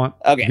 If you want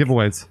Okay.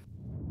 giveaways.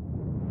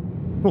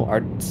 Cool.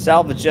 Our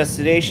salvage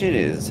destination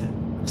is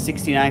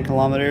 69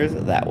 kilometers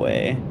that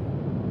way.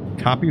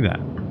 Copy that.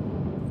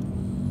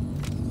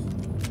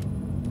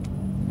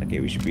 Okay,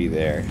 we should be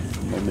there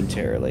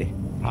momentarily.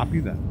 Copy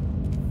that.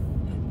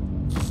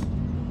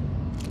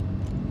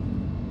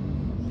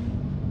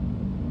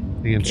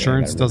 The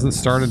insurance doesn't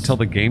start until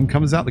the game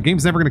comes out. The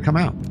game's never going to come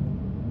out.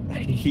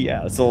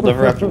 Yeah, so we'll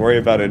never have to worry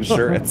about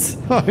insurance.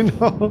 I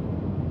know.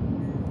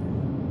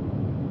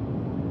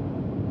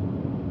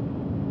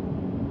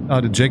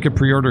 Did Jacob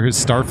pre-order his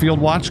Starfield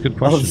watch? Good Oh,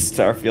 question. the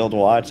Starfield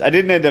watch. I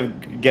didn't end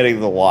up getting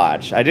the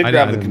watch. I did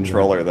grab the didn't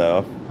controller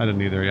though. I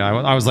didn't either. Yeah,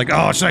 I was like,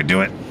 oh, should I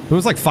do it? It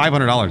was like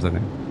 $500, I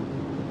think.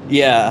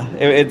 Yeah,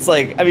 it's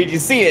like, I mean, you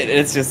see it, and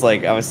it's just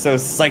like, I was so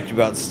psyched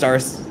about Star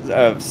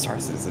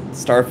Citizen,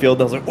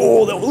 Starfield. I was like,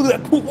 oh, look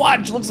at that cool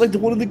watch. Looks like the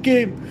one in the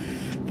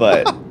game.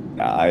 But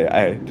nah,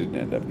 I didn't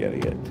end up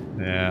getting it.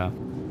 Yeah.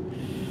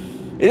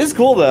 It is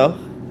cool though.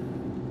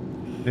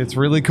 It's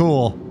really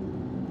cool.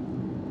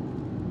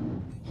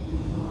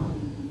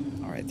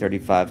 All right,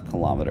 35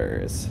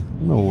 kilometers.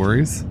 No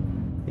worries.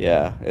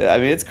 Yeah, I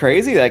mean, it's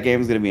crazy that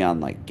game's gonna be on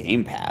like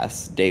Game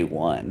Pass day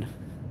one.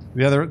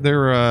 Yeah,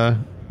 they're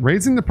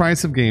raising the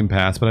price of Game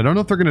Pass, but I don't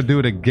know if they're going to do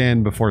it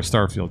again before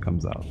Starfield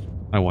comes out.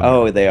 I wonder.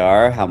 Oh, they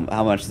are? How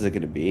much is it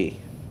gonna be?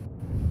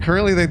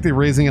 Currently, they're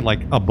raising it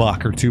like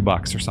 $1 or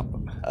 $2 or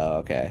something. Oh,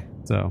 okay.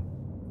 So.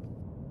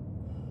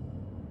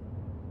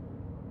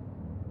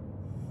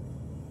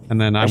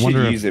 And then I should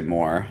wonder use it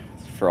more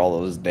for all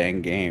those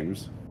dang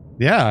games.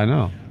 Yeah, I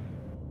know.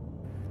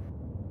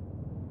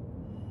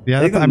 Yeah,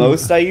 I think the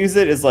most I use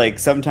it is like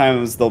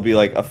sometimes there'll be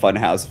like a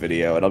Funhouse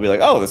video and I'll be like,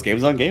 oh, this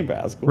game's on Game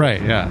Pass. Cool.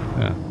 Right,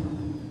 yeah.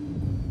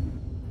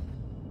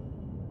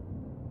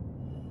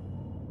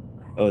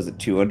 Oh, is it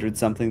 200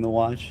 something to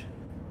watch?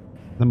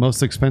 The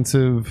most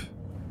expensive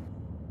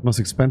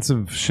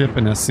ship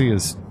in SC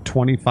is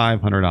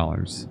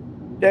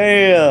 $2,500.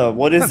 Damn,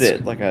 what is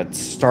That's- it? Like a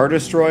Star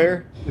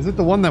Destroyer? Is it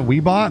the one that we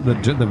bought? The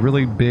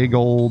really big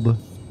old...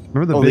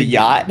 Remember the The big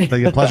yacht?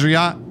 the pleasure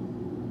yacht?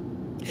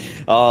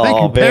 Oh, Thank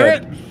you, man.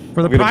 Parrot,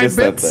 for the I'm gonna Pride miss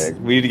that bits.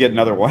 thing. We need to get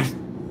another one.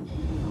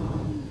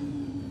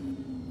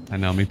 I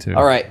know, me too.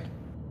 All right.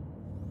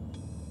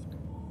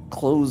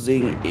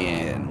 Closing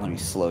in. Let me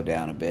slow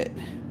down a bit.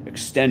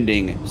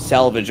 Extending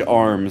salvage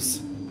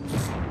arms.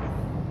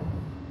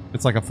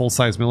 It's like a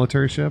full-size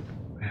military ship.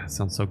 Yeah, it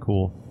sounds so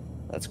cool.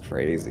 That's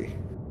crazy.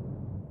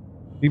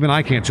 Even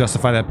I can't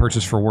justify that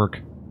purchase for work.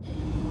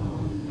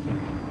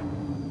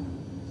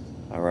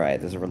 All right,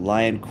 there's a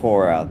Reliant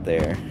core out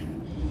there.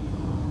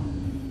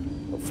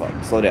 Oh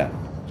fuck! Slow down.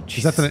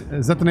 Is that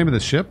the name of the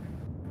ship?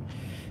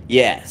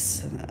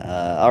 Yes.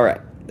 All right,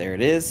 there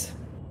it is.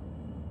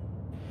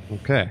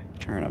 Okay.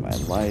 Turn on my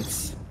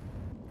lights.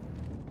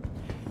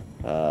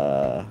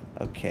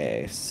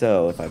 Okay,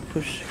 so if I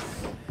push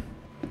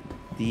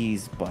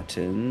these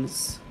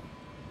buttons...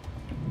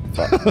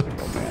 Fuck.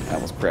 Oh man, I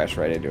almost crashed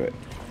right into it.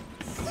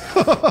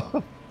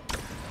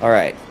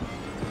 Alright.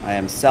 I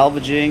am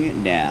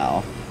salvaging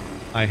now.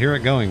 I hear it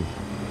going.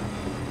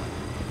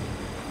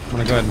 I'm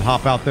gonna go ahead and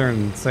hop out there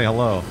and say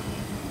hello.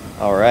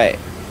 Alright.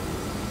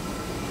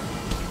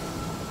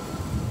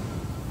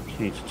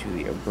 Change to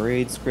the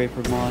Abrade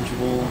Scraper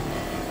module.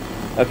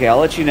 Okay, I'll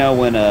let you know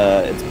when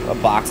a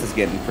box is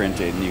getting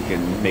printed and you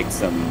can make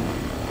some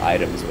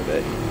items with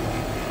it.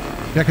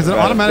 Yeah, because it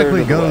About a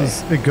automatically third of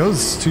the goes. It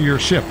goes to your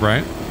ship,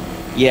 right?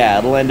 Yeah,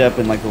 it'll end up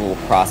in like the little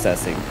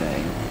processing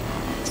thing.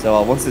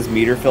 So once this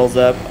meter fills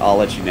up, I'll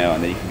let you know,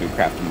 and then you can go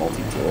craft a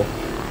multi-tool.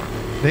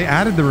 They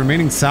added the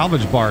remaining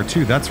salvage bar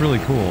too. That's really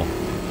cool.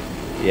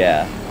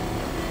 Yeah.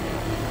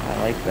 I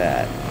like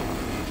that.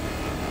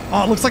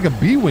 Oh, it looks like a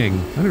B-wing.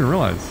 I didn't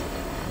realize.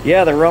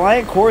 Yeah, the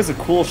Reliant core is a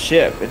cool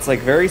ship. It's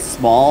like very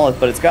small,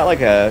 but it's got like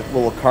a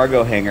little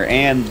cargo hangar,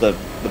 and the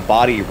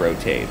body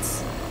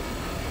rotates.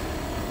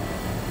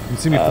 You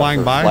see me flying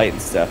for by? flight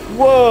and stuff.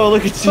 Whoa,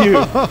 look at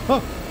you.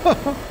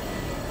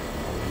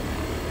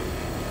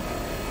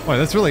 Boy,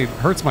 this really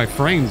hurts my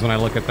frames when I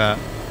look at that.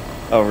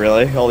 Oh,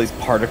 really? All these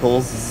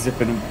particles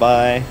zipping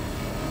by.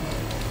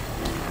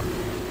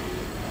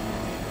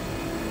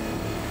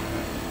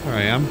 There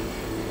I am.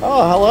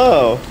 Oh,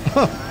 hello.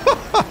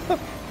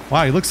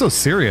 Wow, you look so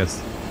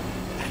serious.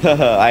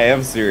 I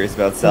am serious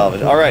about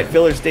salvage. All right,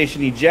 filler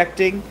station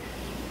ejecting.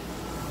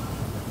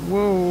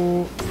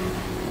 Whoa.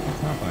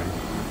 What's happening?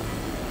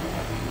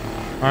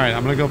 All right,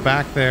 I'm going to go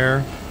back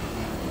there.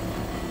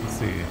 Let's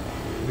see.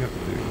 What do we have to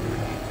do here?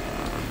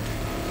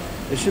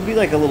 There should be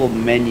like a little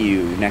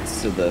menu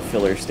next to the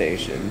filler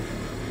station.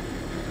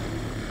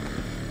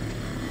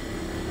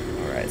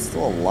 All right,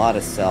 still a lot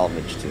of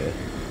salvage to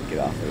get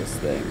off of this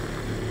thing.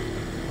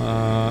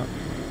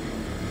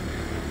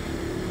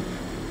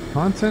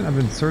 Content of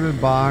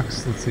inserted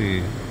box. Let's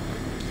see.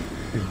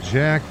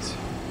 Eject.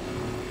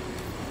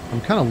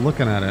 I'm kind of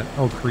looking at it.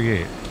 Oh,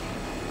 create.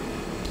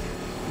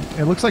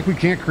 It looks like we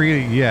can't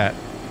create it yet.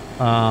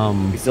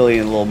 We still need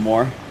a little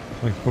more.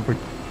 We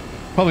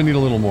probably need a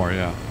little more,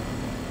 yeah.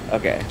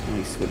 Okay, let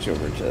me switch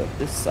over to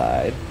this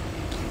side.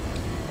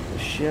 The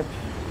ship.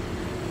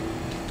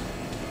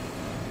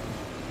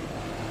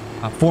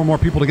 4 more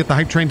people to get the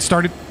hype train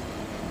started.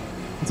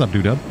 What's up,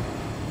 Dudub?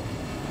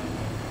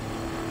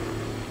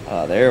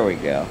 Oh, there we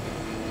go.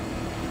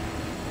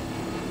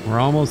 We're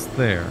almost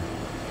there.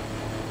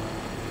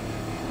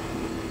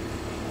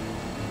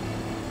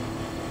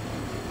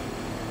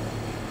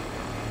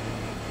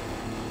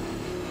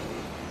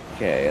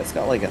 Okay, it's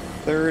got like a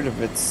third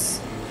of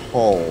its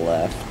hull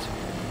left.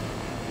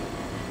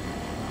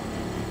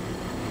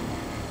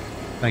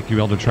 Thank you,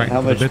 Elder Triton,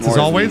 How for the much bits more as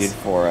always. is needed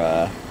for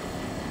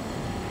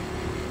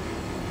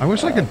I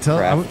wish I could tell.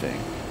 crafting?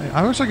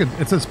 I wish I could.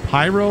 It says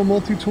Pyro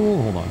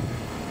multi-tool. Hold on.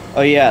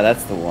 Oh yeah,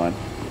 that's the one.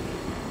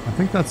 I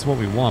think that's what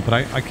we want, but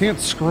I can't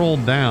scroll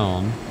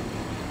down.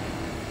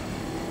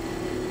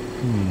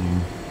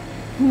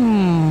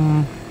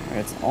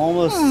 It's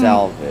almost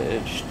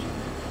salvaged.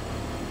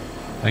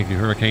 Thank you,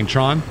 Hurricane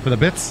Tron, for the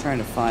bits. Trying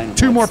to find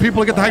 2 more what's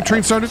people to get the hype train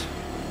left. started.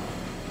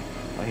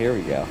 Oh, here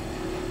we go.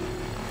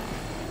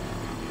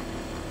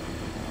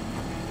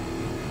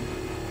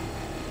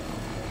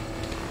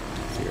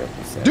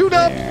 Dude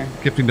up! There.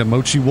 Gifting to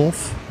Mochi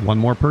Wolf. 1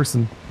 more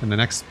person in the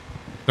next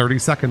 30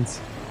 seconds.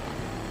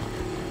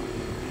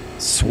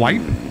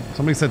 Swipe?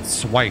 Somebody said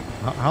swipe.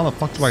 How the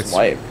fuck do I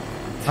Swipe.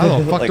 How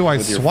the fuck Like do I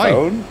with your swipe?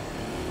 phone?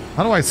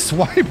 How do I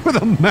swipe with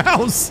a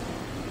mouse?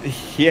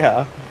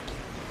 Yeah.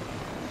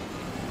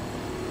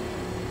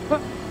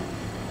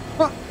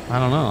 I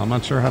don't know. I'm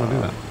not sure how to do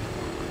that.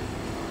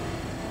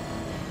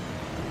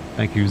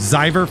 Thank you,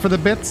 Zyver, for the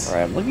bits. All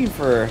right, I'm looking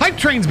for Hype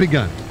train's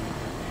begun.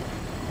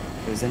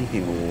 if there's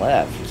anything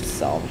left to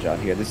salvage out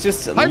here. There's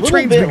just a Hype little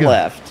train's bit begun.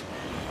 left.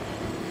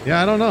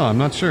 Yeah, I don't know. I'm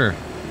not sure.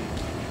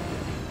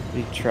 Let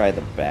me try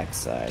the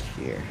backside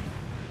here.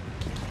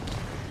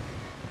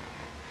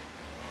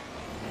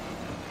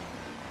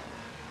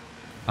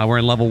 We're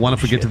in level 1.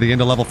 If we get to the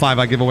end of level 5,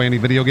 I give away any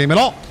video game at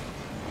all.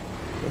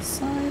 This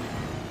side?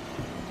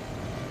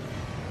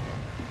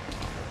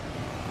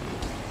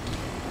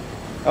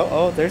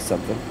 Oh, there's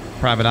something.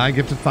 Private Eye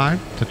gifted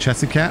 5 to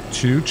Chessy Cat,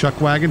 Chew, Chuck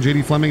Wagon,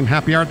 JD Fleming, and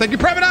Happy Hour. Thank you,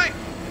 Private Eye.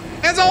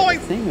 As always.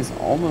 The thing is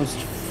almost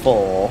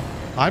full.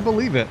 I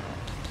believe it.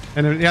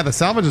 And yeah, the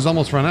salvage is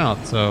almost run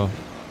out, so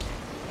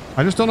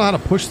I just don't know how to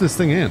push this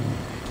thing in.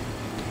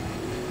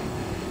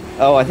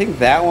 Oh, I think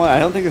that one. I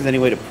don't think there's any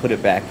way to put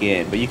it back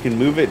in, but you can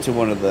move it to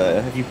one of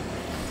the.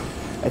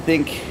 I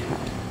think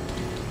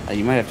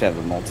you might have to have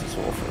a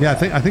multi-tool for Yeah,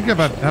 that. I think you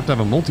have to have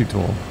a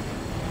multi-tool.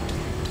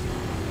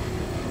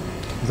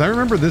 Because I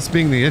remember this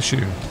being the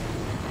issue.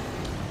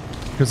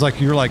 Because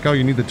like you're like, oh,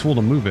 you need the tool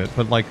to move it,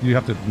 but like you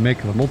have to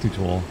make the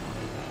multi-tool.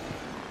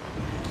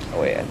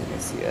 Oh wait, I think I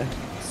see a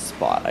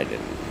spot I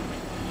didn't.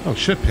 Oh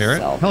shit, Parrot!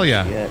 Salvage Hell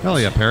yeah, yet. hell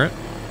yeah, Parrot!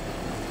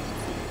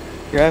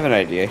 Here, I have an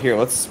idea. Here,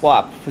 let's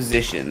swap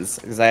positions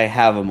because I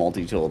have a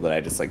multi-tool that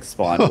I just like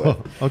spawned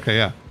with. Okay,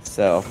 yeah.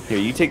 So here,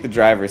 you take the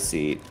driver's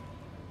seat,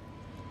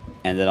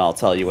 and then I'll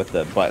tell you what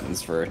the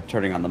buttons for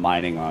turning on the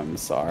mining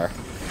arms are.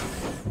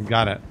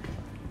 Got it.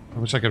 I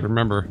wish I could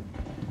remember.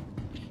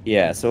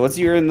 Yeah. So once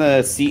you're in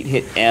the seat,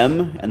 hit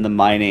M, and the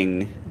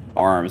mining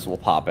arms will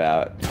pop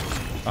out.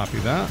 Copy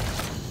that.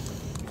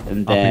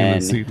 And Hopping in then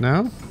the seat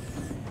now.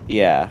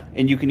 yeah,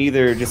 and you can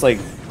either just like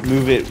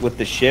move it with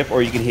the ship,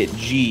 or you can hit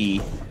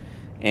G,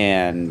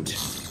 and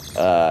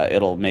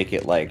it'll make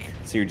it like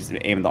so you're just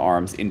aiming the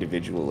arms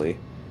individually.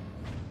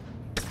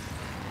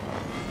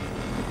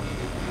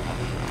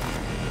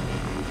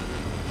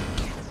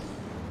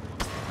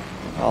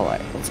 All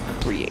right, let's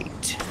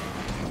create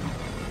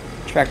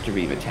tractor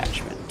beam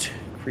attachment.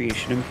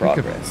 Creation in I think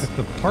progress. If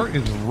the part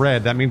is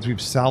red, that means we've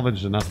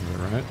salvaged enough of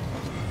it, right?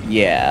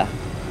 Yeah.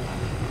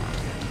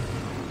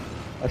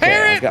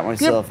 Okay, I've got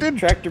myself Gifted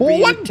tractor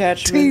beam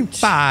attachment.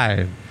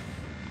 25.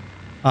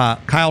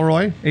 Kyle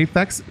Roy,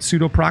 Aphex,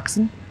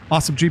 Pseudoproxin,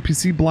 Awesome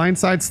GPC,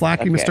 Blindside,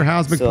 Slacky, Okay, Mr.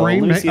 House, so let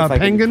me McBrain, see if I can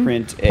Penguin,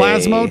 print a-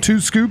 Plasmo, 2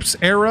 Scoops,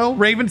 Arrow,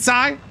 Raven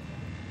Sai.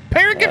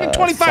 Parrot giving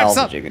 25 subs.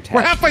 salvaging We're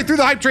attachment. halfway through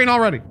the hype train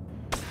already.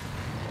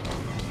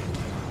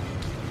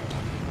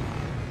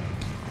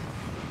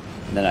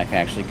 And then I can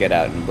actually get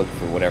out and look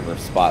for whatever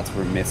spots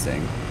we're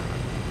missing.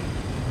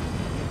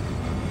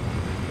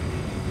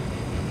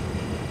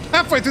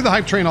 Halfway through the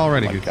hype train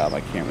already. Oh my dude. god,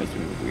 my camera's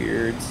doing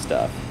weird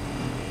stuff.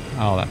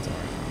 Oh, that's all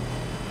right.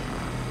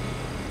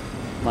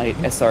 Light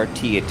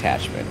SRT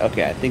attachment.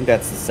 Okay, I think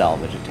that's the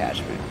salvage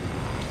attachment.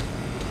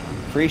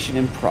 Creation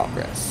in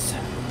progress.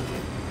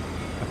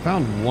 I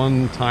found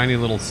one tiny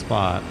little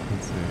spot.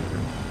 Let's see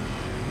here.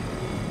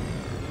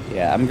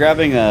 Yeah, I'm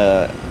grabbing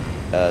a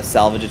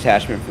salvage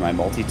attachment for my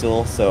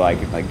multi-tool so I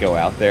can like go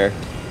out there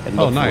and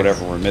look nice. for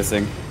whatever we're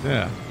missing.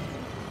 Yeah.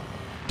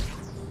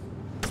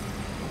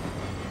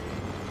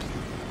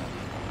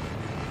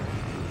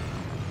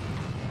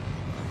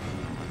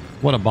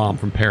 What a bomb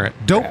from Parrot.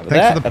 Dope. Grab Thanks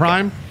that. for the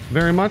prime.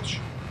 Very much.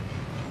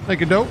 Thank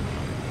you, Dope.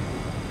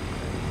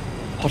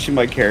 Watching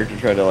my character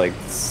try to like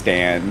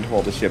stand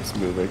while the ship's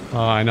moving. Oh,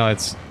 I know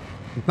it's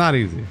not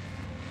easy.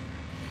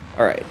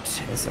 All right,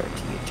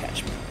 SRT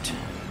attachment.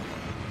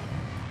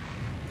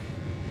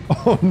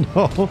 Oh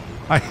no!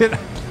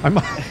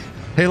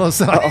 Halo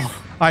said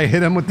I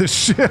hit him with the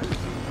ship.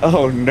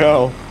 Oh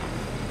no.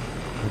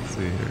 Let's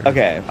see here.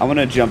 Okay, I'm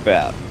gonna jump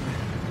out.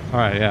 All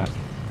right, yeah.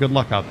 Good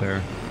luck out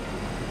there.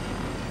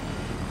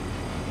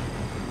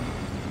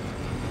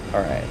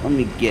 All right, let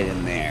me get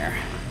in there.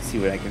 See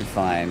what I can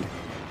find.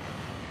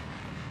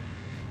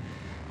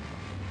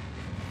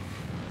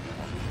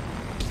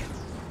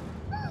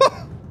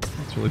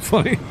 That's really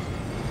funny.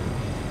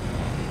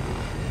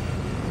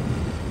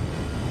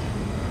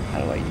 How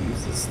do I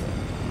use this thing?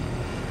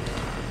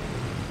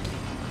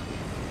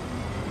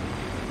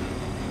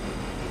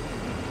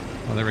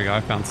 Oh, there we go.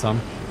 I found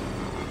some.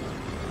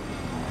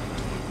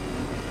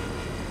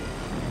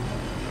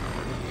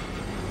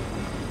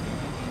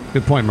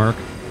 Good point, Merc.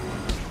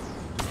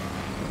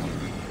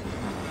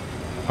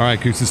 All right,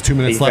 Goose, is 2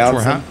 minutes You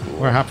left. found some?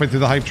 We're halfway through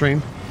the hype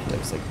train.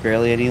 There's like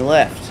barely any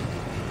left.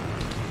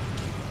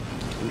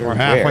 Wonder We're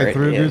halfway where it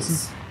through, is.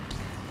 Gooses.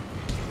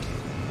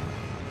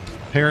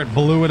 Parrot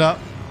blew it up.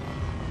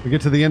 We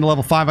get to the end of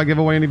level 5. I give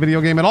away any video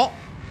game at all.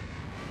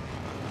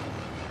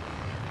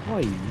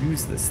 How do I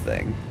use this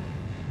thing?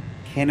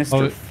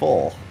 Canister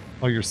full.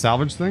 Oh, your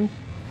salvage thing?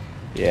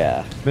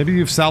 Yeah. Maybe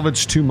you've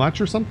salvaged too much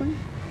or something?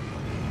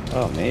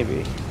 Oh,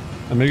 maybe.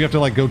 And maybe you have to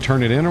like go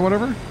turn it in or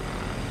whatever?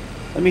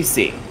 Let me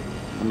see.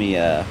 Let me,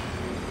 I'll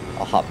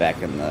hop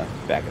back in the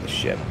back of the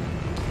ship.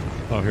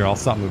 Oh, here, I'll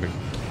stop moving.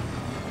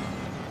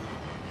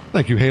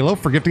 Thank you, Halo,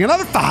 for gifting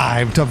another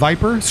 5 to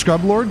Viper,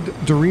 Scrublord,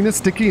 Dorina,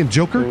 Sticky, and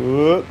Joker.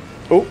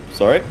 Oh,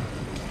 sorry.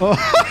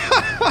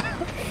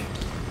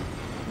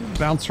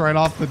 Bounce right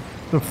off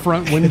the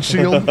front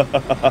windshield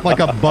like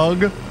a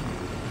bug.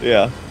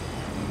 Yeah.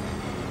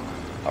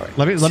 All right.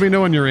 Let me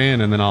know when you're in,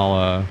 and then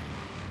I'll.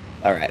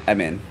 All right, I'm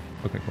in.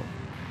 Okay, cool.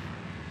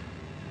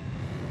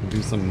 We'll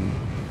do some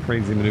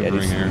crazy Yeah, do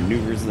maneuvering some here.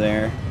 maneuvers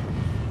there.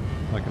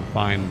 If I can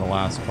find the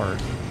last part.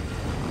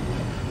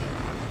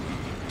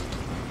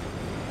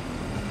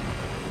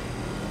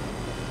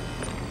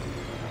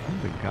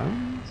 The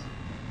guns?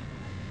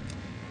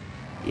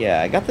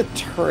 Yeah, I got the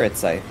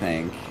turrets, I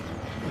think.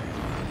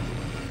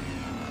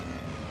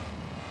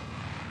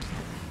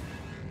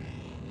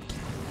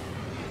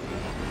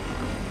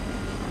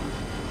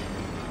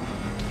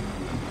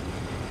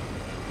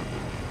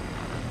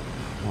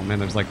 Oh man,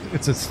 there's like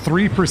it's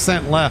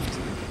 3% left.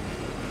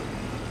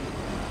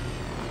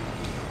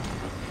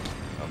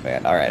 Oh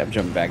man, all right, I'm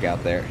jumping back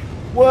out there.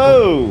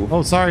 Whoa!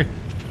 Oh, sorry.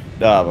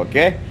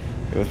 Okay.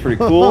 It was pretty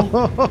cool.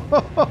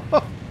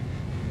 I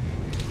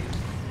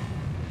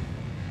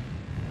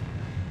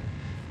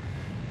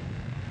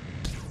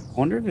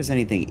wonder if there's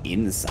anything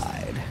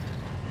inside.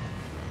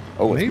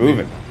 Oh, it's Maybe.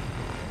 moving.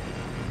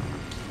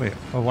 Wait,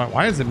 oh,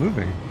 why is it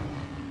moving?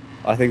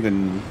 I think the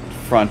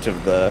front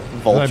of the Did I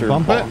vulture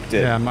bump bonked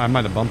it. Yeah, I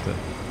might have bumped it.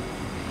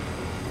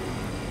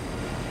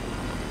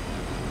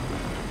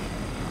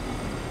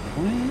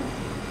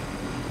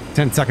 What?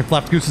 10 seconds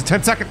left. Goose is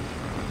 10 seconds.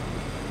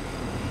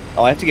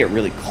 Oh, I have to get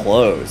really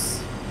close.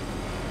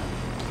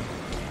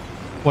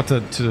 What,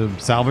 to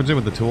salvage it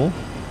with the tool?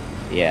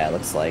 Yeah,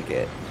 looks like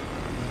it.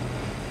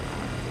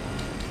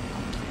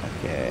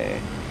 Okay.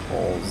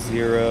 Hole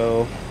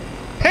 0.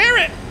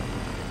 Parrot!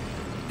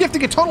 You have to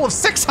get a total of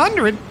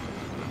 600!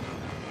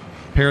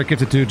 Parrot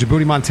gifted to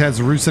Djibouti Montez,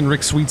 Rusin,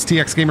 Rick Sweets,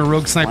 TX Gamer,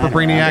 Rogue Sniper,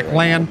 Flying around Brainiac, it right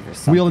Lan, now for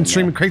something Wheel and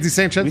Stream, there. and Crazy Let me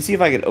Sanchez. see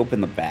if I can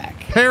open the back.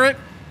 Parrot!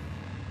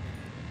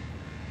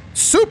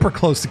 Super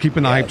close to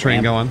keeping the hype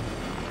train going.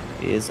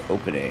 Is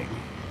opening.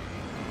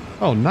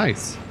 Oh,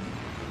 nice.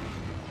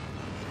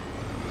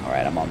 All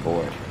right, I'm on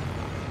board.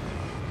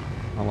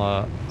 I'll,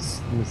 let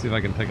me see if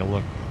I can take a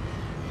look.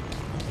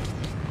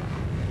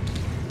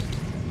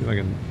 See if I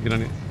can get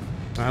on it.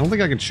 I don't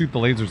think I can shoot the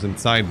lasers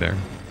inside there.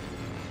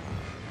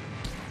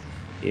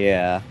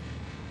 Yeah.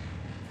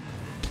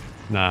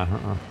 Nah,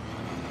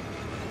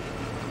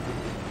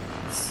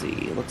 Let's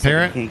see. Looks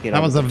Parrot, like I can't get that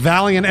on was a the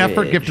valiant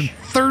effort, bridge. gifted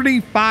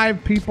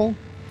 35 people.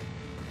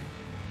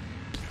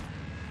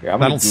 Here, I'm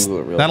That'll gonna Google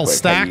it real that'll quick.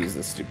 stack. How to use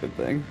this stupid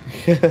thing.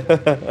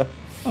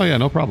 Oh yeah,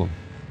 no problem.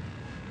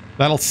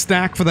 That'll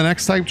stack for the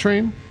next type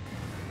train.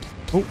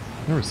 Oh,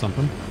 there was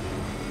something.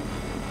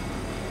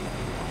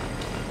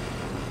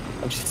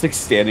 I'm just like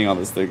standing on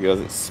this thing as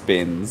it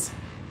spins.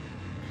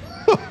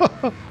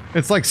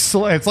 It's like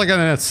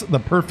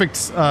the perfect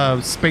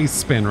space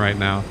spin right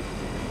now.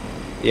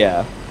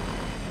 Yeah.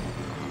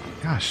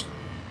 Gosh,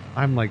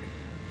 I'm like,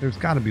 there's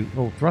got to be.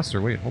 Oh,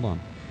 thruster. Wait, hold on.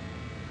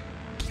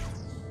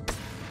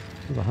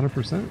 It was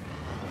 100%.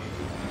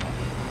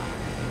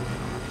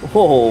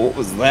 Whoa, what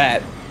was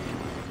that?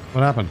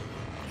 What happened?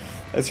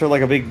 I just heard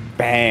like a big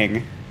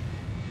bang.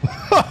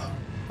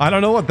 I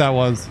don't know what that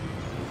was.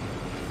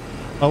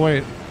 Oh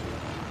wait.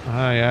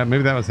 Yeah,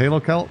 maybe that was Halo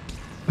Celt.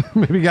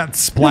 Maybe he got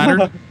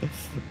splattered.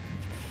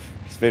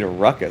 made a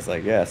ruckus, I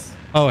guess.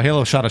 Oh,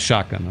 Halo shot a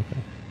shotgun.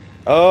 Okay.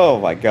 Oh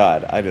my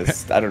god, I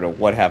don't know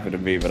what happened to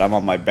me, but I'm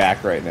on my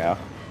back right now.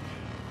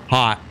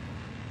 Hot.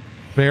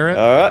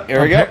 Barrett.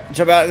 Here we go.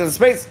 Jump out into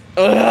space.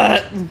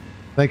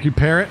 Thank you,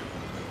 Parrot,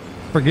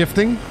 for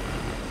gifting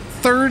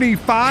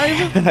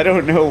 35. I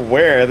don't know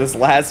where this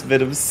last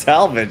bit of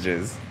salvage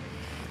is.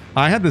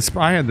 I had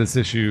this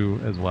issue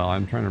as well.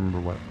 I'm trying to remember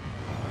what.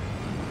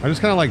 I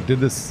just kind of like did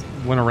this,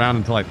 went around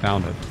until I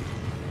found it.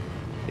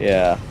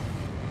 Yeah.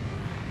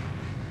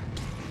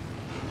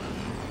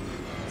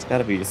 It's got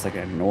to be just like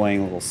an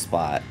annoying little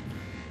spot.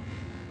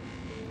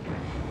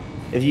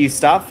 If you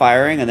stop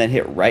firing and then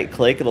hit right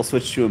click, it'll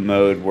switch to a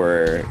mode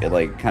where it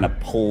like kind of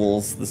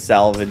pulls the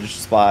salvage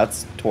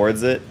spots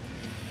towards it.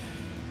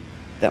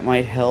 That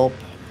might help.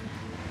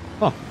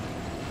 Huh.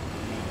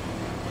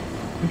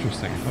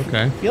 Interesting.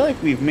 Okay. I feel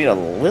like we've made a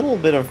little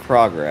bit of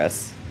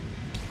progress.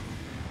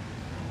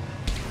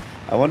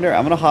 I wonder,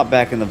 I'm gonna hop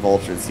back in the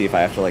Vulture and see if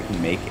I have to like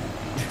make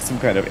some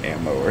kind of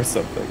ammo or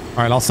something.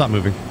 Alright, I'll stop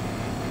moving.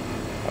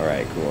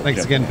 Alright, cool.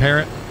 Thanks again,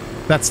 Parrot.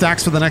 That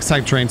stacks for the next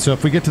hype train, so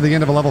if we get to the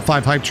end of a level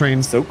 5 hype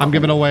train, So cool. I'm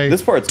giving away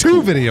This part's 2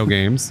 cool. video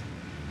games.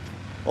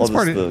 All This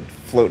part just the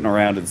floating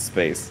around in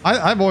space.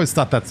 I've always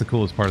thought that's the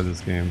coolest part of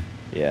this game.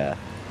 Yeah.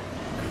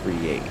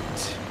 Create.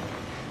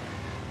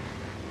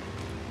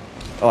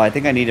 Oh, I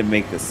think I need to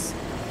make this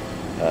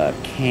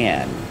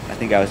can. I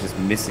think I was just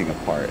missing a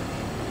part.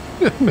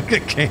 Make a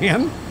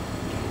can?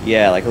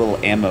 Yeah, like a little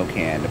ammo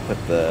can to put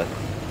the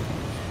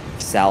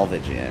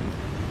salvage in.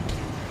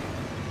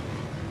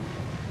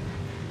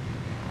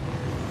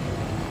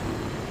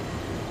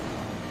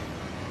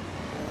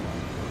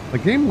 The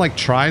game like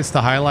tries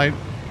to highlight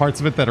parts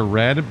of it that are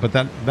red, but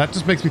that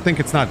just makes me think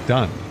it's not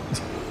done.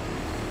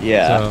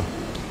 Yeah. So,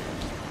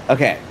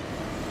 Okay.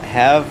 I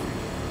have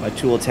my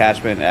tool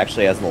attachment. It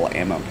actually has a little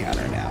ammo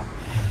counter now.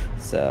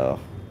 So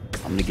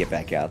I'm gonna get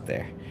back out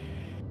there.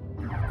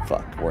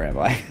 Fuck, where am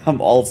I?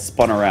 I'm all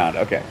spun around.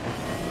 Okay.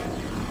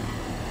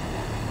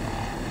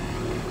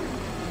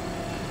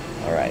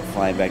 Alright,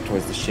 flying back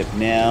towards the ship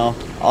now.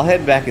 I'll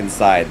head back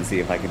inside and see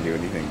if I can do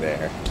anything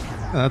there.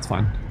 yeah, that's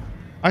fine.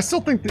 I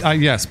still think,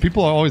 yes,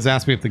 people always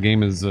ask me if the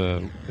game is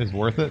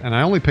worth it, and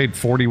I only paid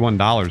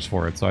 $41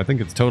 for it, so I think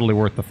it's totally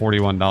worth the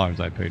 $41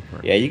 I paid for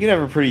it. Yeah, you can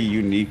have a pretty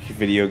unique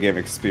video game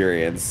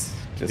experience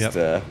just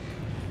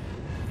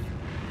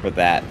for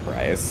that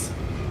price.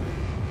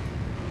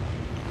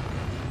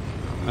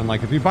 And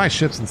like, if you buy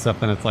ships and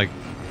stuff, then it's like,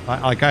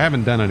 I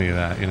haven't done any of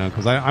that, you know,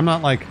 because I'm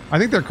not like, I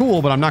think they're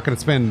cool, but I'm not going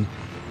to spend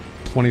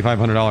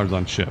 $2,500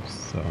 on ships.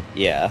 So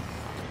Yeah.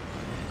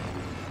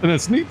 and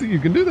it's neat that you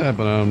can do that,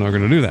 but I'm not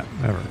going to do that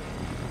ever.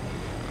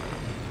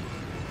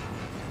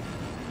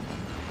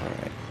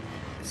 Alright.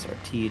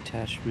 SRT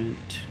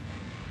attachment.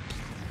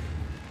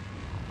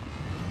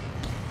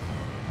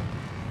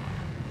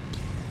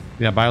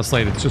 Yeah,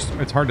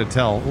 Bioslate, it's hard to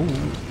tell.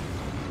 Ooh.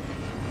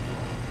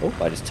 Oh,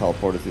 I just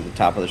teleported through the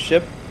top of the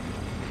ship.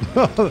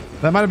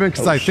 That might have been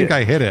because Oh, I think shit.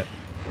 I hit it.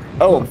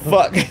 Oh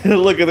fuck!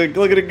 Look at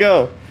it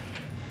go.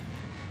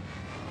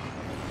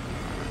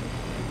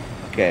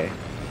 Okay.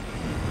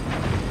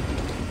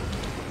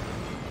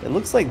 It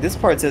looks like this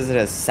part says it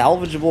has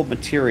salvageable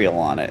material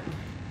on it.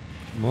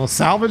 We'll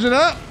salvage it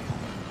up.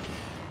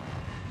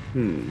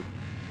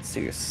 This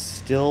thing is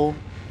still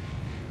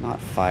not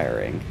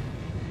firing.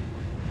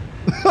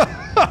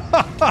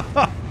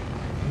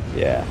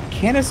 Yeah,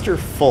 canister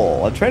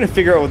full. I'm trying to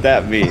figure out what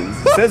that means.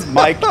 It says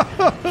my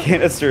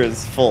canister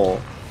is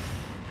full.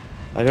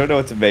 I don't know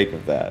what to make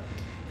of that.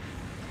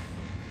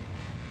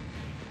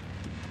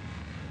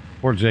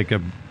 Poor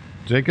Jacob.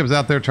 Jacob's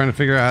out there trying to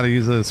figure out how to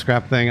use a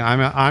scrap thing.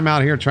 I'm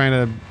out here trying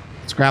to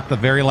scrap the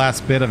very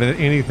last bit of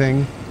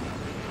anything.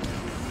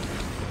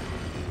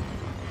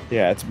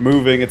 Yeah, it's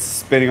moving. It's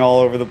spinning all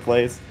over the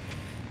place.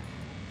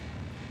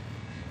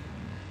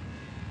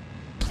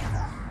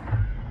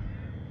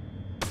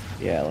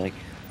 Yeah, like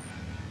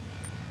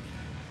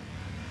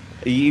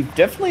you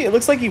definitely. It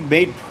looks like you've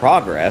made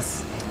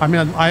progress. I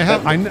mean,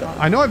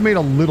 I know I've made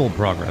a little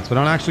progress, but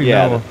I don't actually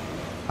Yeah, know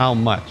how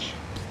much.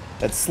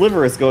 That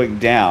sliver is going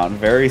down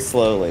very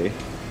slowly.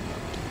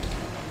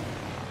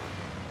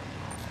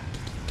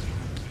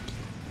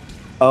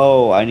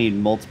 Oh, I need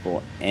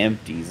multiple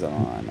empties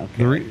on.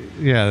 Okay.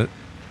 Yeah.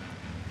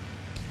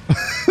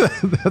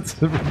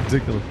 That's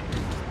ridiculous.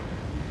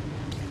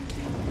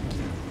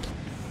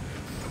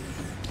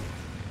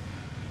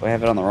 Do I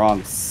have it on the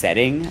wrong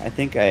setting? I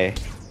think I...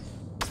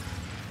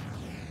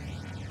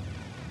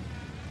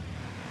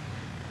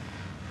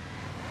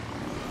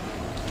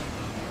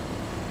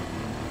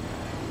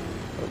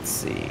 Let's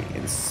see.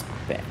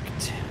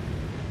 Inspect.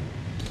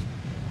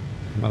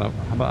 How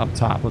about up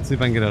top? Let's see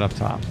if I can get it up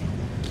top.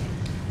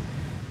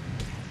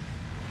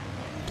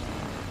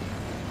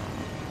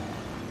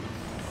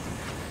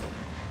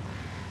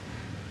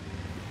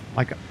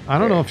 Like, I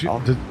don't know if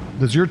you...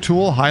 Does your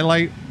tool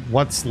highlight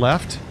what's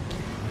left?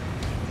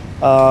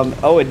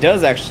 Oh, it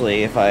does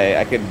actually. If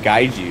I could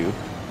guide you.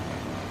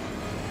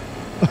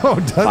 Oh,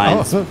 it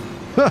does.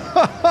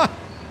 Oh.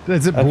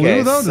 Is it blue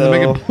Okay, though? Does it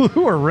make it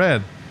blue or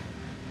red?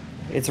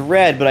 It's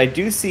red, but I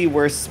do see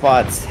where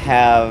spots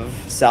have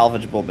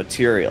salvageable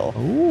material.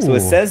 Ooh. So it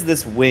says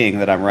this wing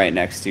that I'm right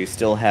next to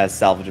still has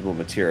salvageable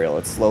material.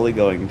 It's slowly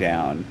going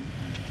down.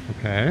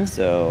 Okay.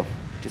 So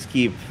just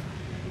keep...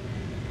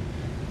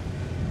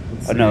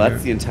 Let's Oh no, see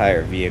that's the here.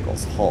 entire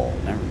vehicle's hull.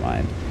 Never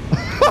mind.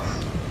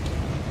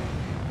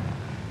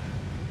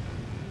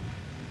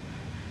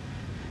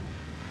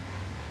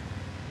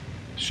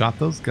 Shot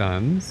those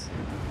guns.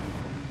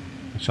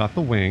 I shot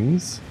the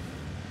wings.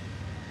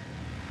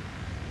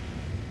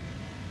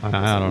 I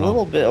don't A know.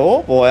 little bit...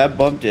 Oh boy, I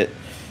bumped it.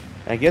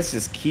 I guess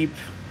just keep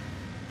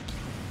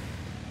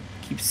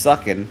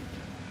sucking.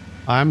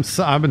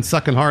 I've been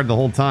sucking hard the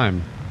whole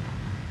time.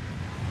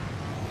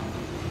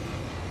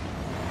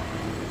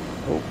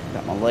 Oh,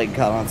 got my leg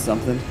caught on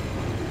something.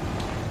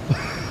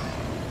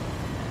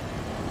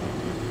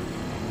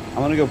 I'm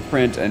gonna go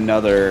print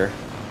another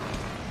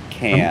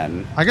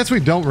can. I guess we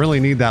don't really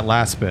need that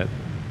last bit.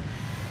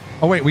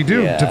 Oh wait, we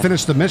do Yeah. to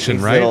finish the mission,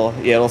 Because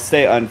right? It'll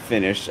stay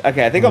unfinished.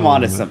 Okay, I think I'm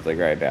onto something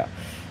right now.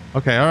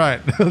 Okay, all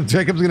right.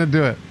 Jacob's gonna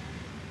do it.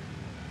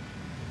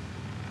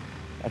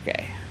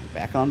 Okay,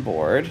 back on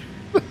board.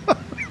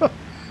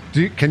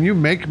 Can you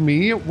make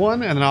me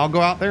one, and then I'll go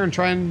out there and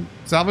try and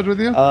salvage with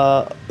you?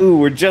 Ooh,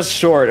 we're just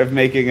short of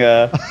making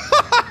a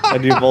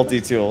new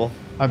multi-tool.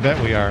 I bet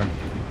we are.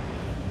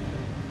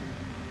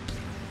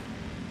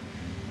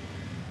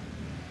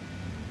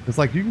 It's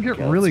like you can get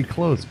Okay, really let's-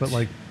 close, but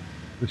like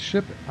the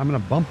ship, I'm gonna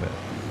bump it.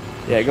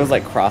 Yeah, it goes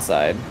like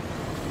cross-eyed.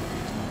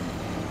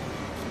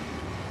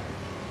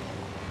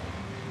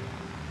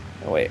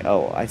 Oh wait,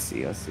 oh, I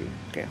see.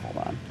 Okay, hold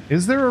on.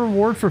 Is there a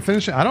reward for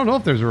finishing? I don't know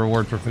if there's a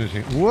reward for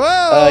finishing.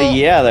 Whoa!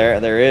 Yeah,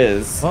 there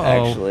is, Uh-oh.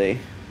 actually.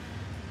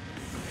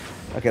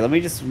 Okay, let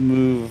me just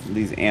move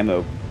these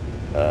ammo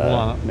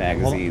on.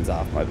 magazines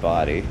off my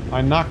body.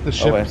 I knocked the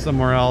ship wait.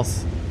 somewhere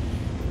else.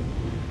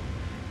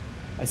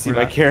 I see We're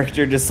my not-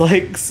 character just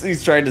like,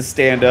 he's trying to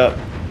stand up.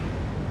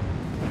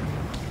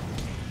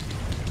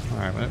 All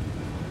right, but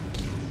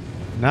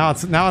now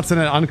it's in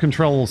an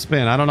uncontrollable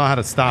spin. I don't know how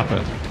to stop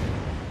it.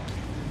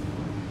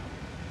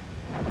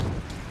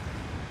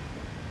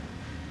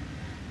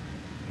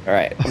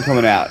 Alright, I'm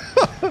coming out.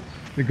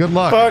 Good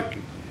luck. Fuck!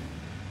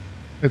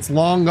 It's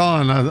long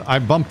gone. I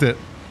bumped it.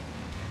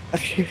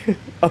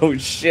 Oh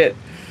shit.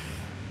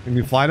 Can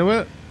you fly to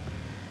it?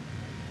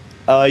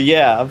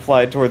 Yeah, I'm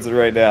flying towards it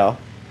right now.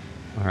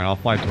 All right, I'll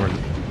fly toward it.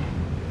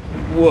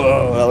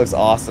 Whoa, that looks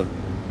awesome.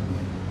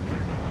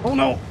 Oh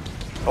no!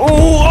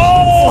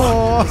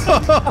 Oh!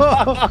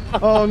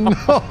 Oh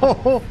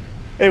no!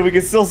 Hey, we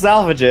can still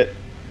salvage it.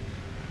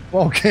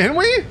 Oh, can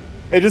we?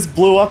 It just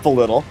blew up a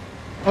little.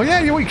 Oh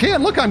yeah, we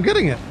can. Look, I'm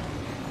getting it.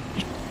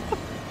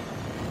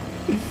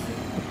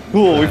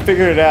 Cool, we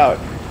figured it out.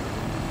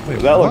 Wait,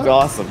 That what? looked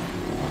awesome.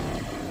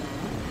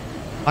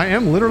 I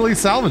am literally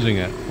salvaging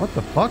it. What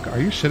the fuck? Are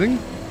you shitting?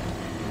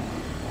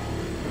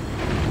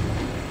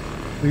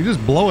 Did you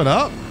just blow it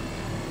up?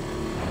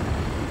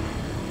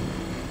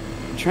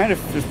 I'm trying to.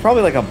 There's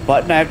probably like a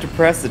button I have to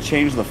press to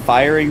change the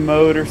firing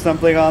mode or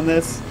something on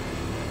this.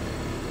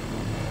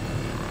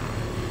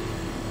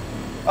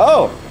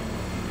 Oh!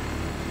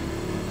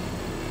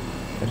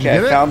 you Okay,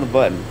 get I it? found the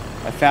button.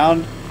 I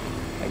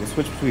can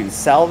switch between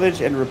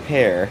salvage and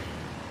repair.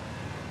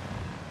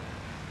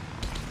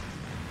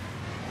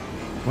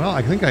 Well,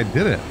 I think I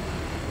did it.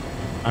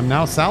 I'm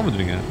now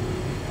salvaging it.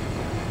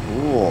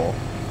 Cool.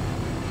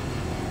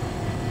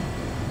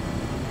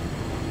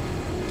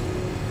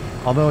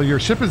 Although your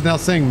ship is now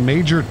saying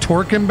major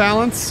torque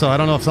imbalance, so I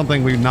don't know if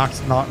something we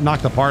knocked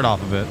a part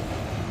off of it.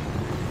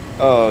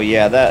 Oh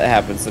yeah, that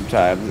happens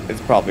sometimes. It's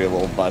probably a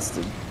little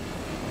busted.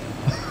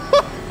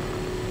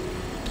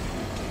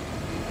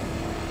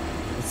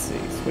 Let's see.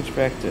 Switch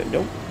back to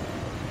nope.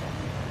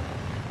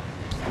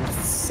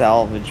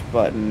 Salvage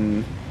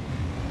button.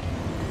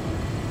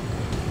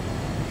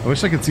 I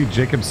wish I could see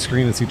Jacob's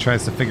screen as he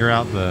tries to figure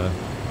out the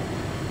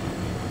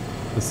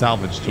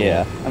salvage tool.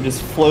 Yeah, I'm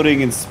just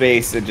floating in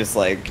space and just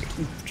like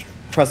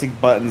pressing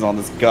buttons on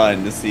this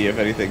gun to see if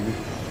anything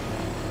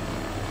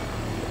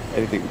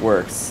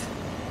works.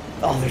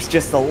 Oh, there's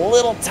just a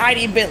little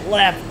tiny bit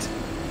left.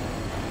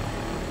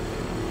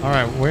 All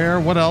right,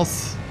 what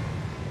else?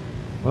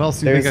 What else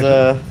do you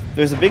think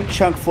There's a big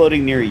chunk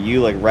floating near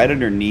you, like right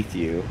underneath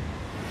you.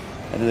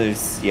 And then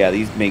there's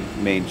these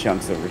main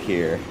chunks over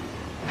here.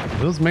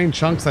 Those main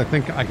chunks I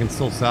think I can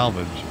still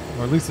salvage.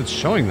 Or at least it's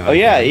showing that. Oh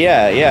yeah,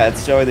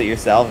 it's showing that you're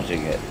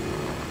salvaging it.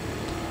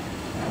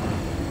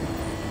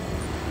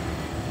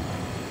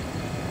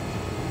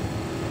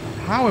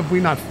 How have we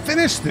not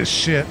finished this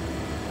shit?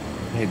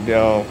 I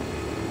know.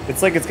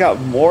 It's like it's got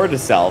more to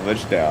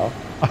salvage now.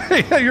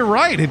 Yeah, you're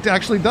right. It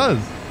actually does.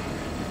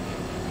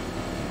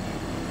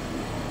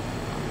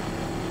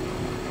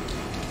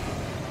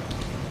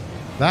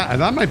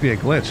 That might be a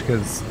glitch,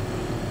 because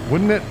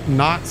wouldn't it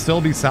not still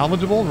be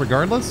salvageable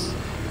regardless?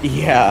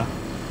 Yeah.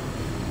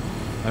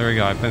 There we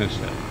go. I finished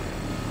it.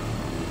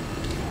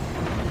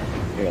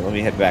 Here, let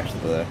me head back to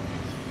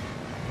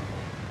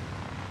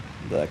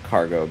the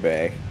cargo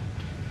bay.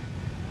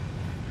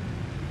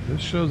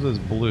 This shows as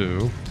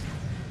blue.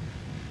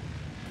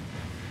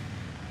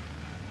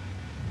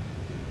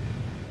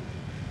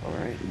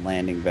 Alright,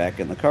 landing back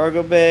in the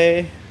cargo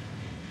bay.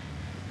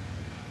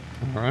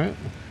 Alright.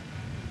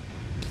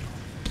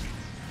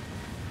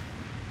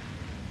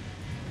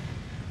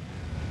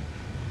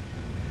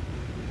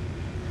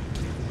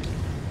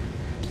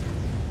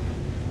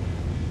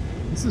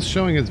 This is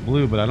showing as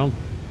blue, but I don't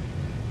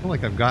feel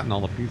like I've gotten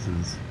all the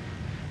pieces.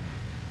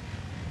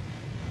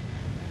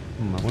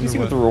 I Let me wonder see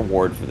what the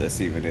reward for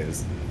this even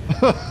is.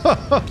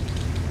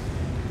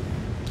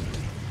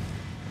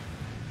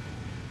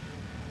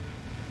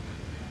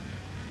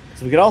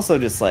 So we could also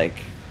just like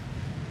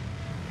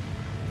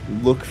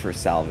look for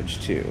salvage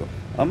too.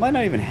 I might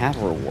not even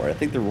have a reward. I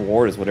think the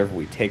reward is whatever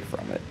we take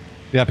from it.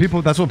 Yeah,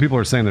 people. That's what people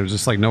are saying. There's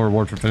just like no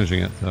reward for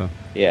finishing it. So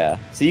Yeah.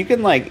 So you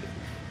can like,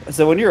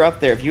 so when you're up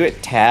there, if you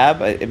hit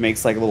tab, it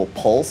makes like a little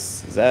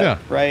pulse. Is that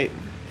right?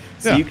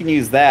 So Yeah. you can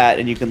use that,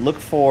 and you can look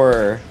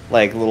for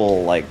like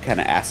little like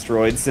kind of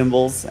asteroid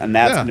symbols, and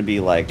that's going to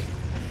be like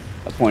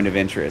a point of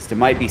interest. It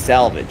might be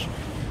salvage,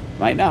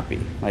 might not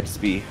be. Might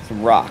just be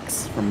some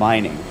rocks from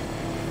mining.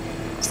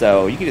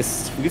 So you can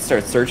just we could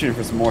start searching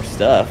for some more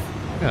stuff.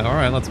 yeah, all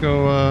right, let's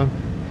go.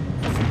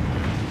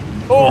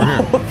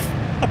 Oh,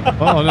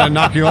 Oh, did I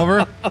knock you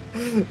over?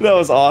 that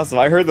was awesome!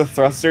 I heard the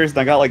thrusters, and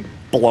I got like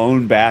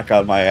blown back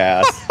on my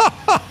ass.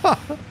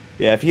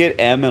 Yeah, if you hit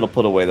M, it'll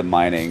put away the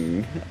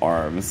mining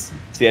arms.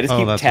 So yeah, just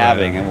keep that's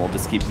tabbing, right, and we'll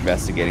just keep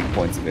investigating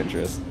points of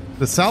interest.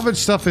 The salvage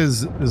stuff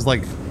is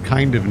like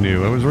kind of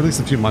new. It was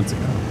released a few months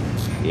ago.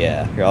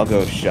 Yeah, here I'll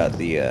go shut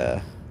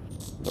the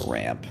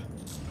ramp.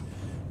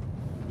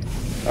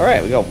 All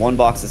right, we got one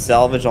box of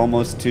salvage,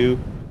 almost two.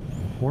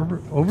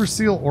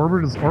 Overseal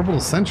orbital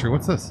sentry.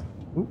 What's this?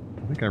 Ooh,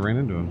 I think I ran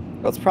into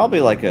him. That's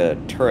probably like a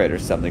turret or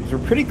something, because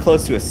we're pretty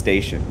close to a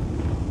station.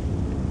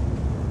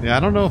 Yeah, I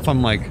don't know if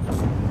I'm like.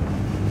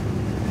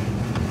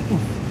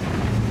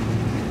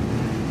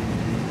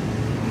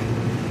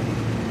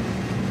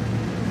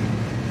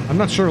 I'm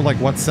not sure like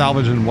what's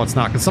salvage and what's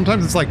not, because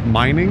sometimes it's like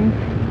mining.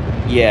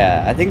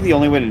 Yeah, I think the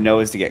only way to know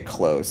is to get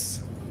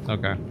close.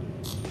 Okay.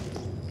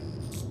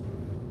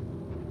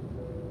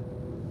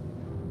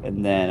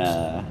 And then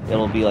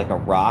it'll be like a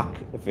rock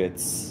if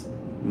it's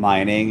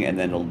mining, and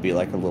then it'll be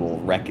like a little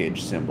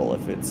wreckage symbol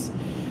if it's...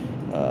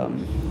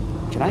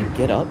 can I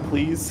get up,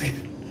 please?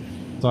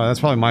 Sorry, that's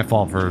probably my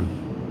fault for...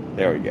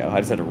 There we go. I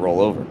just had to roll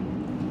over.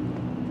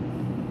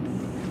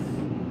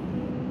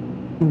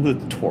 The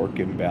torque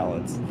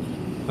imbalance.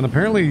 And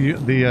apparently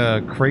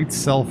the crates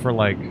sell for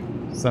like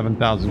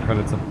 7,000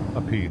 credits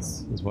a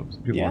piece, is what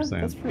people are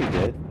saying. That's pretty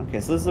good. Okay,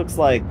 so this looks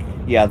like...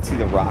 Yeah, let's see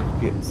the rock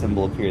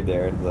symbol appeared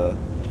there.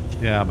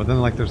 Yeah, but then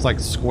like there's like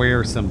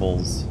square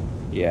symbols.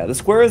 Yeah, the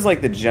square is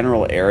like the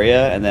general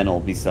area, and then it'll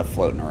be stuff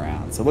floating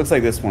around. So it looks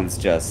like this one's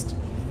just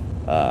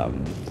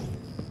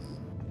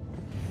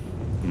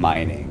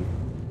mining.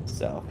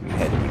 So we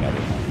head to another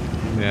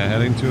one. Yeah,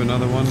 heading to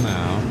another one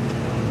now.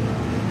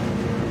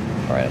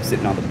 All right, I'm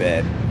sitting on the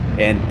bed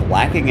and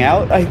blacking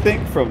out, I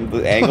think, from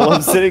the angle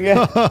I'm sitting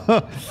at.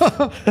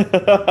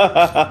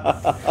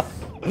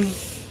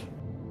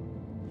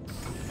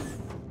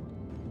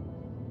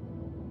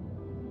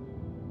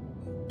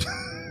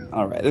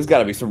 All right, there's got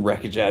to be some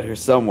wreckage out here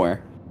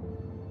somewhere.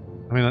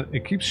 I mean,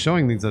 it keeps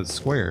showing these as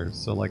squares,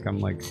 so like I'm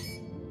like,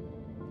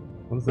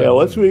 what is that? Yeah,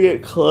 once we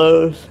get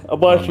close,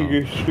 I'm watching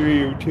your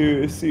stream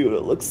too to see what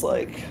it looks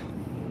like.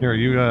 Here,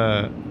 you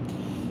go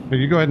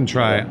ahead and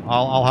try.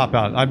 I'll hop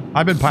out.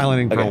 I've been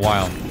piloting for a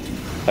while.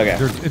 Okay.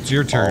 It's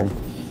your turn.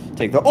 I'll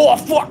take the. Oh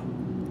fuck!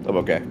 I'm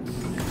okay.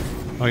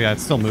 Oh yeah,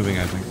 it's still moving,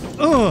 I think.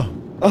 Ugh.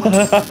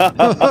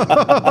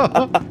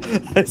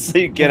 So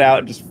you get out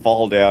and just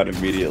fall down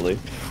immediately.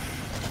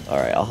 All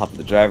right, I'll hop in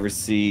the driver's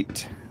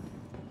seat.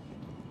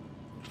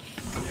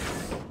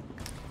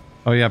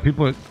 Oh yeah,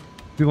 people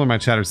in my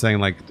chat are saying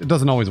like it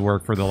doesn't always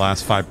work for the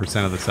last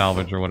 5% of the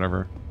salvage or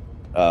whatever.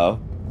 Oh.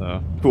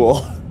 So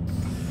Cool.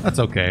 that's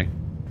okay.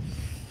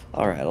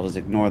 All right, I'll just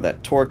ignore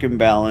that torque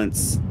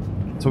imbalance.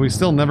 So we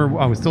still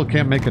we still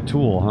can't make a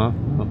tool, huh?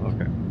 Oh,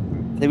 okay.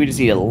 I think we just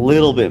need a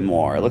little bit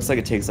more. It looks like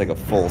it takes like a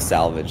full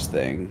salvage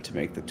thing to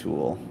make the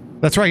tool.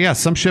 That's right. Yeah,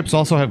 some ships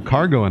also have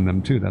cargo in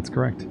them too. That's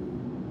correct.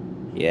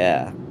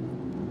 Yeah.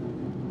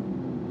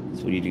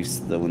 So when you do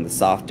when the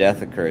soft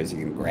death occurs, you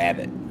can grab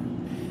it.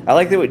 I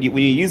like that when you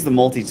use the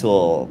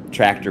multi-tool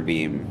tractor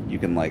beam, you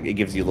can like it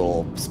gives you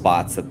little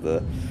spots that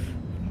the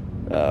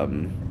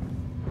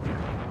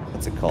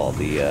what's it called?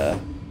 The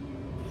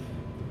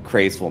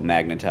crates will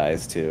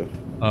magnetize to.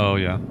 Oh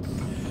yeah.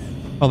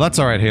 Oh, that's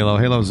all right.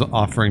 Halo's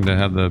offering to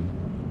have a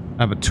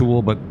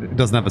tool, but it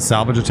doesn't have a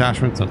salvage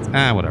attachment, so it's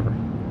whatever.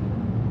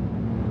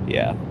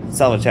 Yeah,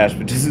 salvage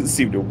attachment doesn't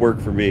seem to work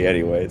for me,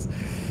 anyways.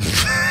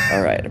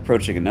 All right,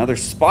 approaching another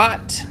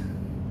spot.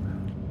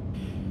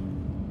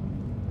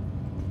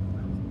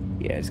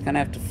 Yeah, just kind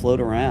of have to float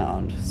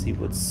around, see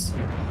what's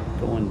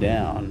going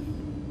down.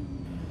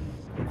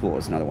 Oh, cool,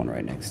 there's another one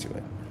right next to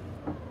it.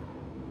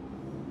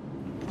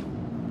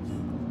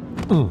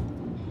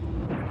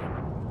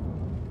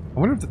 I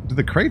wonder if do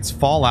the crates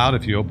fall out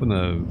if you open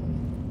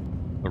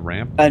the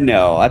ramp?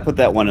 No, I put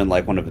that one in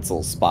like one of its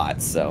little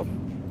spots, so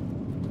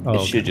Oh,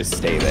 it should just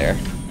stay there.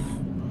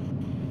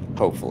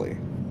 Hopefully.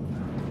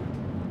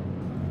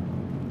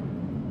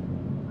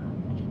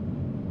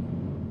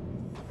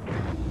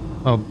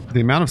 Oh, the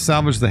amount of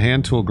salvage the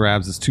hand tool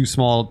grabs is too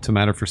small to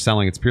matter for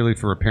selling. It's purely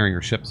for repairing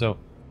your ship. So,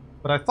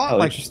 but I thought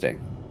like interesting.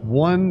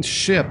 One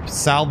ship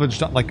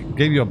salvaged, like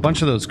gave you a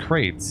bunch of those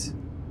crates.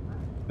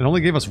 It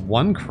only gave us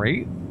one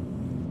crate?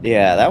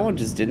 Yeah, that one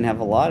just didn't have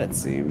a lot, it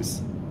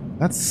seems.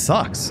 That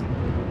sucks.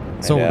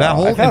 So know. that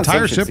whole I found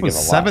entire some ships ship to was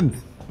give a lot.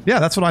 7. Yeah,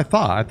 that's what I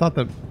thought. I thought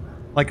that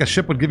like a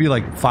ship would give you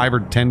like 5 or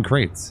 10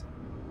 crates.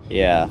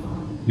 Yeah.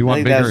 You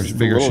want think that bigger was just the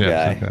bigger little ships.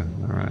 guy. Okay.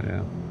 All right,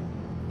 yeah.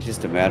 It's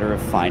just a matter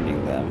of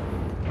finding them.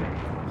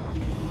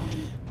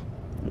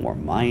 More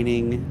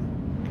mining.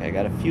 Okay, I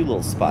got a few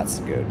little spots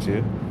to go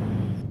to.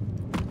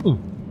 Ooh.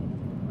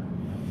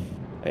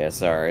 Yeah,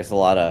 sorry. It's a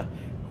lot of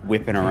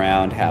whipping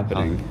around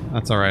happening. Oh,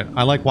 that's all right.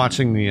 I like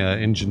watching the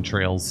engine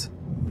trails.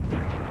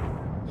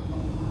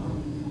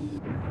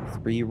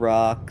 3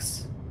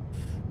 rocks.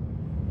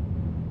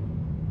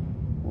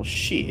 Well,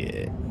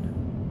 shit.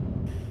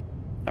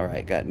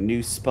 Alright, got a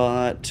new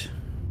spot.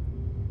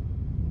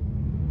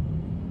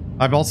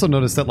 I've also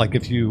noticed that, like,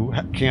 if you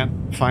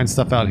can't find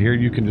stuff out here,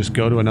 you can just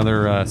go to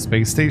another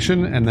space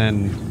station and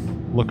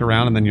then look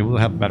around, and then you'll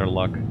have better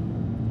luck.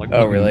 Like,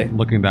 Oh, really?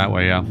 Looking that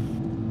way, yeah.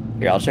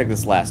 Here, I'll check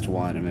this last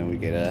one, and then we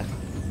get to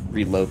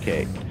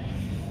relocate.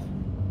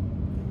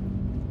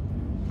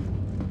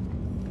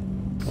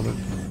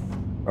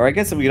 Or I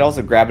guess we could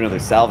also grab another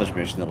salvage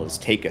mission that'll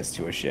just take us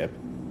to a ship.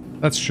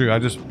 That's true.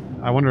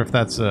 I wonder if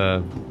that's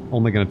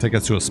only going to take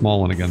us to a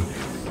small one again.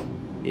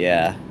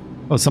 Yeah.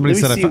 Oh, somebody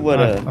Let me said see what,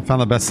 I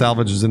found the best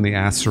salvage is in the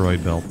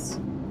asteroid belts.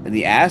 In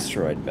the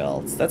asteroid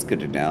belts. That's good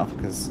to know,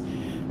 because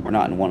we're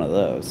not in one of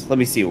those. Let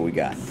me see what we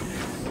got.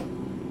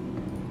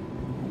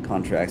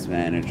 Contracts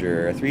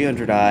manager, a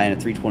 300i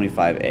and a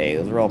 325a.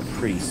 Those are all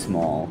pretty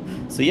small.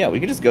 So yeah,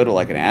 we could just go to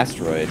like an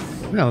asteroid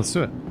Yeah, let's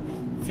do it.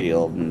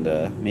 field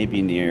and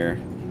maybe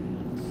near...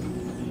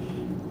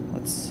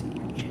 Let's see.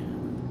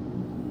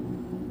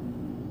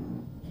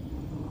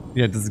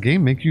 Yeah, does the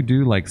game make you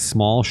do like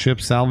small ship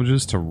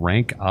salvages to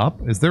rank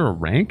up? Is there a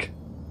rank?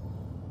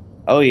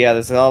 Oh yeah,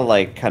 there's a lot of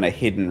like kind of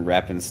hidden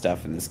rep and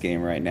stuff in this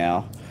game right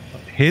now.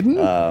 Hidden?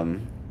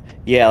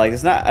 Yeah, like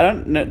it's not. I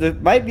don't know. There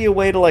might be a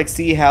way to like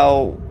see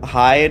how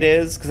high it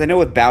is, because I know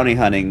with bounty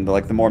hunting,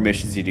 the more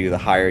missions you do, the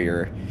higher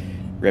your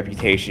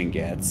reputation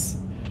gets.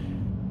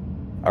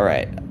 All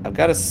right, I've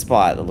got a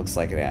spot that looks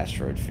like an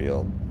asteroid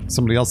field.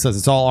 Somebody else says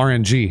it's all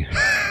RNG.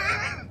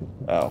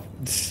 Oh.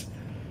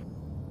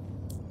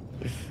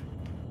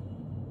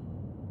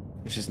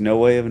 There's just no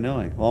way of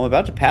knowing. Well, I'm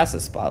about to pass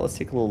this spot. Let's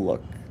take a little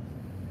look.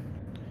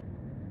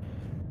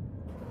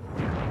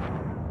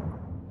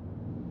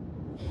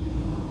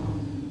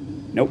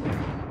 Nope.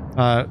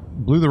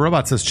 Blue the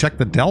Robot says check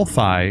the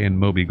Delphi in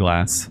Moby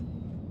Glass.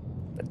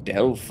 The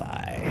Delphi.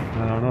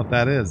 I don't know what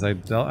that is. I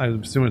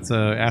assume it's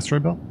a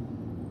asteroid belt.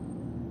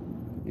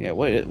 Yeah,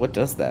 what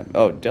does that?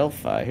 Oh,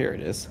 Delphi. Here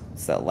it is.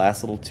 It's that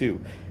last little 2.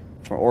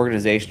 For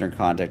organization or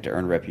contact to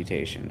earn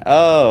reputation.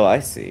 Oh, I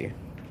see.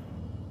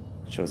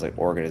 Shows like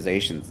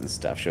organizations and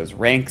stuff. Shows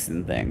ranks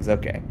and things.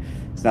 Okay.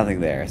 There's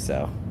nothing there,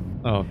 so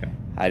Oh, okay.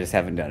 I just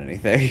haven't done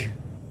anything.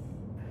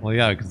 Well,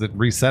 yeah, because it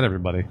reset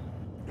everybody.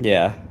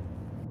 Yeah.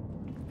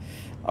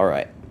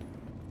 Alright.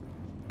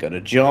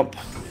 Gonna jump.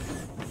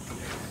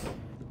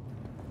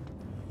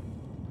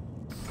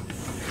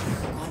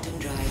 Quantum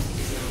drive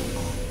is now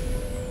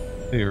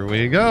on. Here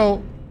we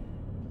go.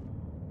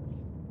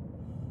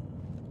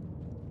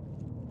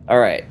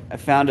 Alright. I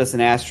found us an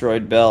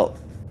asteroid belt.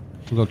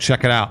 We'll go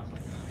check it out.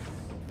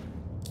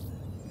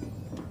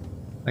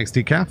 Thanks,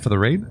 Decaf, for the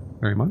raid.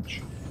 Very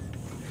much.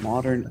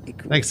 Modern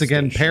Thanks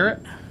again, station. Parrot.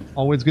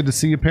 Always good to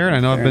see you, Parrot. I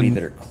know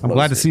I'm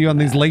glad to see you on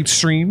these late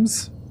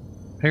streams.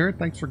 Parrot,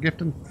 thanks for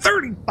gifting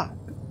 35. A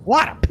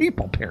lot of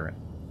people, Parrot.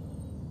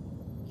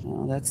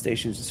 Well, that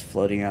station's just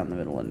floating out in the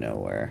middle of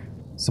nowhere.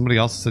 Somebody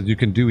else said you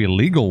can do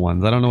illegal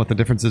ones. I don't know what the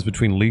difference is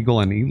between legal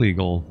and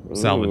illegal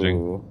salvaging.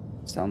 Ooh,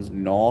 sounds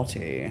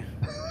naughty.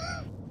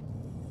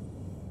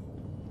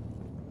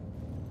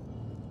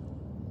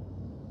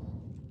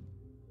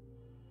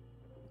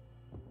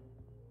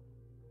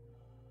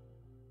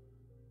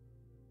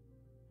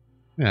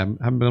 Yeah,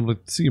 I haven't been able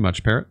to see you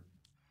much, Parrot.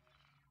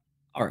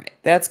 Alright,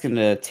 that's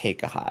gonna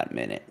take a hot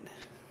minute.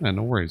 Yeah,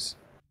 no worries.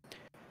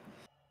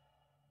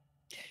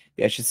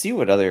 Yeah, I should see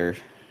what other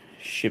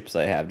ships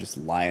I have just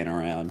lying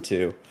around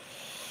too.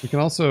 You can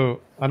also,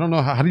 I don't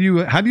know, how do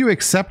you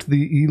accept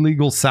the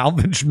illegal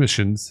salvage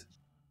missions?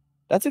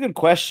 That's a good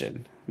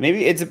question.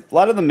 Maybe it's a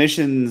lot of the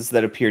missions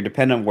that appear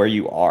depend on where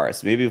you are.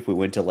 So maybe if we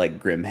went to like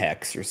Grim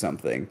Hex or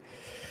something.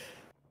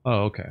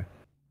 Oh, okay.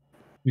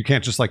 You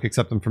can't just like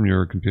accept them from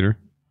your computer?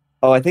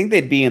 Oh, I think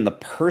they'd be in the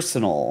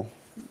personal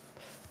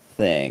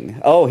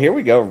thing. Oh, here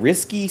we go.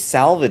 Risky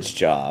salvage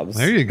jobs.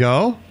 There you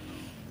go.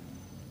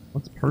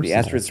 What's personal? The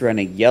asteroid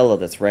surrounding yellow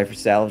that's right for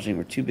salvaging.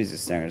 We're too busy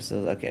staring. So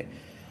okay.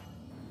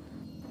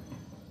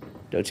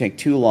 Don't take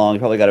too long.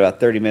 Probably got about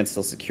 30 minutes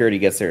till security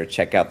gets there to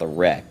check out the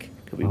wreck.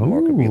 Could be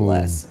more, could be Ooh.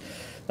 less.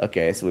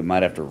 Okay, so we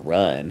might have to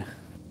run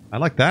I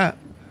like that.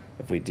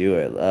 if we do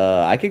it.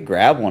 I could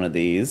grab one of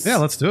these. Yeah,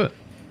 let's do it.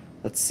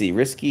 Let's see.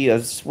 Risky.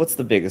 What's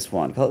the biggest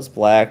one? Colorless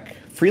black.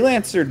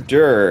 Freelancer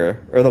Dur.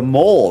 Or the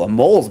mole. The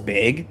mole's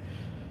big.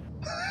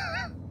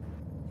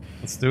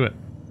 Let's do it.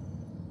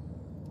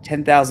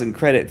 10,000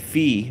 credit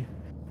fee.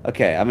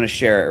 Okay, I'm going to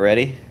share it.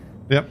 Ready?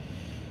 Yep.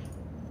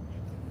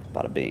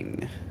 Bada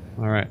bing.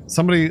 All right.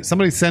 Somebody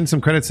send some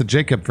credits to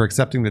Jacob for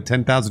accepting the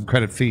 10,000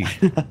 credit fee.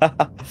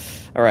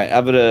 All right,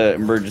 I'm going to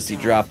emergency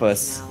drop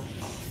us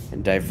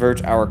and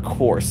divert our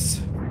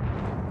course.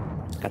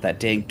 Got that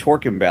dang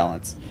torque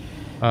imbalance.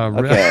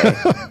 Okay.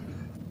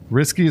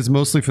 Risky is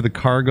mostly for the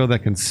cargo that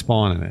can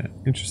spawn in it.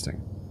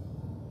 Interesting.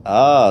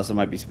 Oh, so it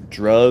might be some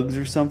drugs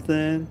or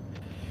something.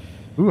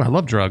 Ooh, I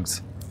love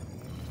drugs.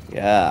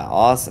 Yeah,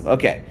 awesome.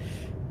 Okay,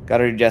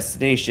 got our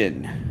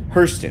destination.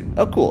 Hurston.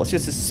 Oh, cool. It's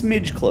just a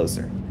smidge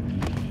closer.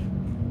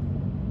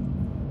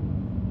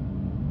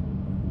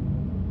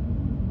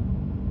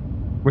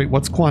 Wait,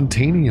 what's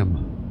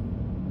Quantanium?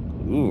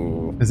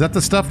 Ooh. Is that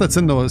the stuff that's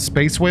in the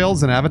space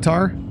whales in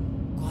Avatar?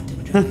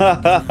 Quantum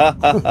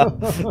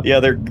drive Yeah,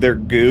 they're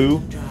goo.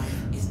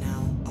 drive is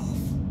now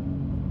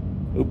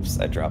off. Oops,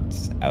 I dropped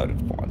out of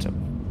quantum.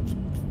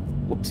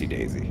 Whoopsie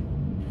daisy.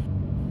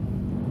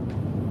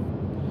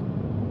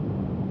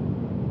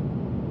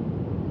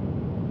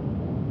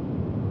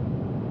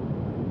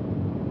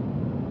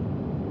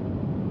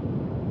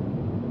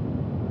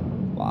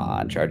 Come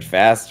on, charge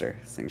faster.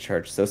 This thing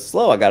charged so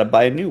slow, I gotta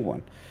buy a new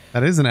one.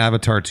 That is an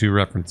Avatar 2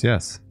 reference,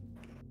 yes.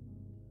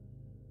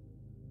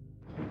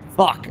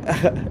 Fuck.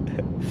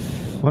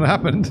 What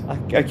happened?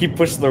 I keep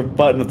pushing the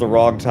button at the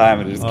wrong time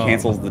and it just Oh.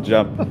 cancels the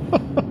jump.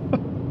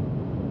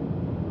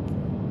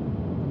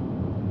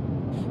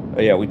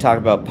 Oh yeah, we talk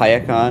about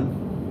Payakon,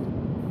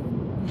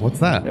 What's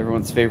that?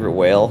 everyone's favorite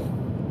whale.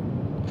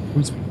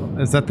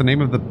 Is that the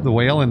name of the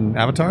whale in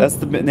Avatar? That's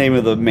the name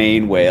of the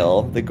main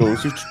whale that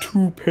goes, it's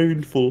too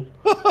painful.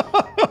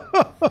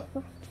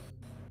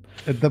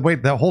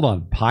 Wait, hold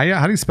on. Paya?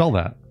 How do you spell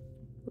that?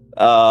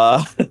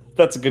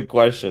 That's a good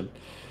question.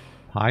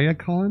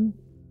 Payakon?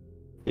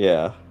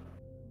 Yeah.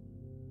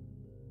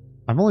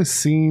 I've only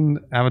seen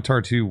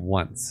Avatar 2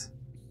 once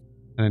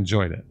and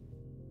enjoyed it.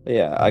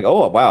 Yeah.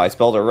 Oh, wow, I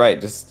spelled it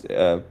right. Just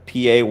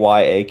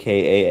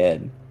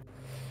Payakkan.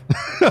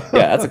 Yeah,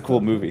 that's a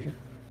cool movie.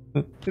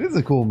 It is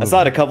a cool movie. I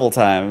saw it a couple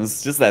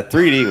times. Just that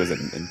 3D was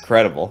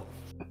incredible.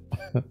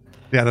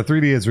 Yeah, the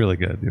 3D is really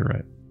good. You're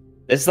right.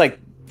 It's like,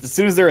 as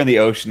soon as they're in the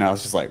ocean, I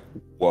was just like,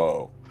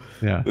 whoa,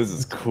 Yeah, this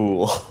is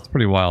cool. it's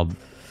pretty wild.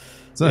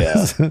 So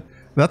Yeah.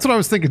 that's what I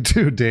was thinking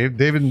too, Dave.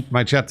 David in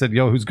my chat said,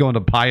 "Yo, who's going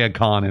to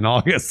PayaCon in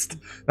August?"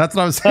 That's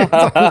what I was saying.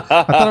 I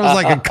thought it was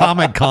like a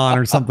Comic Con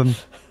or something.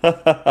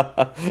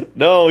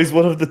 No, he's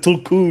one of the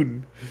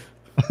Tulkun.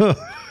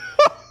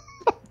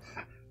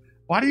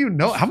 Why do you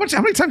know? How many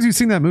times have you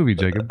seen that movie,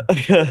 Jacob?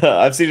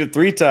 I've seen it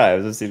 3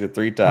 times. I've seen it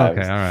 3 times.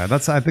 Okay, all right.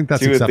 I think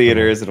that's 2 in acceptable.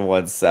 theaters and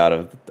 1 out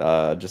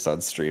of just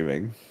on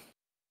streaming.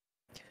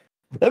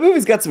 That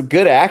movie's got some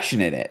good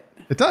action in it.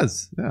 It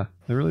does. Yeah,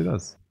 it really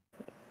does.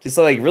 Just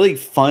like really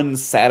fun,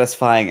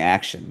 satisfying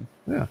action.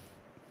 Yeah,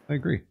 I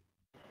agree.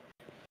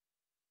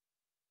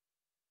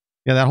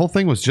 Yeah, that whole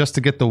thing was just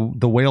to get the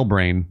whale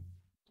brain.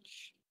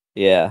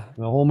 Yeah,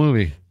 The whole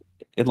movie.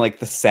 in like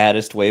the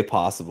saddest way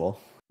possible.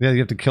 Yeah, you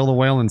have to kill the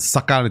whale and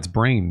suck out its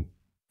brain.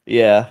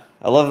 Yeah,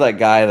 I love that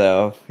guy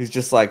though. He's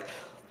just like,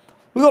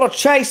 we gotta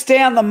chase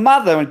down the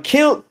mother and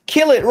kill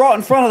it right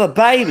in front of the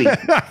baby.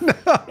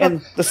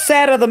 And the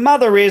sadder the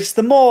mother is,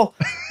 the more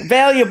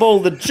valuable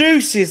the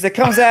juice is that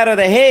comes out of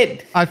the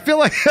head. I feel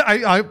like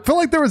I feel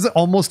like there was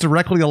almost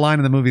directly a line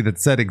in the movie that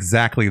said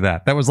exactly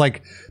that. That was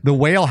like, the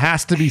whale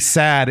has to be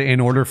sad in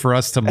order for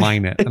us to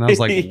mine it. And I was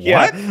like,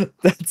 what?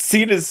 That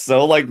scene is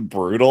so like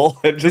brutal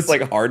and just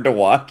like hard to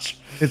watch.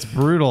 It's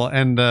brutal,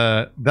 and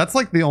that's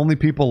like the only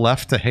people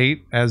left to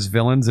hate as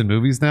villains in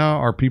movies now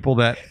are people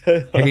that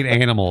hate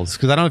animals.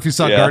 Because I don't know if you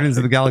saw Yeah. Guardians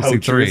of the Galaxy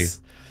Poachers.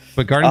 3,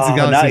 but Guardians of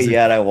the Not Galaxy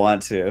yet. I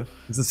want to.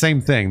 it's the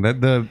same thing.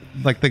 That the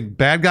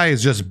bad guy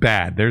is just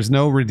bad. There's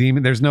no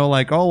redeeming. There's no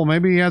like, oh, well,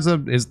 maybe he has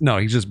no,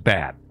 he's just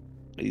bad,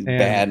 He's And-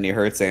 bad and he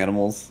hurts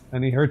animals.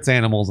 and he hurts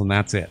animals, and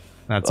that's it.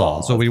 That's Oh,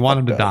 all. So we that's want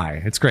him to fucked up.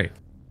 die. It's great.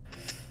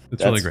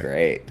 It's That's really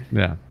great.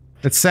 Yeah.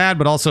 It's sad,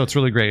 but also it's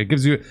really great. It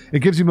gives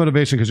you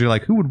motivation because you're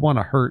like, who would want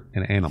to hurt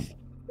an animal?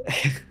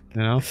 You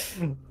know?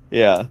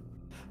 Yeah.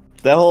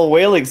 That whole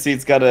whaling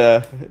scene's got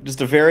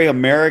just a very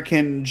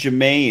American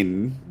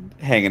Jermaine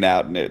hanging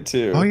out in it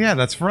too. Oh yeah,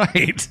 that's right.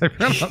 I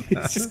forgot about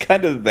that. It's just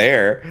kind of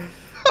there.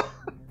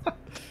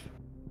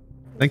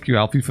 Thank you,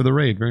 Alfie, for the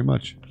raid very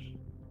much.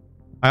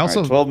 I All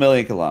also right, 12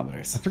 million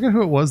kilometers. I forget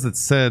who it was that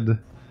said, it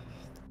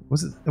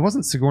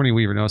wasn't Sigourney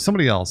Weaver, no,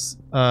 somebody else.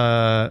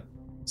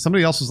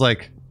 Somebody else was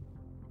like,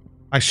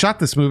 I shot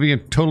this movie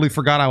and totally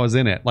forgot I was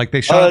in it. Like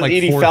they shot it like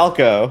Edie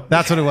Falco.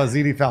 That's what it was,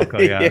 Edie Falco,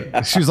 yeah.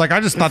 Yeah. She was like, I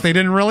just thought they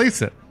didn't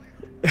release it.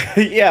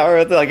 Yeah,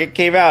 or like it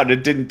came out and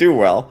it didn't do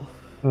well.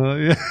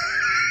 Yeah.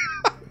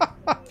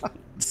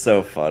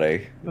 So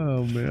funny.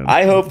 Oh man.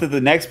 I hope that the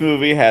next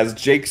movie has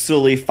Jake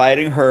Sully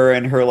fighting her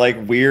and her like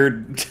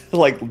weird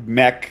like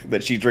mech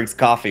that she drinks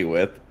coffee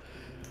with.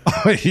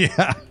 Oh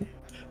yeah.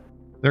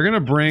 They're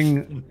gonna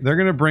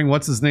bring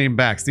what's his name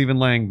back, Stephen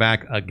Lang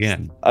back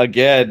again.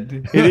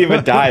 Again. He didn't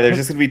even die. There's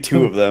just gonna be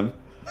 2 of them.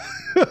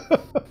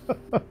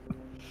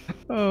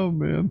 Oh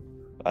man.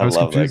 I was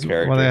love that confused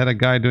character. why they had a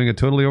guy doing a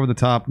totally over the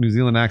top New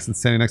Zealand accent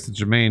standing next to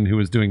Jermaine who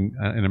was doing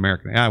an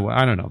American.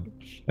 I don't know.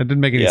 That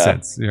didn't make any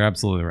sense. You're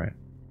absolutely right.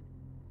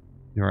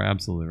 You are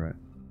absolutely right.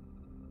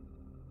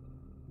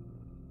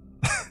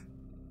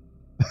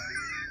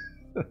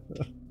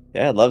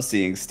 Yeah, I love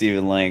seeing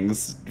Stephen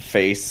Lang's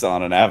face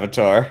on an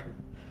avatar.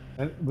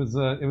 It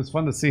was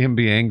fun to see him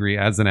be angry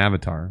as an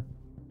avatar.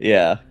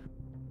 Yeah.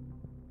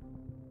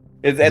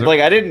 And like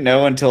I didn't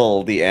know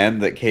until the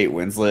end that Kate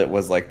Winslet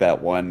was like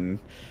that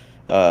one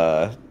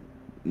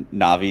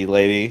Na'vi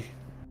lady.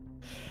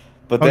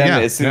 But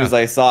then as soon as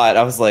I saw it,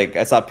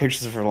 I saw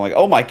pictures of her, I'm like,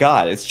 oh my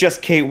god, it's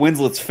just Kate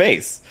Winslet's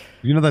face.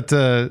 You know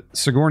that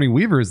Sigourney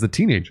Weaver is the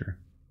teenager.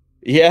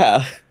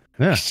 Yeah.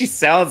 Yeah. She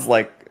sounds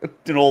like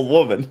an old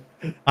woman.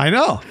 I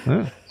know.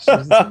 Yeah. She's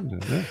a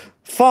teenager, yeah.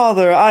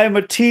 Father, I'm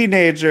a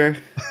teenager.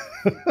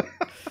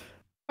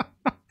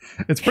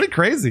 It's pretty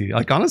crazy.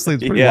 Like honestly,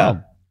 it's pretty wild.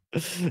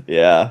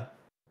 Yeah.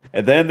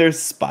 And then there's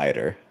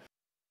Spider.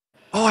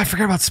 Oh, I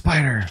forgot about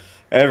Spider.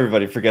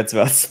 Everybody forgets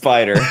about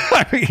Spider.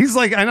 He's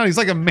like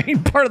a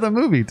main part of the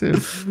movie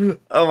too.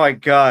 Oh my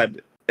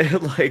god.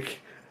 Like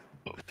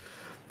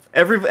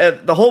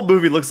the whole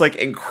movie looks like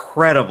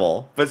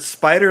incredible, but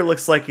Spider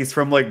looks like he's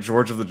from like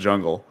George of the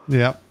Jungle.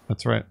 Yeah,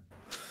 that's right.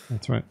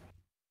 That's right.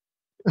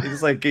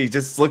 He's like he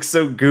just looks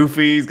so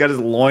goofy. He's got his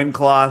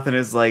loincloth and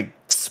his like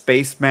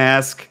space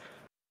mask.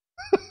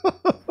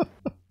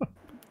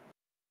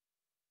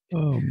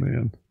 Oh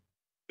man.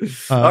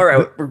 All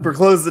right, we're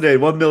closing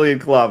in 1 million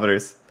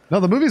kilometers. No,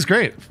 the movie's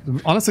great.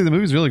 Honestly, the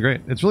movie's really great.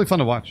 It's really fun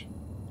to watch.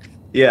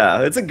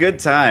 Yeah, it's a good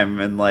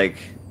time, and like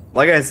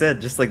I said,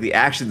 just like the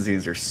action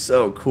scenes are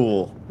so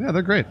cool. Yeah,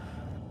 they're great.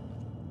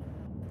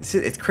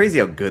 It's crazy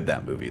how good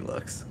that movie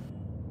looks.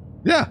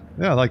 Yeah,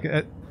 like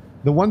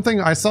the one thing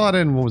I saw it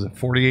in, what was it,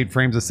 48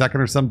 frames a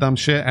second or some dumb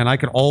shit, and I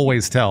could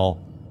always tell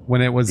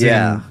when it was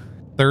in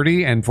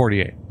 30 and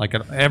 48, like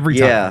every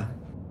time. Yeah.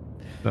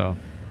 So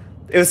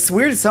it was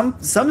weird. Some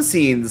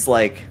scenes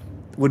like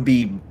would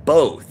be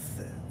both.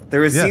 There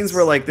were scenes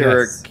where like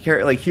there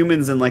were like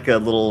humans in like a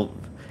little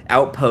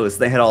outpost.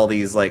 They had all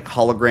these like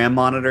hologram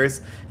monitors,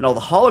 and all the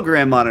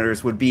hologram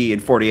monitors would be in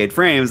 48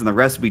 frames, and the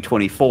rest would be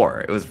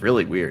 24. It was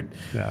really weird.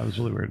 Yeah, it was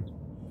really weird.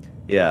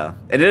 Yeah,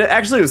 and it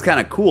actually was kind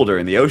of cool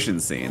during the ocean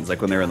scenes,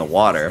 like when they were in the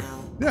water.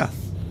 Yeah.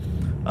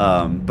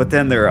 But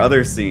then there are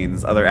other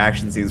scenes, other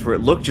action scenes, where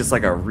it looked just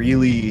like a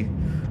really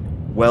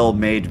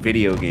well-made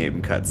video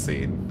game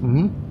cutscene.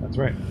 Mm-hmm. That's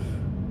right.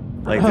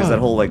 Like there's that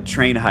whole like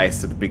train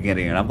heist at the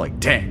beginning, and I'm like,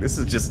 dang, this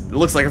is just, it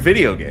looks like a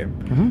video game.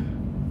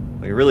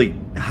 Mm-hmm. Like a really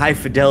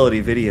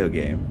high-fidelity video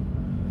game.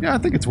 Yeah, I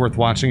think it's worth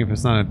watching if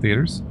it's not in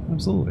theaters.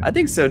 Absolutely. I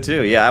think so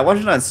too. Yeah, I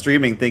watched it on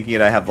streaming, thinking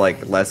I have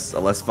like a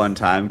less fun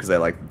time because I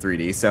like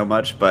 3D so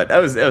much, but it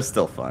was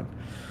still fun.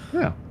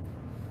 Yeah.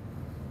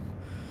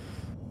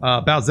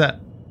 Bowsette.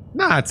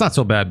 Nah, it's not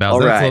so bad, Bowsette. All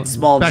right,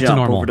 small back jump to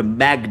normal. over to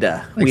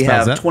Magda. Thanks, we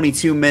have Bowsette.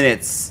 22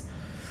 minutes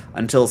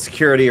until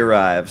security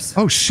arrives.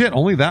 Oh shit!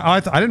 Only that? I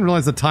didn't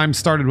realize the time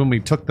started when we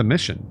took the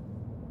mission.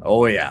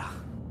 Oh yeah,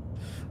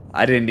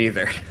 I didn't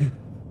either.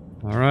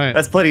 All right.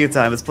 That's plenty of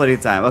time. That's plenty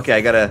of time. Okay,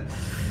 I gotta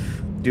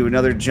do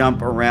another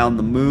jump around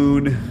the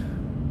moon.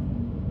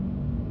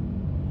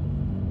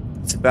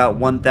 It's about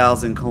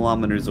 1,000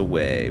 kilometers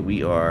away.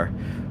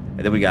 And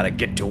then we gotta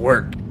get to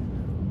work.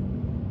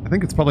 I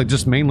think it's probably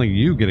just mainly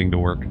you getting to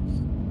work.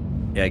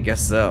 Yeah, I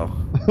guess so.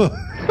 I'll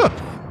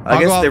I go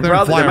guess out there there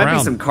and fly might be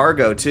around. some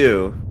cargo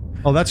too.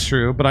 Oh, that's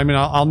true. But I mean,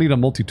 I'll need a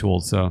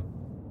multi-tool. So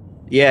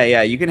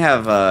Yeah, you can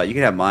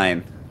have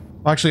mine.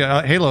 actually,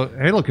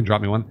 Halo can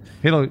drop me one.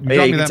 Halo, Oh,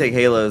 yeah, you can that. take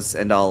Halos,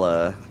 and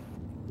I'll.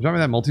 Drop me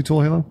that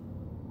multi-tool, Halo.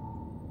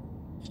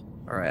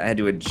 All right, I had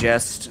to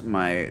adjust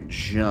my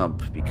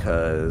jump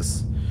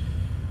because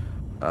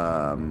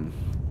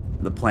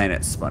the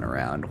planet spun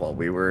around while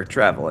we were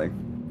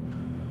traveling.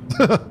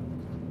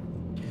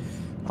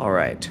 All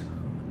right,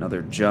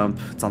 another jump.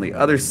 It's on the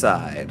other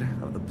side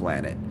of the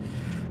planet.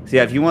 So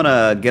yeah, if you want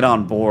to get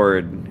on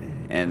board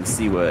and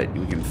see what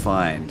you can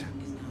find,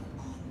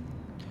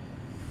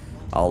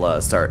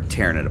 I'll start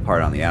tearing it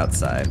apart on the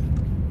outside.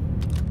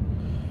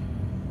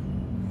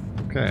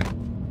 Okay.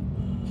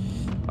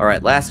 All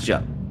right, last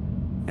jump.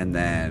 And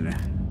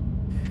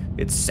then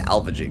it's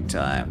salvaging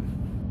time.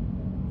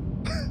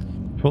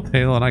 Both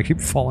Halo and I keep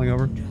falling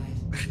over.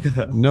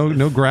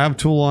 No grab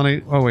tool on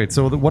it. Oh wait,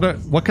 so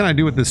what can I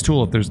do with this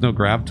tool if there's no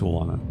grab tool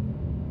on it?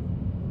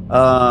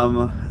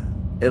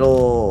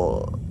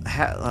 We'll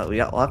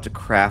have to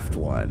craft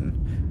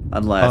one,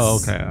 unless. Oh,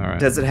 okay, all right.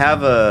 Does it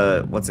have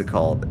a, what's it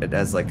called? It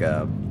has like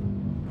a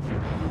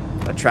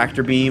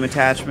tractor beam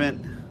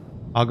attachment.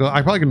 I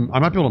might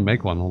be able to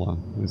make one. Hold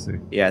on, let me see.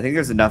 Yeah, I think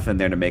there's enough in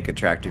there to make a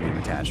tractor beam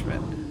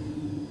attachment.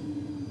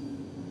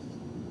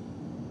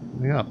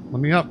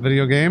 Let me up,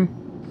 video game.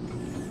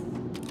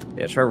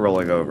 Yeah, try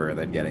rolling over and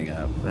then getting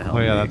up. The hell Oh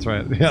yeah, me. that's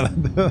right. Yeah,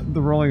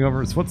 the rolling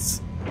over is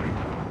what's...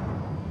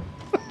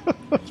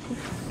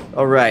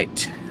 All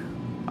right.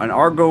 An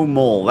Argo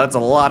mole. That's a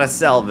lot of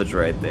salvage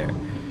right there. Do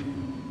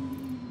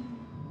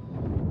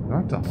I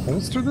have to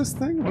holster this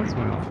thing? What's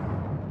going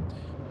on?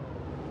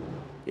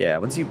 Yeah,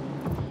 once you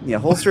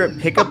holster it,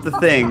 pick up the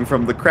thing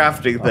from the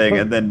crafting thing,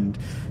 and then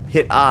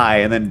hit I,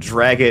 and then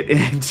drag it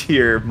into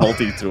your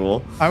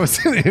multi-tool. I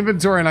was in the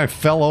inventory and I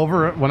fell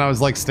over it when I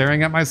was like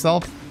staring at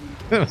myself.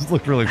 It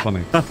looked really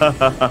funny.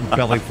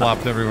 Belly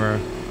flopped everywhere.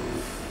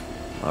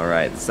 All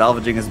right, the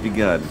salvaging has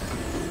begun.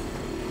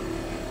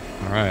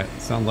 All right,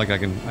 sounds like I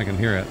can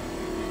hear it.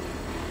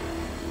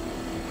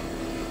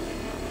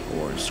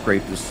 Or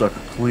scrape this sucker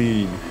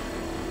clean.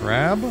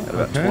 Grab. At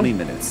about Okay. 20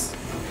 minutes.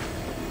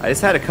 I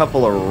just had a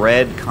couple of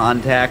red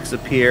contacts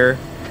appear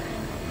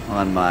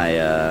on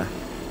my,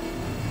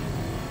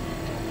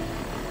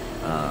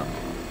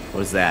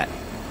 what is that?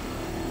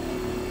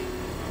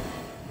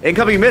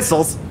 Incoming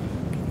missiles!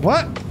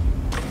 What?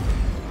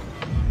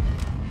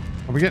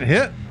 Are we getting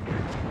hit?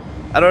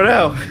 I don't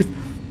know.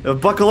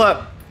 Buckle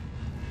up.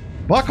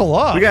 Buckle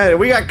up. We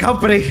got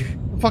company.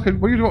 Fucking.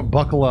 What are you doing?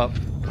 Buckle up.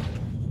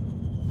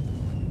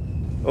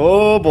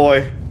 Oh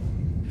boy.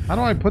 How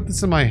do I put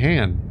this in my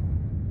hand?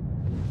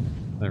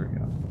 There we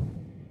go.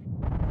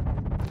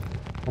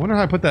 I wonder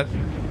how I put that.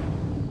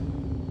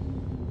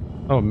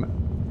 Oh,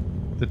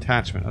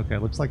 detachment. Okay,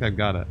 looks like I've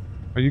got it.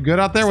 Are you good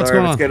out there? What's Sorry,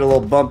 going on? it's getting a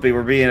little bumpy.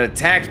 We're being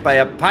attacked by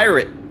a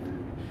pirate.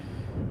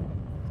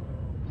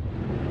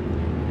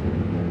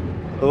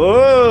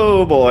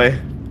 Oh boy.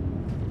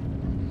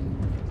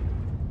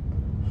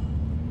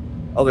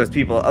 Oh, there's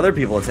other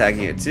people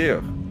attacking it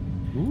too.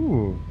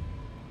 Ooh.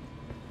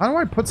 How do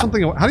I put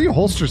something? How do you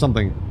holster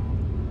something?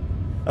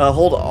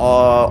 Hold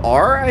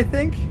R, I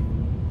think.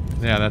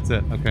 Yeah, that's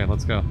it. Okay,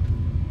 let's go.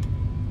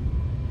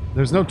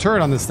 There's no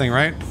turret on this thing,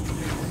 right?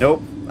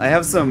 Nope. I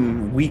have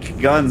some weak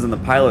guns in the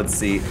pilot's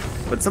seat,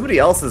 but somebody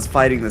else is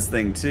fighting this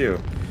thing too.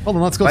 Hold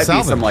on, let's go Might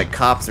salvage. be some like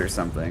cops or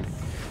something.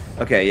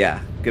 Okay,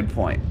 yeah, good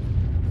point.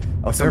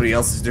 Oh, somebody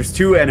else. There's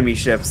 2 enemy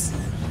ships.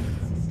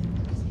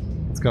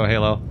 Let's go,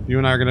 Halo. You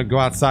and I are gonna go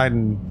outside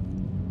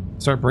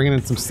and start bringing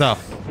in some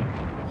stuff.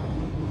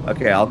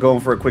 Okay, I'll go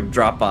in for a quick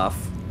drop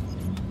off.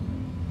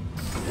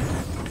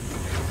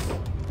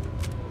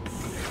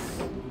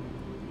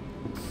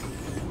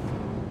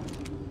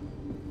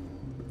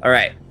 All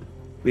right,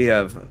 we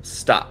have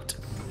stopped.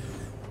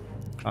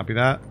 Copy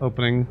that.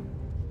 Opening.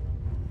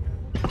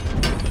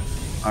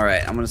 All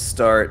right, I'm gonna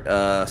start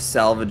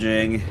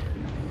salvaging.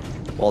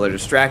 While they're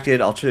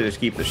distracted, I'll try to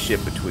keep the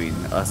ship between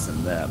us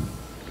and them.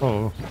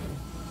 Oh.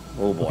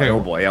 Oh boy, Okay. oh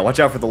boy. Yeah, watch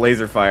out for the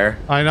laser fire.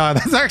 I know,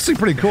 that's actually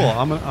pretty cool.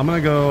 I'm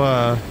gonna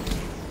go,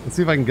 let's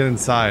see if I can get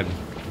inside.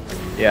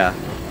 Yeah.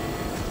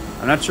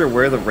 I'm not sure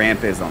where the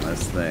ramp is on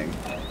this thing.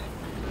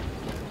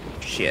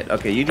 Shit.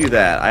 Okay, you do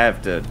that.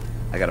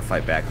 I gotta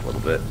fight back a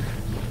little bit.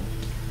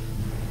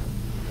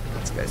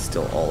 This guy's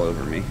still all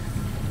over me.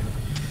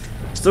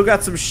 Still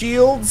got some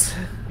shields.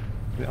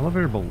 The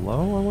elevator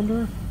below, I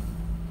wonder?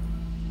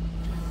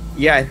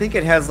 Yeah, I think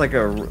it has like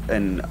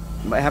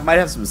might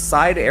have some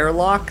side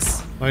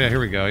airlocks. Oh yeah, here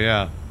we go,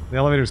 yeah. The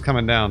elevator's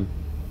coming down.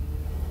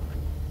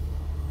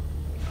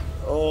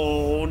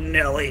 Oh,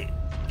 Nelly.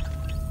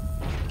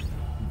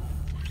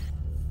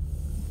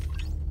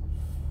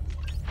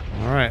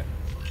 Alright.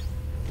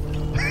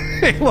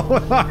 Halo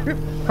and I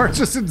are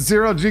just in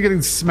 0G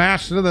getting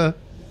smashed into the...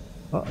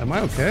 Oh, am I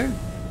okay?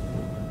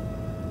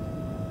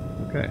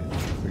 Okay,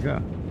 here we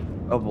go.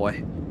 Oh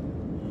boy.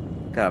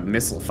 Got a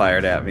missile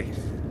fired at me.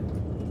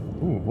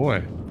 Ooh,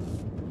 boy.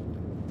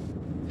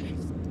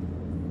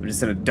 I'm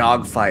just in a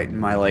dogfight in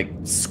my, like,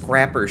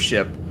 scrapper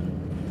ship.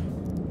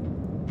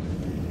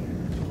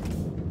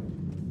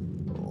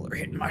 Oh, they're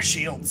hitting my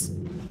shields.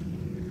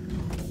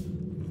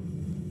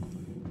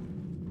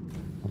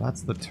 Well,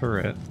 that's the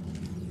turret.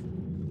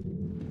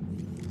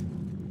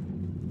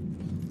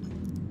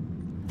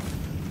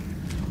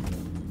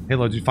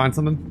 Halo, did you find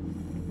something?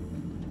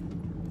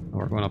 Oh,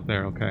 we're going up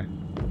there, okay.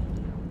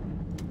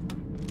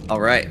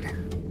 Alright.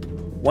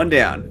 One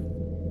down.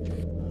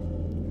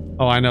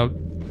 Oh, I know.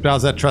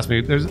 Bowsette, trust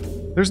me,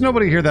 there's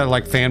nobody here that are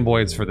like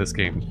fanboys for this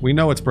game. We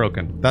know it's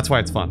broken. That's why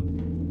it's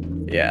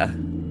fun. Yeah.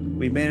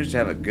 We managed to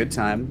have a good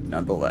time,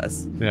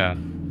 nonetheless. Yeah.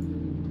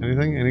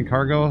 Anything? Any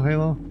cargo,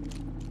 Halo?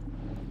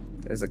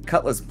 There's a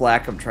Cutlass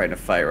Black I'm trying to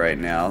fight right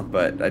now,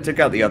 but I took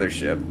out the other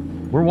ship.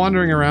 We're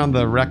wandering around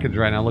the wreckage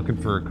right now looking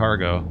for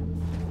cargo.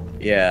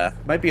 Yeah.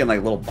 Might be in,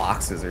 like, little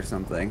boxes or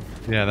something.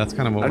 Yeah, that's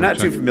kind of what I'm we're not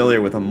too checking. familiar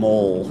with a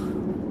mole.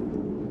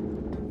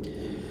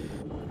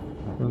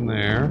 In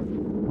there.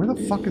 Where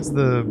the fuck is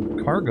the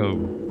cargo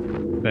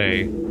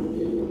bay?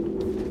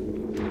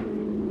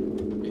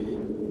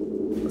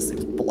 This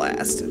thing's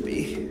blasted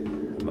me.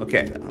 I'm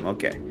okay. I'm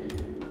okay.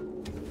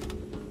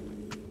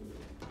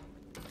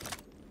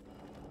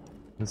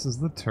 This is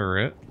the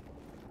turret.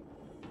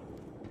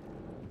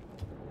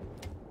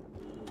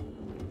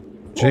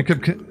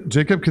 Jacob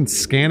can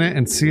scan it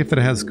and see if it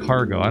has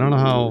cargo. I don't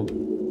know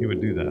he would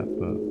do that,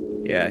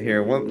 but Yeah,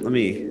 here, let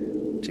me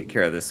take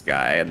care of this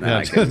guy, and then yeah,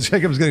 I can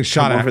Jacob's getting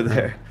shot come at over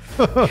there.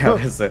 Yeah,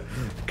 there's a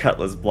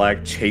Cutlass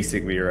Black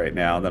chasing me right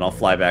now, and then I'll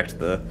fly back to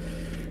the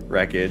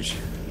wreckage.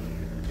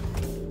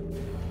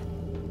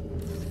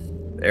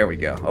 There we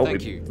go. Oh, Thank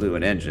we you. blew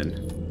an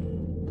engine.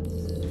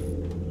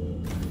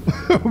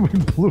 We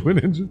blew an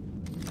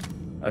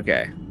engine.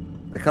 Okay.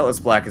 The Cutlass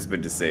Black has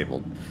been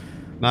disabled.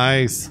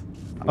 Nice.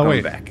 I'm Oh going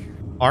wait, back.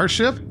 our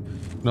ship?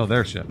 No,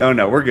 their ship. No,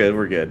 no, we're good.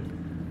 We're good.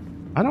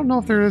 I don't know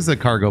if there is a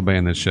cargo bay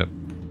in this ship.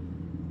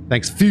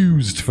 Thanks,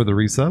 Fused, for the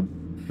resub.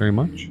 Very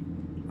much.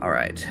 All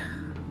right.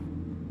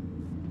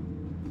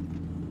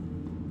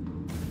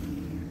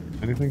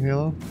 Anything,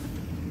 Halo?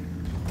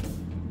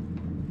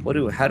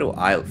 How do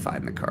I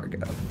find the cargo?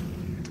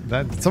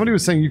 That somebody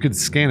was saying you could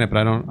scan it, but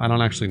I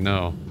don't actually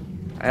know.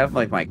 I have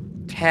like my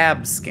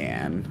tab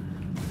scan.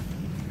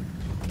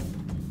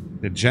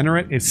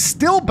 Degenerate is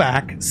still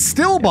back,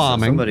 still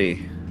bombing.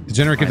 Somebody.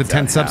 Degenerate get to finds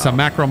 10 out subs how. on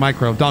Macro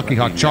Micro, Donkey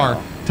Let Hawk me Char,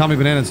 know. Tommy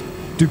Bananas,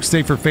 Duke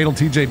Stafer, Fatal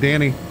TJ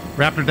Danny,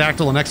 Raptor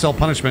Dactyl, and XL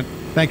Punishment.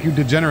 Thank you,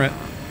 Degenerate.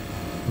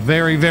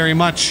 Very, very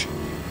much.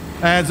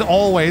 As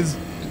always,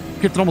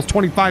 gifted almost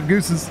 25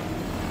 gooses.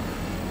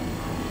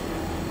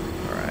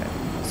 All right.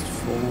 That's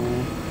full.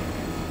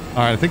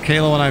 Alright, I think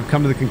Halo and I have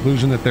come to the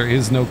conclusion that there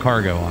is no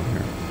cargo on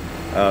here.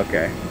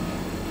 Okay.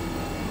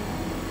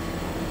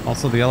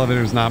 Also, the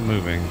elevator's not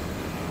moving.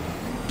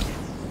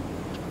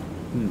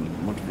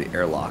 What's the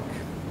airlock?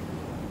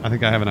 I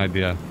think I have an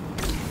idea.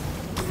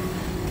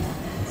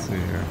 Let's see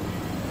here.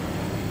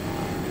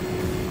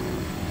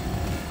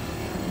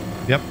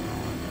 Yep.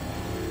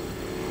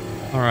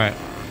 Alright.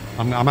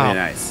 I'm Very out.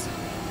 nice.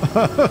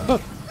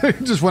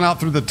 Just went out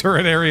through the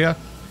turret area.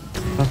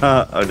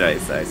 Oh,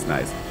 nice, nice,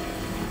 nice.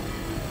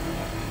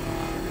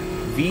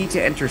 V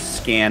to enter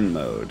scan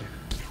mode.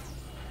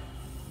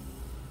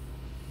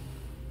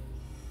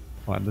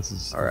 Wow, this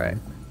is... All right.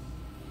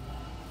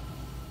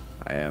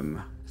 I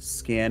am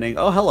scanning.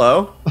 Oh,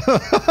 hello.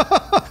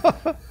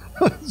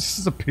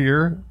 Just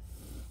appear.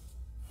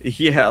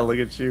 Yeah, look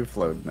at you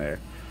floating there.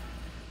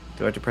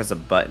 Do I have to press a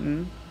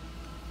button?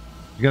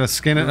 You gotta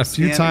scan it a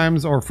few Scanning.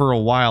 times, or for a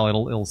while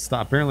it'll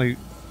stop. Apparently,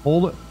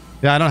 hold it.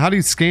 Yeah, I don't. How do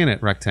you scan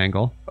it?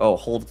 Rectangle. Oh,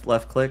 hold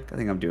left click. I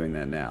think I'm doing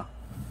that now.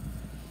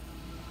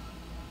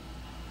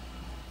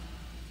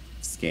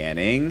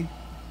 Scanning.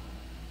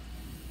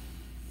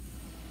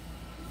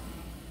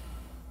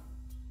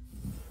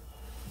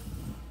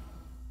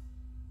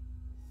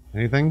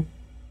 Anything?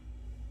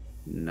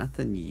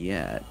 Nothing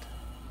yet.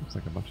 Looks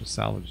like a bunch of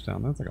salvage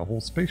down there. It's like a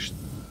whole space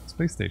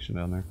station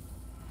down there.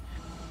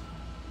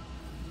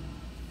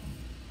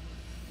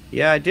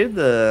 Yeah,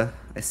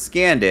 I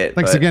scanned it.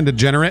 Thanks but again,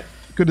 Degenerate.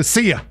 Good to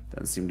see you.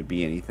 Doesn't seem to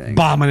be anything.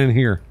 Bombing in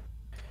here.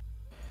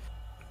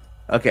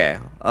 Okay.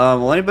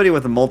 Well, anybody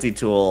with a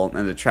multi-tool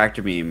and the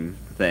tractor beam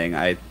thing,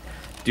 I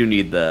do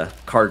need the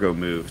cargo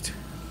moved.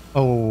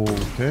 Oh,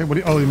 okay. What do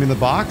you, oh, you mean the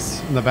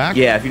box in the back?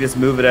 Yeah, if you just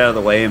move it out of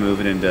the way and move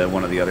it into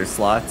one of the other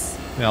slots.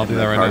 Yeah, I'll in do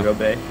the that right cargo now.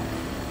 bay.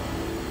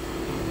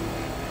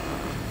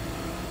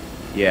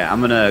 Yeah,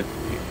 I'm gonna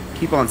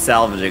keep on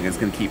salvaging. It's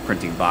gonna keep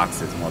printing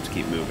boxes, and we'll have to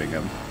keep moving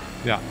them.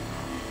 Yeah.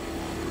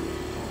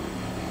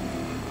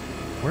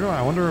 Where do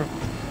I wonder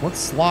what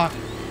slot?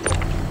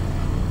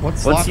 What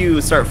slot? Once you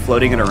start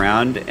floating it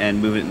around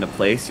and move it into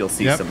place, you'll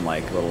see Yep. some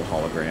like little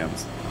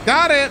holograms.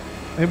 Got it.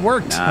 It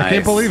worked. I can't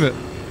Nice. believe it.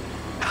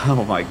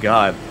 Oh my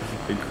god,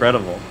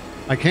 incredible!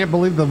 I can't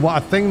believe the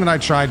thing that I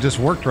tried just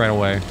worked right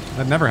away.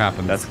 That never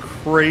happens. That's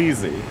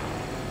crazy.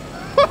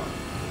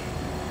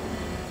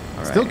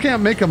 All Still right.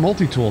 can't make a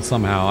multi-tool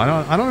somehow.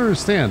 I don't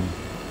understand.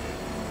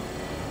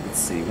 Let's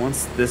see.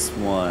 Once this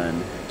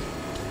one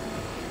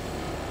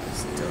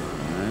is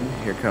done,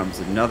 here comes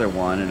another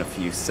one in a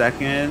few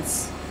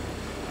seconds.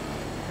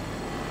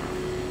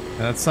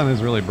 Yeah, that sun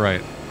is really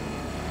bright.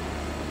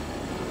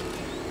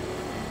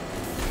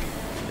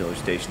 Filler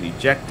station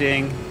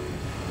ejecting.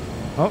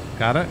 Oh,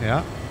 got it.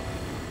 Yeah.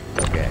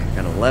 Okay,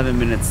 got 11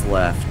 minutes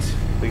left.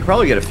 We can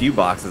probably get a few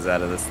boxes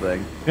out of this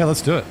thing. Yeah,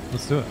 let's do it.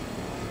 Let's do it.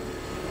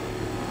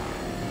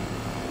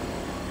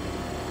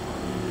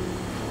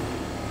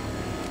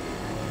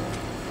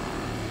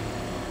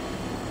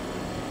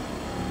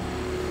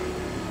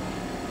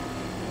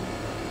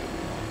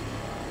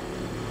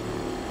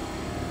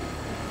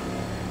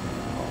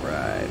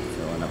 Alright,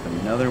 filling up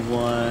another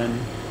one.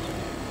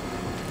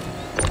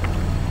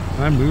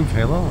 Can I move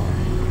Halo?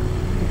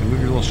 You can move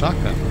your little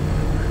shotgun.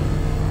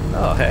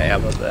 Oh, hey, how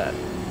about that?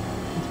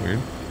 That's weird.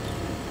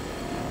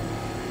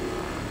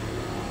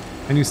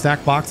 Can you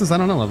stack boxes? I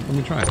don't know. Let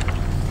me try.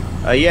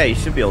 Yeah, you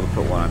should be able to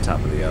put one on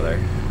top of the other.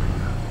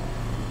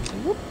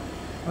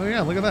 Oh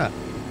yeah, look at that.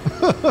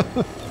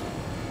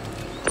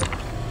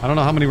 I don't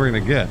know how many we're gonna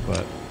get,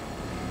 but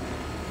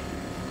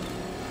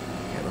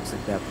Yeah, it looks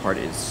like that part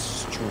is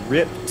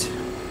stripped.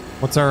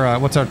 what's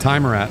our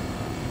timer at?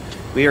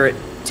 We are at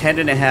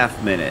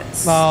 10.5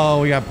 minutes.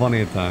 Oh, we got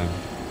plenty of time.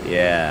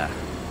 Yeah.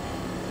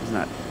 There's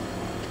not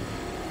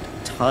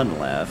a ton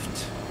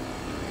left.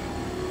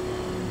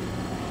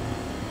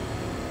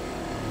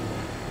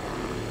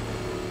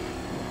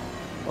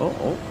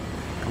 Oh.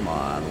 Come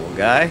on, little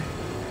guy.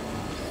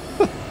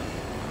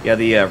 Yeah,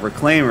 the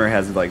Reclaimer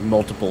has like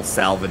multiple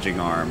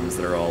salvaging arms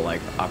that are all like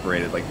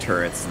operated like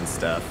turrets and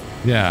stuff.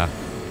 Yeah.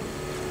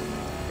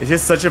 It's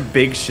just such a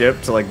big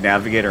ship to like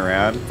navigate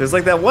around. There's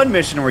like that one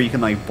mission where you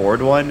can like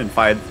board one and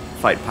fight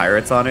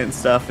pirates on it and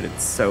stuff, and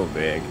it's so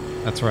big.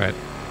 That's right.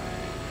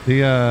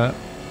 The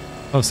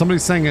oh,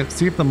 somebody's saying it.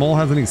 See if the mole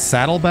has any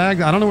saddlebags.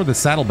 I don't know where the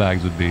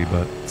saddlebags would be,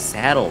 but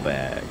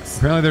Saddlebags.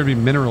 apparently there'd be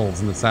minerals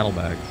in the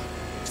saddlebags.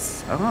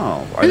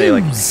 Oh, are they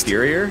like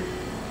exterior?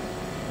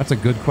 That's a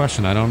good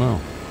question. I don't know.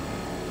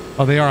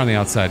 Oh, they are on the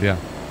outside, yeah.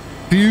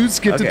 Fuse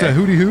gifted Okay. to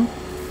Hootie Hoo.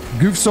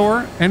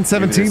 Goofsore, Maybe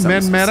N17, there's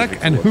Men something Medic, specific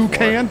to and look Who for.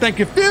 Can. Thank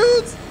you,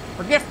 Fuse,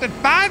 for gifted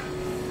 5.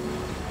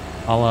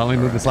 Let me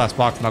move this last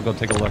box and I'll go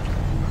take a look.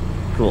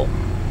 Cool.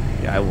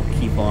 Yeah, I will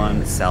keep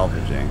on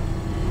salvaging.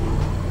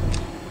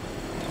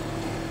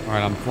 All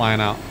right, I'm flying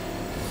out.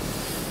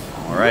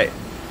 All right.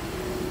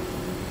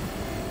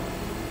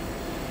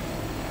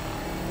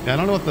 Yeah, I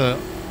don't know what the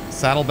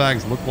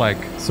saddlebags look like,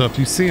 so if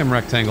you see them,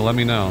 Rectangle, let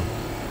me know.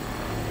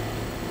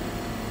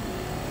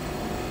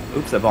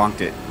 Oops, I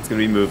bonked it. It's gonna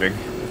be moving.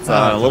 It's Oh,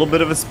 on a it's little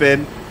bit of a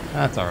spin.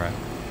 That's all right.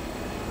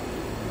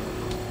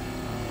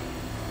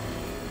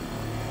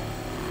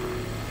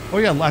 Oh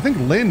yeah, I think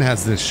Lynn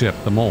has this ship,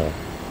 the Mole.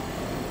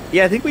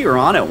 Yeah, I think we were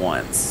on it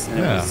once, and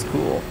Yeah. it was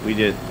cool. We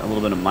did a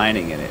little bit of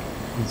mining in it.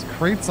 There's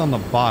crates on the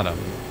bottom.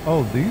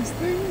 Oh, these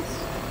things?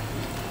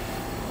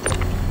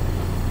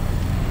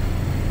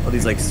 Oh,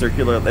 these like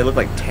circular. They look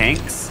like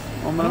tanks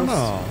I almost. don't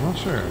know. I'm not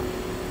sure.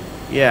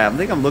 Yeah, I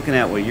think I'm looking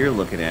at what you're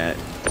looking at.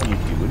 Can you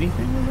do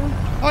anything with it?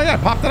 Oh yeah, I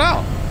popped it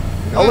out.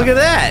 Oh, look at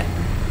that!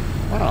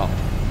 Wow.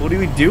 What do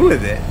we do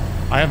with it?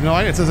 I have no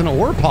idea. It says an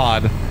ore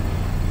pod.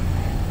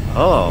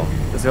 Oh,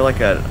 is there like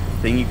a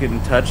thing you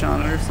can touch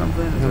on it or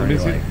something? Is there Let me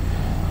any, see. like...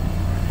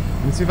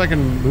 Let me see if I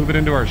can move it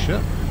into our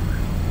ship.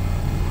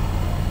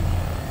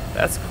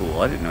 That's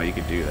cool. I didn't know you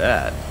could do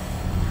that.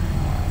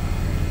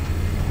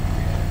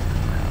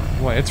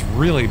 Boy, it's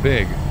really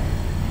big.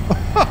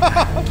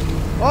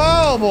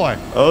 Oh boy.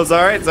 Oh, it's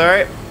alright, it's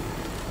alright.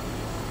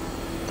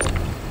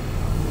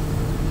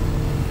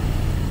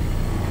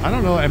 I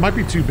don't know. It might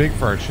be too big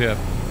for our ship.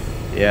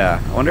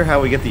 Yeah, I wonder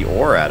how we get the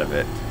ore out of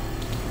it.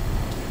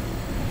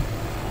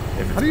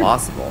 If How it's do you-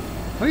 possible.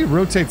 How do you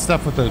rotate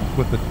stuff with the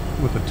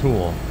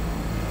tool?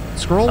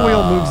 Scroll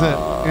wheel moves it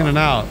in and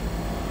out.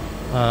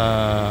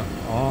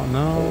 Oh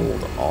no.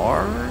 Hold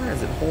R?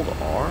 Is it hold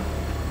R?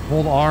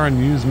 Hold R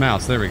and use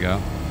mouse. There we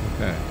go.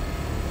 Okay.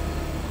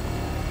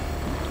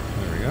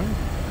 There we go.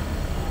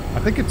 I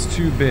think it's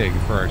too big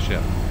for our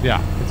ship.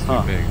 Yeah, it's too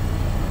Huh. big.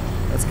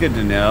 That's good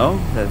to know.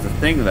 That's a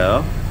thing,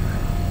 though.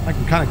 I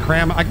can kind of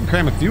cram. I can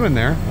cram a few in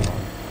there.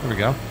 There we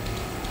go.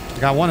 I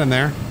got one in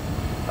there.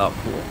 Oh,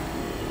 cool.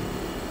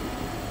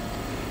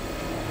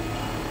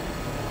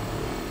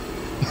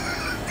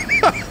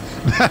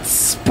 That's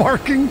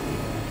sparking.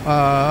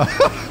 Let's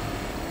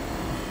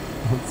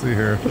see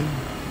here.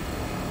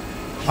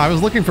 I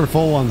was looking for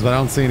full ones, but I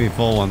don't see any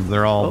full ones.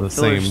 They're all the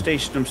Filler same.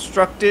 station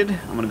obstructed.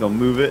 I'm gonna go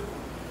move it.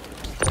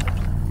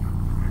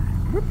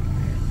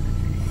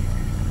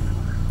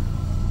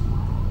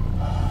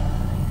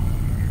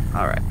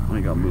 Alright, let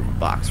me go move a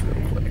box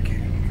real quick.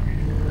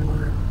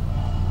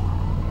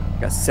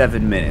 Got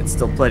 7 minutes.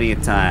 Still plenty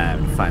of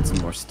time to find some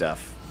more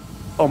stuff.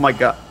 Oh my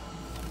god.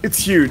 It's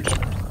huge.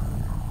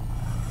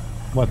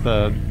 What,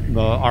 the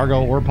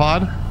Argo ore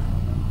pod?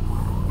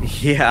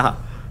 Yeah.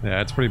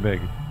 Yeah, it's pretty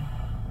big.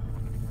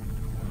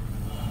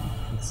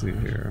 Let's see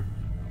here.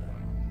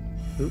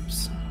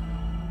 Oops.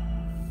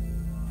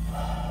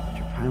 Put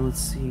your pilot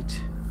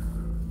seat.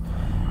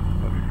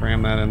 Let me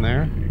cram that in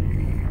there.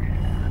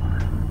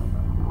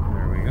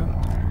 There we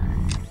go.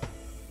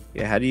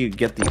 Yeah, how do you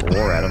get the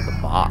ore out of the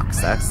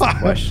box? That's the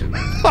question.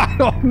 I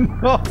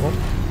don't know.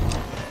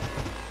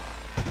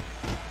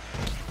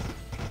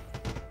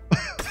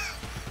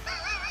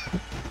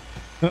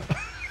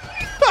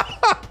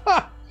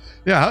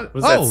 Yeah. What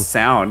does that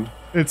sound?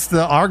 It's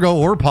the Argo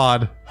ore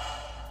pod.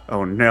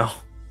 Oh no.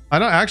 I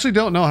actually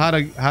don't know how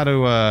to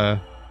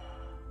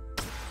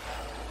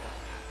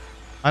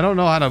I don't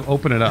know how to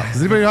open it up.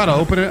 Does anybody know how to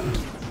open it?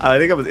 I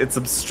think it's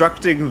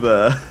obstructing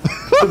the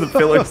the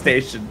filler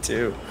station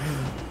too.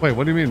 Wait,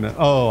 what do you mean?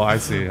 Oh, I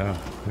see. Here,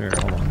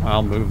 hold on.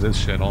 I'll move this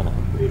shit. Hold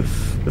on.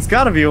 There's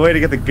got to be a way to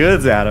get the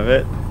goods out of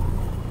it.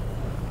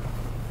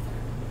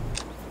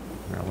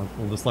 Here,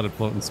 we'll just let it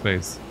float in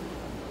space.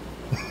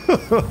 Here,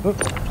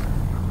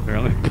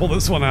 let me pull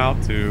this one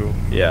out too.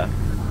 Yeah.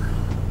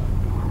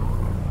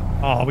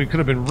 Oh, we could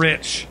have been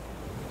rich.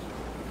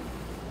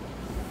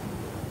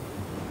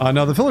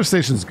 No, the filler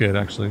station's good,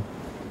 actually.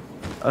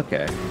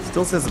 Okay.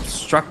 Still says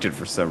obstructed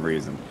for some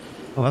reason.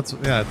 Oh, that's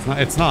yeah. It's not.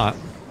 It's not.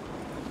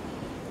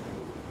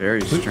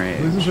 Very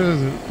strange. Please ensure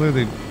that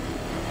clearly.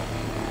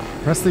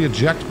 Press the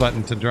eject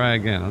button to dry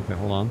again. Okay,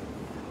 hold on.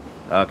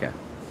 Okay.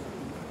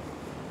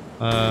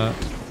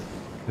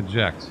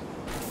 Eject.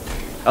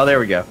 Oh, there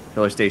we go.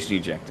 Filler station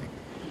ejecting.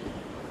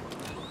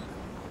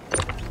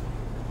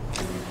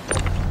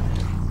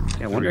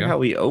 Yeah, I wonder go. how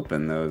we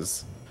open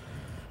those.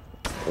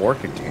 ore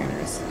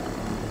containers.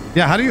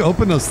 Yeah, how do you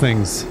open those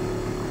things?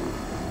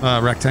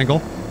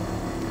 Rectangle.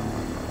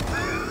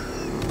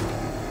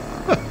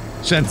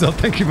 Shenzo,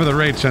 thank you for the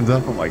raid,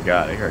 Shenzo. Oh my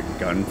god, I heard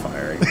gun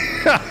firing.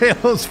 I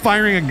was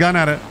firing a gun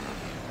at it.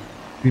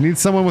 You need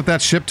someone with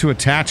that ship to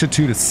attach it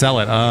to sell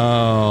it.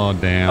 Oh,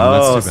 damn. Oh,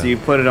 that's too so bad. you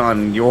put it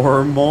on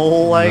your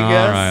mole, I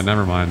guess? Alright,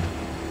 never mind.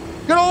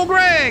 Good old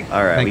Greg!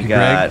 Alright, Thank we you,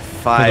 got Greg,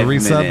 5 for the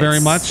resub minutes. very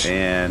much.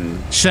 And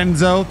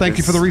Shenzo, thank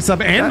you for the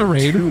resub and the not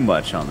raid. too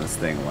much on this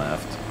thing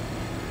left.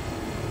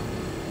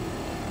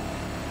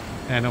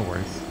 Yeah, no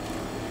worries.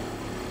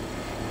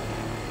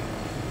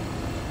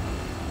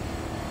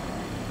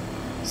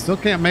 Still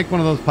can't make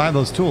one of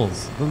those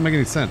tools. Doesn't make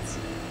any sense.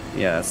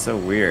 Yeah, that's so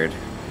weird.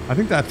 I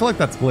feel like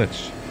that's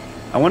glitch.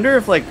 I wonder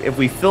if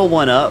we fill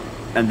one up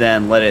and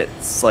then let it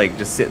like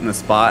just sit in the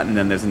spot and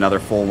then there's another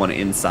full one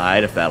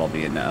inside, if that'll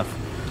be enough.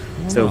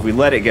 So if we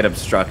let it get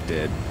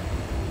obstructed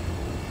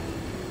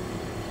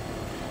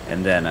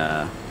and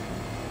then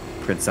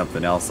print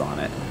something else on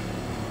it.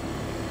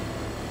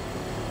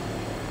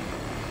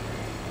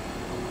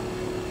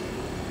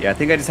 Yeah, I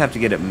think I just have to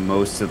get it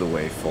most of the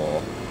way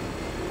full.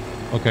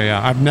 Okay,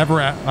 yeah. I've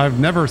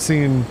never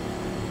seen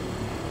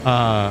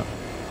that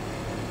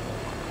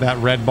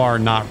red bar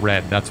not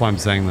red. That's why I'm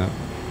saying that.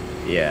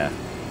 Yeah.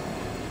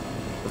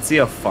 Let's see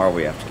how far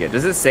we have to get.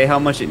 Does it say how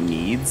much it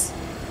needs?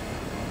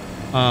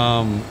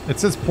 It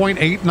says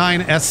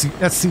 0.89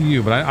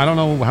 SCU, but I don't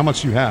know how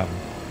much you have.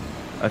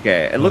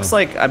 Okay, it looks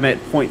like I'm at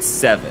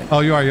 0.7. Oh,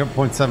 you are. You're at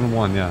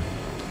 0.71, yeah.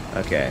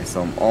 Okay,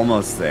 so I'm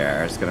almost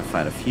there. Just gonna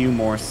find a few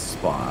more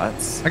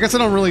spots. I guess I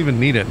don't really even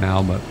need it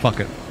now, but fuck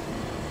it.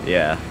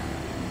 Yeah.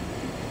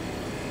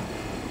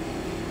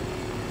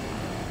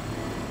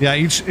 Yeah,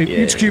 each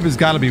cube has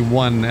got to be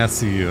 1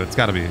 SCU. It's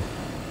got to be.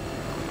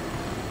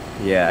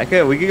 Yeah,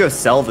 we could go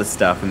sell this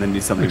stuff and then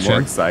do something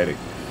more exciting.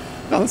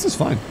 No, this is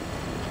fine.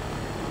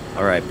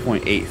 All right,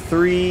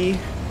 0.83.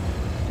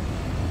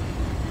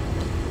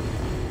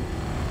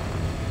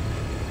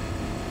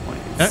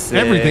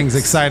 Everything's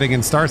exciting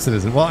in Star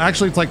Citizen. Well,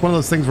 actually, it's like one of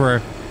those things where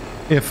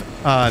if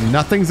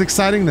nothing's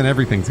exciting, then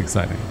everything's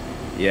exciting.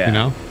 Yeah. You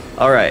know?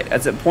 All right,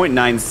 that's at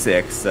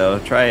 0.96, so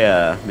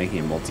try making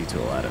a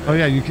multi-tool out of it. Oh,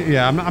 yeah, you can,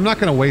 yeah, I'm not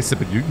going to waste it,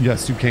 but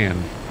yes, you can.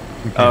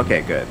 You can.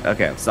 Okay, good.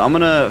 Okay, so I'm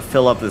going to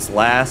fill up this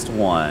last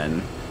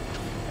one,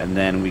 and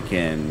then we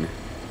can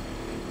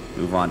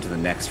move on to the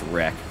next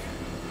wreck.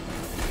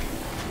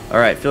 All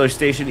right, filler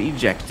station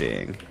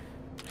ejecting.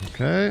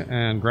 Okay,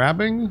 and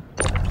grabbing.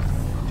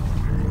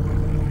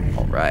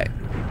 All right.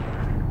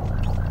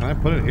 Can I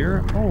put it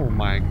here? Oh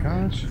my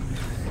gosh.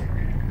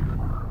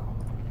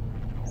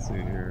 Let's see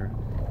here.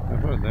 Can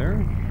I put it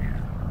there?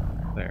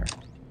 There.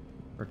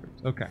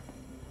 Perfect. Okay.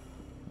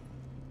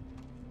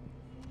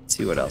 Let's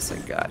see what else I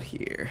got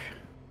here.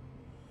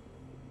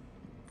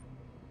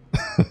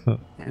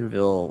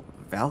 Anvil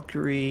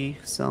Valkyrie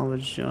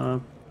salvage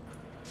shop.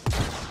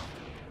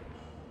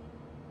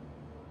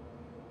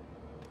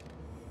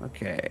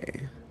 Okay.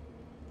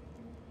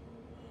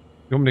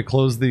 You want me to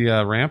close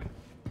the ramp?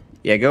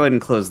 Yeah, go ahead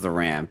and close the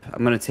ramp.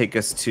 I'm gonna take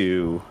us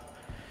to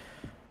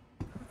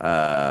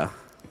let's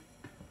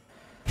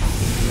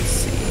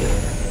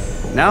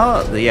see. Now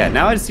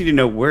I just need to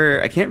know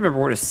where. I can't remember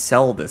where to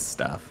sell this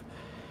stuff.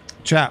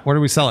 Chat, where do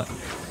we sell it?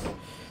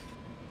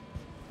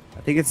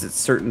 I think it's at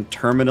certain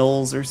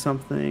terminals or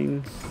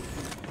something.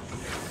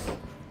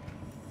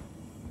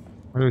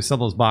 Where do we sell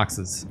those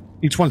boxes?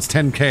 Each one's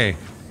 10K.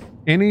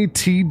 Any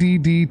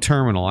TDD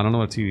terminal. I don't know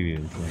what TDD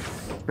is.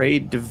 But...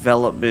 Trade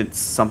development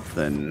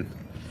something.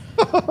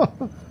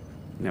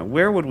 Now,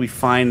 where would we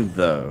find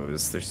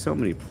those? There's so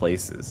many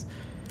places.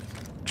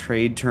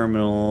 Trade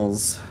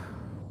terminals.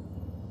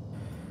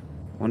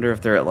 Wonder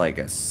if they're at like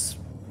a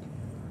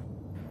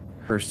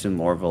Hurston,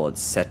 Lorville,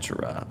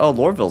 etc. Oh,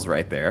 Lorville's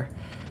right there.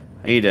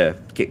 I need to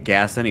get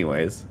gas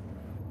anyways.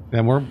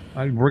 And we're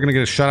gonna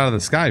get a shot out of the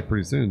sky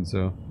pretty soon,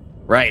 so.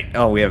 Right.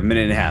 Oh, we have a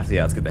minute and a half.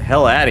 Yeah, let's get the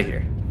hell out of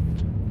here.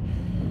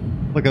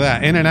 Look at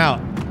that, in and out.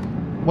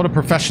 What a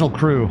professional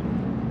crew.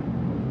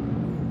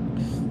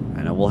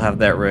 I know we'll have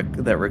that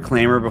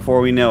reclaimer before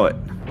we know it.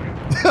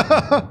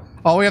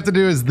 All we have to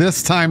do is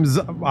this times,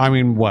 I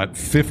mean, what,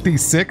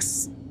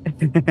 56?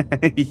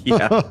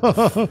 Yeah.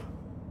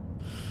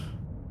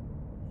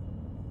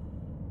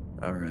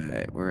 All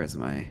right, where is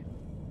my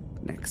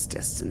next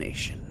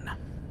destination?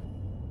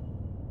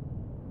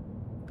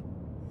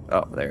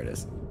 Oh, there it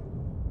is.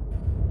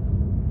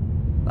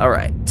 All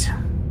right.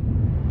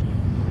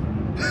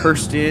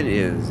 Hurston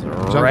is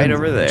right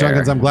over there.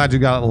 Junkins, I'm glad you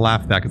got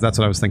laughed at, because that's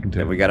what I was thinking too.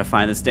 Yeah, we got to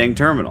find this dang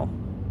terminal.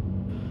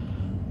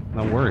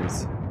 No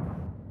worries.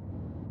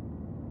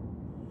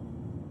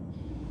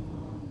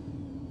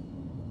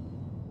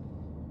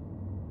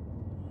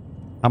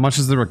 How much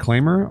is the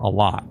reclaimer? A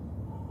lot.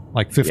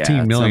 Like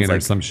 15 million or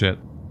some shit.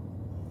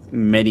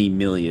 Many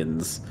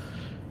millions.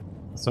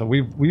 So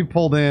we've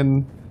pulled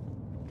in,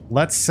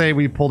 let's say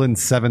we pulled in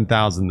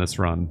 7,000 this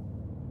run.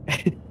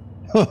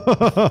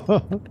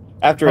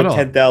 After a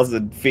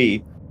 10,000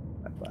 fee.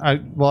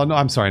 Well, no,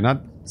 I'm sorry,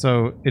 not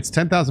So it's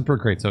 10,000 per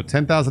crate. So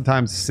 10,000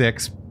 times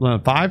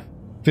 5,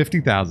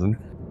 50,000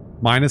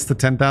 minus the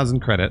 10,000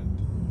 credit.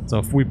 So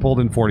if we pulled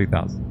in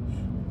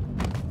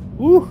 40,000.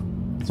 Woo.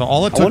 So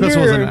all it took us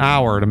was an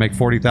hour to make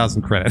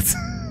 40,000 credits.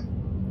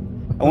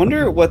 I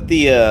wonder what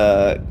the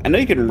I know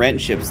you can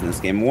rent ships in this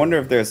game. I wonder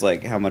if there's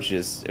like how much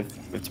is if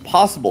it's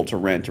possible to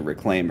rent a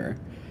reclaimer.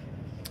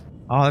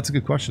 Oh, that's a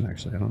good question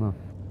actually. I don't know.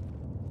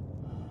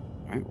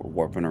 All right, we're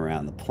warping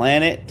around the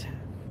planet.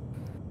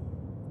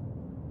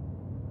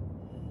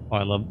 Oh,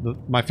 I love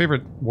my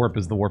favorite warp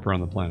is the warp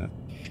around the planet.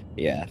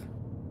 Yeah.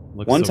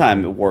 Looks One so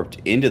time cool. it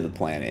warped into the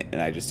planet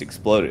and I just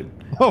exploded.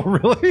 Oh,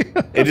 really?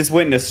 It just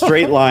went in a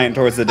straight line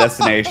towards the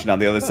destination on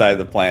the other side of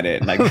the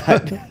planet, and I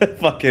got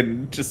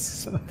fucking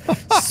just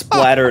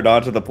splattered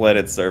onto the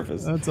planet's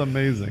surface. That's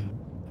amazing.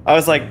 I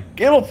was like,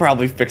 it'll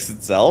probably fix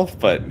itself,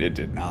 but it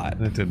did not.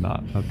 It did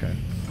not. Okay.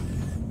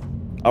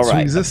 All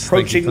right, Jesus,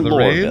 approaching thank you for the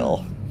raid.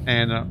 Lorville.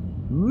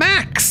 And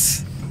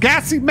Max!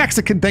 Gassy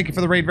Mexican, thank you for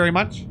the raid very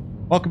much.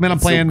 Welcome in. I'm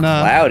It's playing so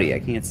cloudy. I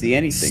can't see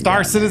anything. Star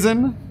down there.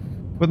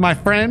 Citizen with my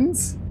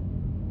friends.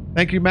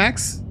 Thank you,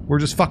 Max. We're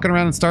just fucking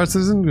around in Star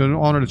Citizen. I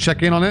wanted to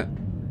check in on it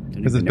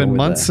because it's been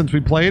months since we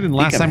played, and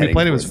last time we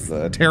played it was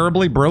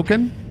terribly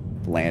broken.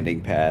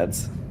 Landing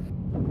pads.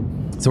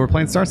 So we're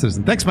playing Star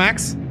Citizen. Thanks,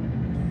 Max.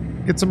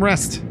 Get some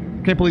rest.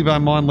 Can't believe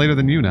I'm on later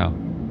than you now.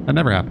 That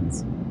never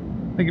happens.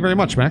 Thank you very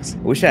much, Max. I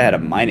wish I had a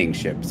mining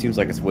ship. Seems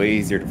like it's way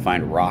easier to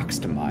find rocks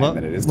to mine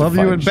than it is to love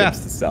find you and ships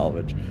Beth. to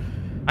salvage.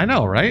 I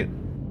know, right?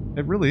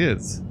 It really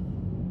is.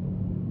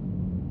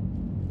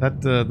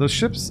 That those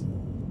ships,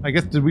 I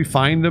guess, did we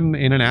find them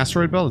in an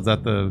asteroid belt? Is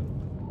that the...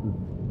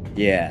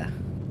 Yeah.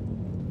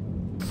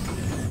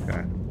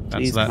 Okay. That's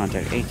Please that.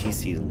 contact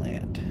ATC to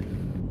land.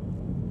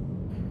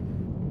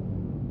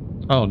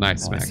 Oh,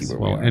 nice, Oh, I see Max. where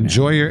we Well, are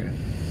enjoy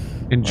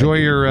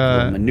your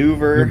Little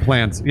maneuver. your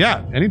plans.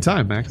 Yeah,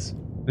 anytime, Max.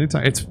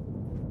 Anytime. It's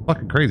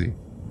fucking crazy.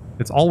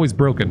 It's always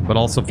broken, but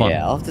also fun.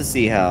 Yeah, I'll have to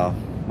see how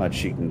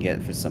much you can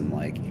get for some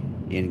like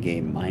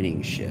in-game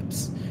mining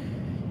ships.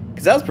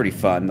 Because that was pretty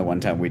fun the one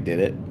time we did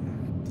it.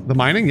 The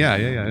mining, yeah,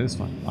 it is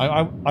fun.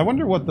 I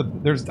wonder what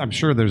I'm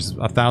sure there's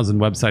 1,000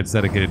 websites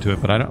dedicated to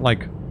it, but I don't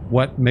like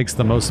what makes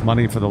the most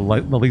money for the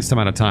least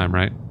amount of time,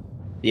 right?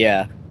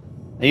 Yeah.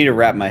 I need to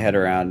wrap my head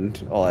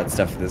around all that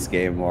stuff in this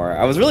game more.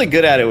 I was really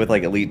good at it with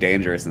like Elite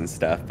Dangerous and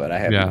stuff, but I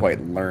haven't quite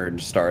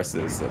learned Star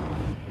Citizen.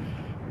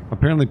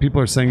 Apparently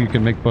people are saying you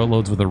can make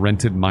boatloads with a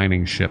rented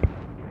mining ship.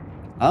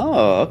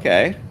 Oh,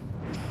 okay.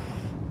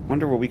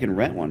 Wonder where we can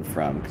rent one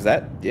from, because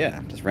that,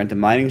 yeah, just rent a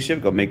mining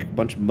ship, go make a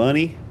bunch of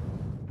money.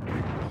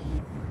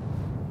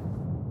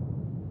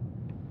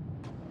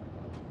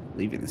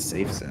 Leaving the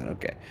safe zone,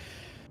 okay.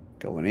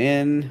 Going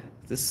in.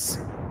 This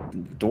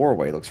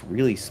doorway looks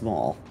really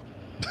small.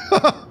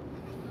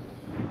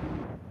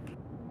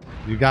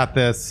 You got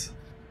this.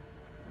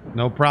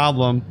 No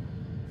problem.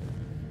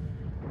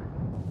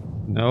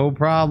 No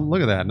problem.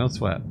 Look at that. No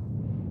sweat.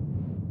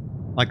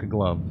 Like a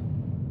glove.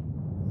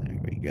 There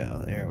we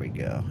go. There we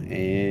go.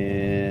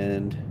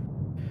 And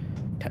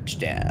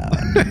touchdown.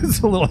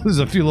 There's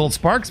a few little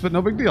sparks, but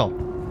no big deal.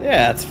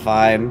 Yeah, that's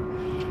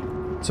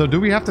fine. So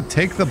do we have to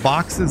take the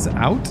boxes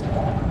out?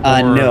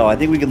 No, I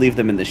think we could leave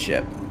them in the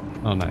ship.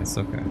 Oh, nice.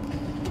 Okay.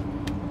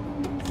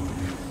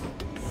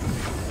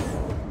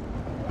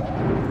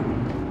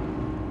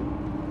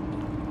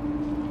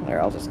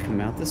 There, I'll just come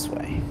out this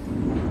way.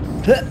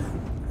 Huh.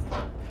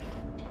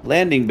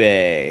 Landing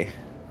bay.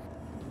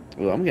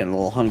 Ooh, I'm getting a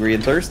little hungry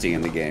and thirsty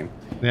in the game.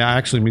 Yeah,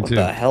 actually, me too.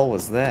 What the hell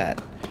was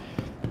that?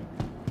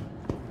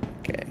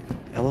 Okay,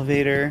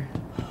 elevator.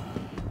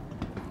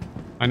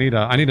 I need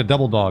a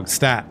double dog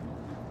stat.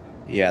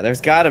 Yeah,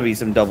 there's got to be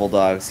some double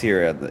dogs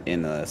here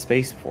in the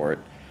spaceport.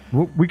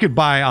 We could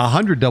buy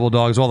 100 double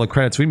dogs all the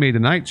credits we made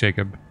tonight,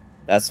 Jacob.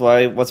 That's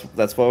why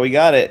we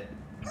got it.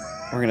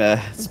 We're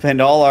gonna spend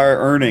all our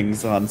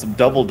earnings on some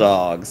double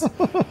dogs.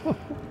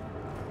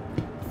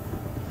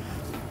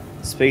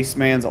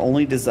 Spaceman's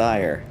only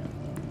desire.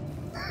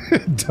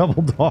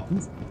 Double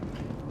dogs.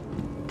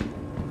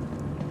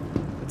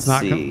 Let's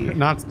Not see.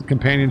 not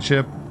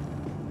companionship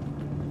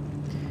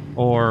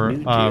or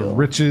New deal.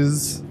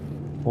 riches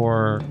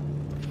or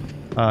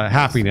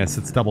happiness.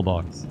 It's double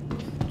dogs.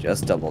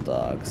 Just double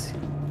dogs.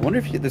 I wonder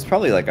if there's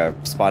probably like a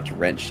spot to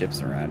rent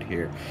ships around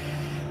here.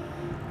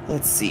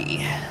 Let's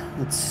see.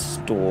 Let's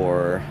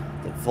store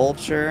the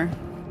Vulture.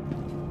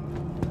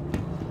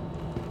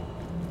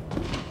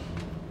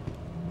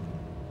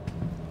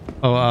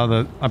 Oh,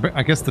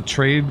 I guess the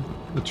trade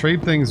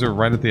things are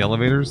right at the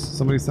elevators.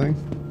 Somebody's saying.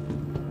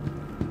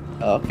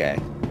 Okay.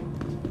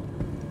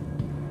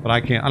 But I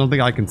can't. I don't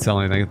think I can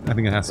sell anything. I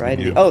think it has to Right.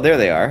 be you. Oh, there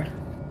they are.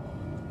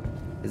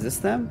 Is this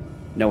them?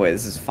 No way.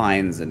 This is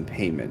fines and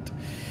payment.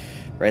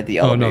 Right at the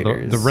Oh no,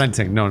 elevators. the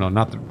renting. No,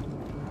 not the.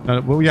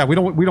 Well, yeah, we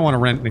don't want to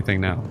rent anything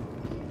now.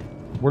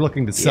 We're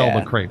looking to sell Yeah.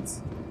 the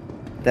crates.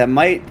 We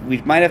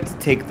might have to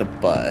take the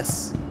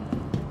bus.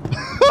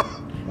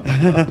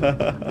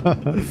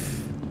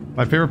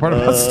 My favorite part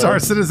about Star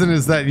Citizen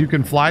is that you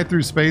can fly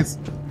through space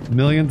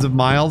millions of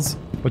miles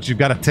But you've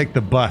got to take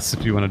the bus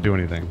if you want to do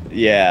anything.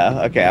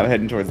 Yeah, okay, I'm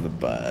heading towards the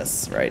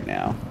bus right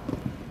now.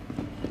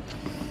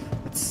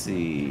 Let's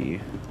see.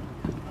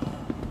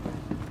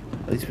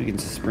 At least we can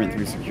sprint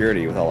through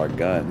security with all our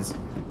guns.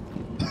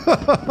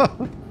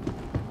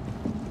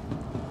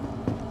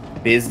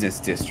 Business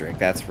district,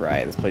 that's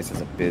right. This place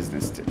is a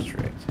business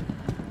district.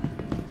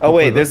 Oh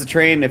wait, there's a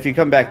train. If you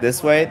come back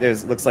this way,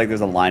 looks like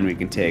there's a line we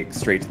can take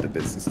straight to the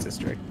business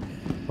district.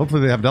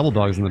 Hopefully they have double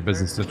dogs in the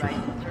business district.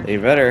 They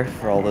better,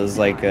 for all those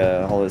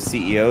all those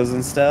CEOs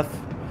and stuff.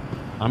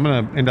 I'm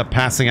gonna end up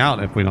passing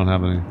out if we don't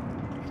have any.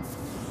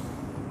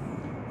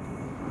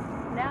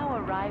 Now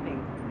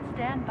arriving.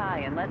 Stand by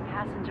and let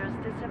passengers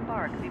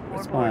disembark before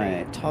Where's boarding.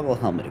 my toggle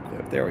helmet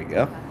equipped? There we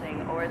go.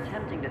 Trespassing or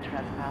attempting to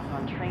trespass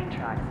on train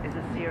tracks is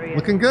a serious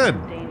Looking good.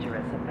 and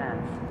dangerous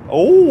offense.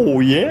 Oh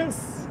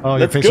yes. Oh,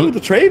 let's your facial- go. The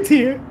train's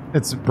here.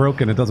 It's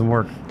broken. It doesn't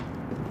work.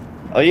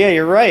 Oh yeah,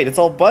 you're right. It's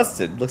all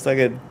busted. Looks like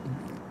it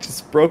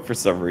just broke for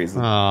some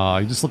reason. Oh,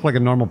 you just look like a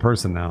normal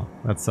person now.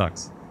 That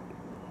sucks.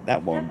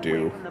 That won't Step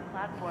away do. from the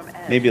platform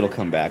edge. Maybe it'll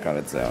come back on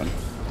its own.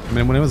 I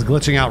mean, when it was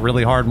glitching out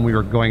really hard when we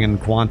were going in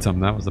quantum,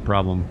 that was the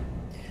problem.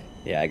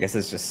 Yeah, I guess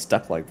it's just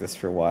stuck like this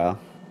for a while.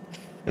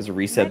 There's a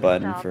reset Next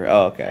button stop for. is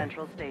Oh, okay.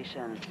 Central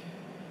Station.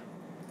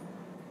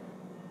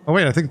 Oh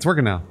wait, I think it's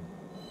working now.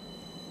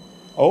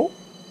 Oh.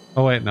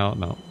 Oh wait,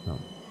 no.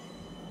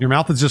 Your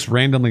mouth is just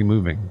randomly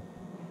moving.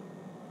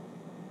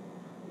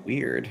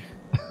 Weird.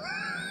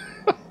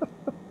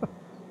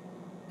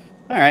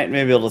 All right,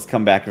 maybe it'll just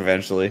come back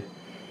eventually.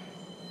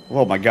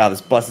 Oh my god,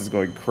 this bus is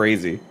going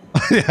crazy.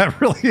 Yeah, it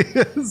really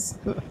is.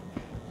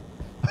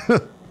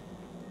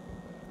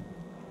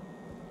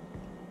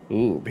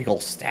 Ooh, big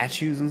old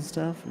statues and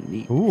stuff.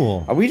 Neat.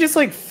 Cool. Are we just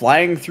like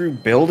flying through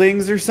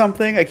buildings or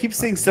something? I keep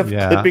seeing stuff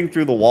Yeah. clipping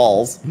through the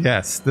walls.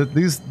 Yes,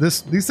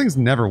 these things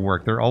never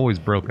work. They're always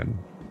broken.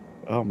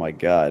 Oh my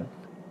god.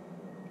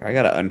 I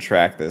gotta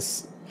untrack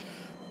this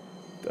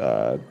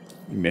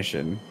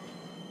mission.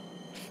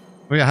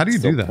 Oh yeah, how do you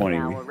Still do that?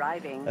 pointing me. Now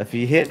arriving. If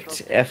you hit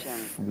Central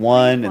Station.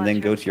 F1 and then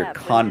Watch go your to your step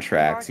when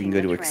contracts, you can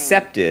go to disembarking the train.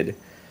 accepted,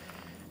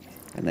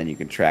 and then you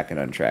can track and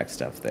untrack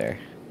stuff there.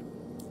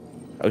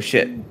 Oh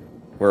shit.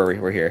 Where are we?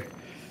 We're here.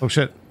 Oh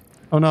shit.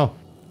 Oh no.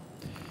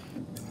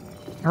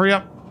 Hurry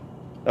up.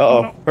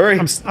 Uh-oh. no. Hurry.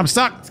 I'm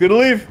stuck. It's gonna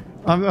leave.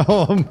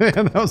 Oh man,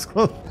 that was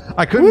close.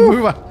 I couldn't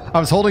move. I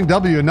was holding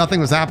W and nothing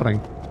was happening.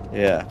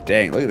 Yeah.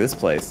 Dang, look at this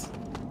place.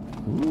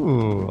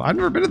 Ooh, I've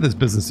never been to this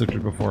business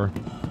district before.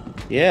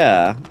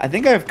 Yeah. I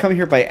think I've come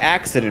here by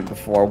accident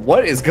before.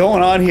 What is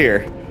going on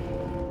here?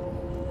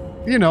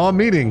 You know, a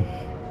meeting.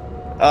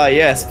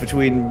 Yes,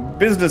 between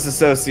business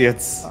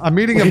associates. A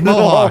meeting of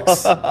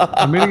Mohawks.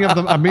 a meeting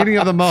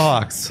of the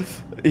Mohawks.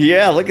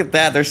 Yeah, look at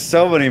that. There's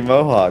so many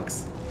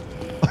Mohawks.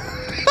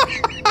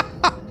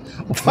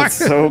 That's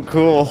so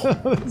cool.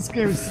 This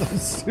game is so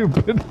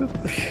stupid.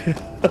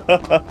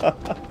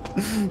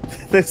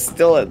 They're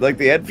still like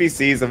the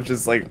NPCs have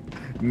just like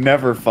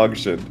never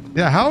functioned.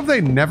 Yeah, how have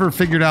they never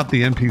figured out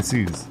the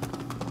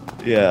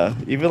NPCs? Yeah,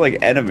 even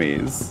like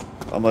enemies,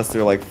 unless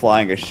they're like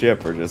flying a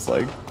ship or just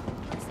like.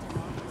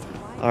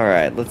 All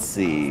right, let's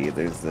see.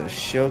 There's the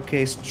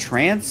showcase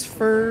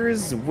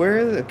transfers. Where?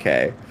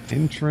 Okay.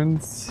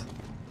 Entrance.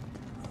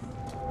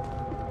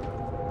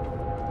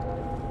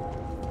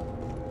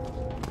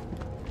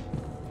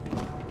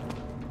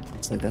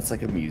 It's like that's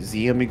like a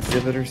museum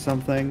exhibit or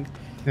something.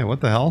 Yeah,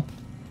 what the hell?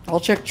 I'll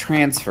check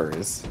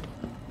transfers.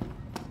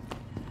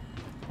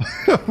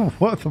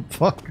 What the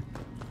fuck?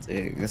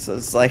 Dang, this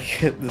is like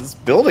this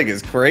building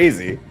is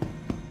crazy.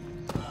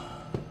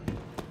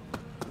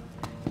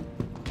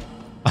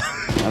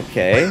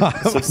 Okay,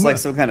 this looks like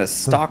some kind of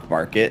stock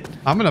market.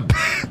 I'm gonna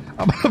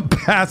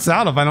pass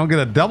out if I don't get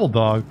a double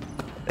dog.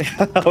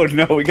 Oh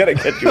no, we gotta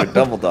get you a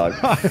double dog.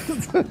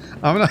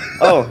 I'm gonna.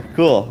 Oh,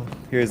 cool.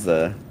 Here's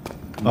the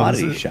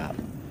commodity is- shop.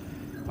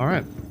 All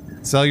right,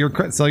 sell your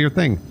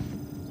thing.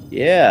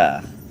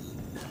 Yeah.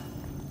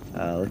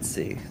 Let's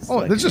see. Oh,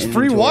 Select there's just an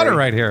free water inventory.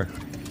 right here.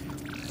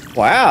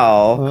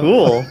 Wow,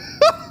 cool.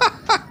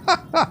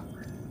 Oh.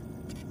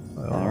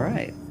 All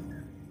right.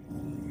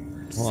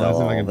 Well, Sell I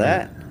think I all can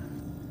that.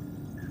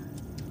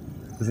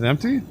 Is it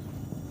empty?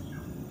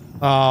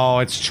 Oh,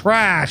 it's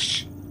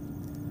trash.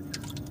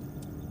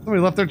 Somebody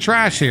left their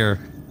trash here.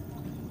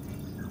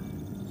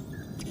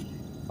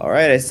 All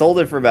right, I sold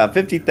it for about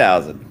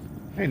 50,000.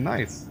 Hey,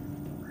 nice.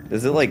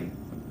 Does it like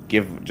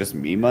give just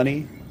me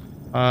money?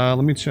 Let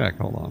me check.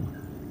 Hold on.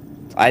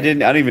 I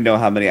don't even know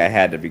how many I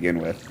had to begin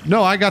with.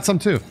 No, I got some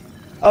too.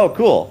 Oh,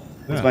 cool.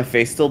 Yeah. Is my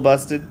face still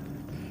busted?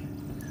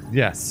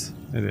 Yes,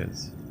 it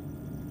is.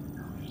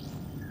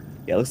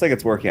 Yeah, it looks like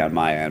it's working on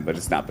my end, but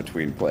it's not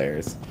between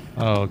players.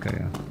 Oh, okay.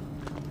 Yeah.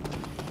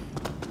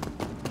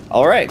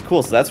 All right,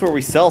 cool. So that's where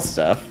we sell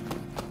stuff.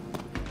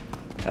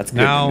 That's good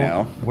Now, to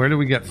know. where do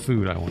we get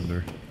food? I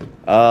wonder.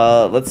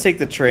 Let's take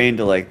the train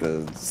to like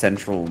the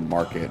central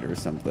market or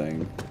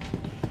something.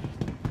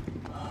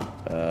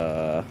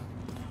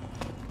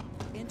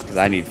 Because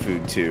I need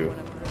food too.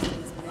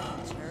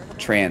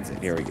 Transit.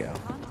 Here we go.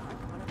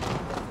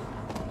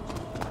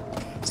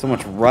 So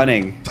much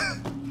running.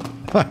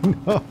 I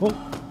know.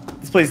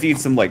 This place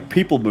needs some like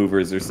people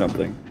movers or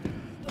something.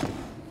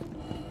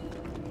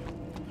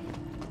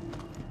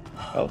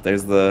 Oh,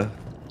 there's the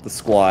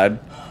squad.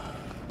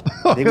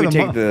 I think we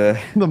take the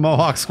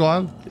Mohawk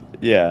squad.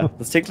 Yeah,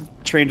 let's take the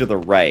train to the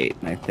right,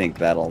 and I think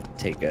that'll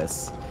take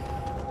us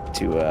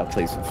to a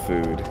place with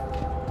food.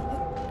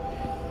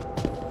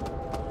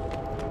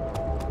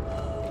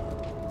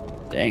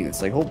 Dang,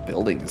 this like whole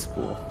building is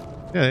cool.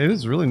 Yeah, it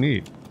is really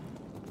neat.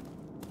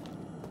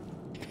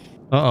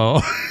 Uh-oh.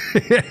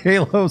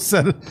 Halo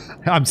said,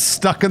 I'm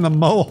stuck in the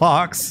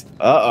Mohawks.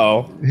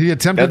 Uh-oh. He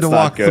attempted That's to not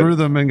walk good. through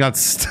them and got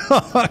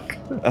stuck.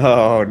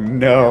 Oh,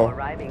 no.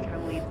 Arriving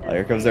from Leavesden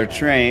Here comes our Station.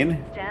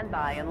 train. Stand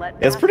by and let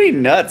It's pretty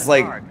passengers nuts.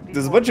 Like, embark there's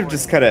a before bunch of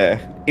just boarding.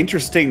 kind of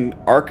interesting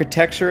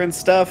architecture and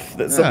stuff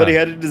that somebody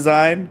had to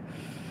design.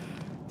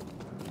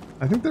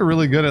 I think they're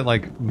really good at,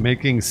 like,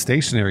 making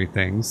stationary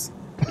things.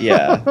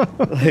 Yeah.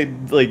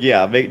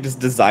 Just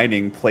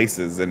designing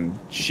places and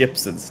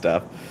ships and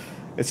stuff.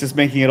 It's just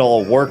making it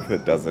all work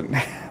that doesn't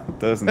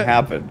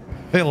happen.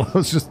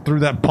 Halo's just threw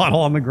that bottle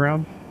on the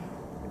ground.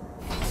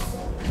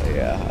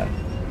 Yeah,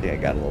 I think I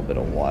got a little bit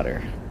of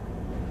water.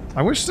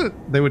 I wish that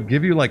they would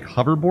give you, like,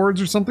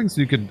 hoverboards or something so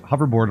you could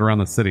hoverboard around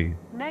the city.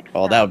 Next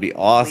Oh, that would be stop,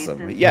 awesome.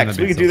 Leavesden Yeah, That'd because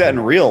we be could so do that cool.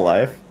 in real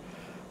life.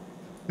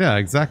 Yeah,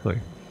 exactly.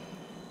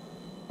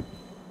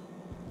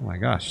 Oh my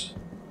gosh.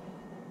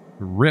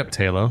 Ripped,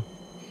 Halo.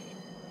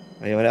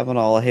 Hey, what happened to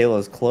all of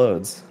Halo's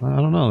clothes? I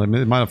don't know.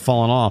 They might have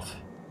fallen off.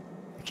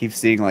 I keep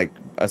seeing, like,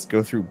 us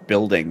go through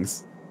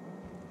buildings.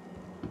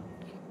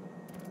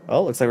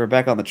 Oh, looks like we're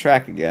back on the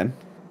track again.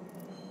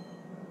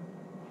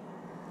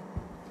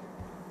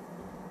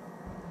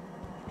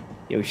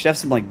 Yeah, we should have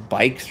some, like,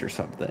 bikes or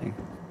something.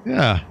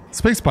 Yeah,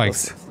 space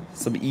bikes.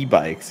 Some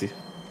e-bikes.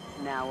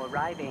 Now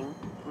arriving,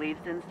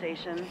 Leavesden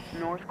Station,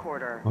 North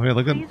Quarter. Oh, yeah,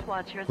 look at- Please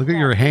watch your look at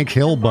your step Hank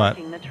Hill butt.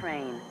 disembarking the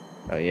train.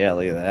 Oh, yeah,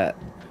 look at that.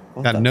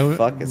 What Got the no-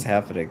 fuck is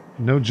happening?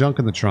 No junk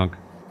in the trunk.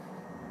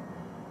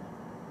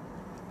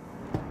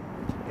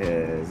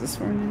 Is this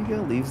where we need to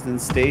go? Leavesden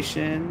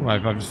Station?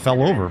 Well, I just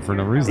fell over for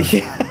no reason.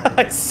 Yeah,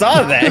 I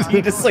saw that.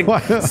 You just, like,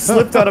 What?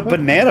 slipped on a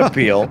banana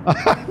peel.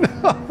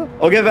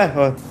 Oh, get back.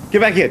 Get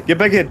back in. Get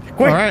back in.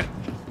 Quick. All right.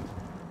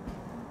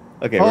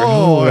 Okay, that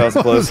was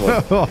a close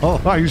one.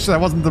 Oh, are you sure that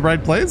wasn't the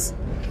right place?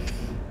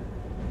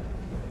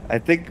 I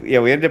think, yeah,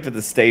 we ended up at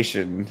the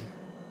station.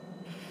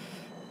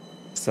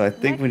 So I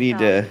think we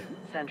Next need stop,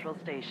 to, Central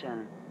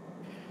Station.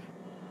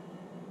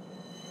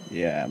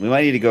 yeah, we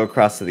might need to go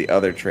across to the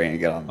other train and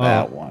get on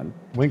that one.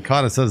 Wink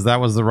Cotta says that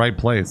was the right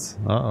place.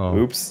 Uh-oh.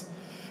 Oops.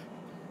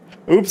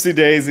 Oopsie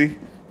daisy.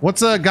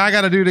 What's a guy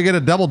got to do to get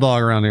a double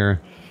dog around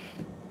here?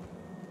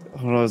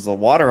 Oh no, there's the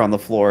water on the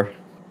floor.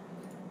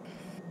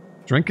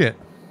 Drink it.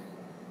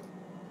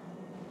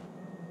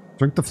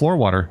 Drink the floor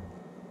water.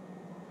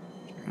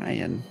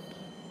 Ryan.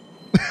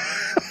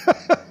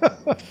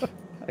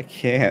 I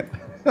can't.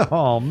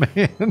 Oh,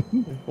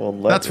 man. Well,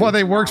 That's why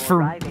they worked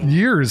for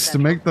years to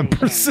make the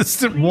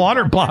persistent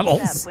water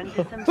bottles. When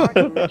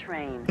disembarking the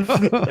train.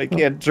 I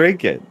can't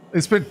drink it.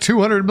 They spent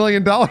 $200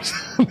 million on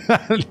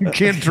that and you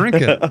can't drink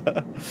it.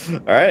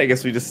 Alright, I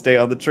guess we just stay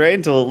on the train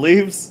until it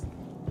leaves.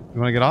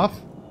 You want to get off?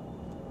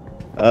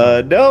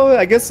 No,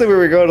 I guess that we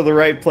were going to the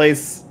right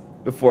place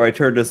before I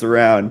turned us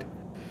around.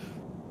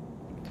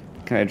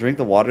 Can I drink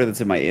the water that's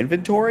in my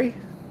inventory?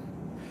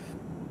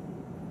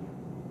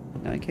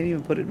 No, I can't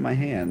even put it in my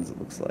hands, it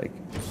looks like.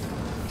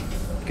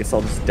 Guess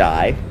I'll just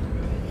die.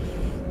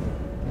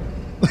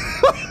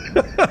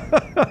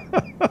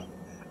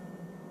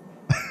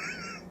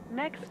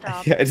 Next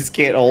stop. Yeah, I just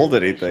can't hold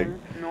anything.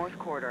 Station, North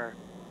Quarter.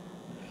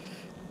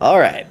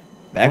 Alright,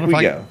 back What we if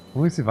I- go.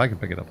 Let me see if I can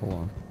pick it up. Hold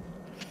on.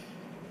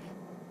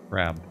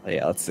 Grab. Oh,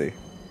 yeah, let's see.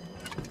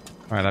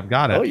 All right, I've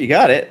got it. Oh, you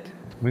got it.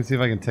 Let me see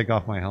if I can take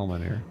off my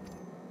helmet here.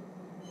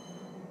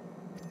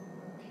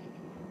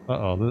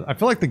 Uh-oh. I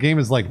feel like the game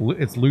is like,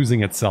 it's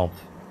losing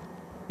itself.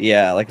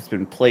 Yeah, like it's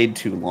been played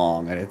too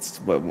long and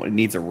it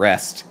needs a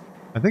rest.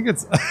 I think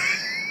it's...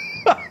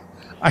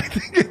 I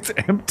think it's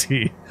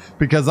empty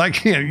because I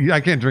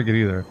can't drink it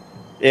either.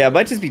 Yeah, it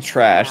might just be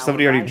trash. Now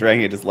Somebody already arriving,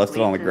 drank it, just left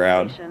it on the Leavesden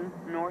ground. Station,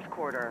 North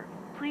Quarter.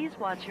 Please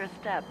watch your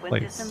step when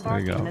Place. There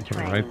you disembarking go. the Put it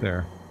train. right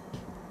there.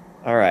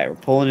 Alright, we're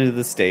pulling into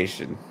the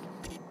station.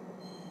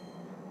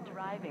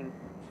 Arriving.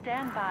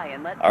 Stand by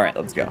and let All right,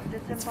 let's go.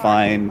 passengers Let's disembark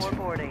find- before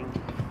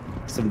boarding.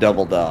 Some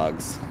double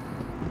dogs.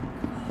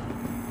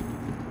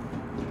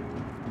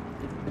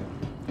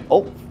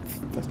 Oh,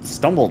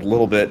 stumbled a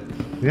little bit.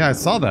 Yeah, I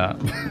saw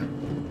that.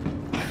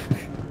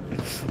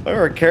 Why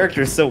are our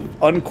characters so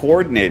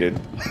uncoordinated?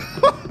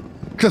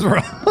 Because we're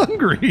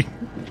hungry.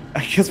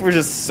 I guess we're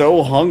just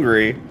so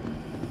hungry.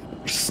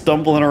 We're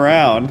stumbling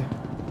around.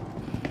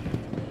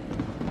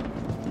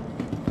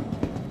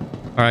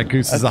 All right,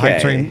 Goose, is the hype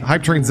Okay. train.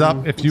 Hype train's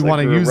up. If you Looks like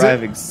want to we're use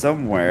arriving it,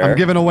 somewhere. I'm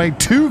giving away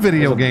 2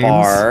 video There's a games.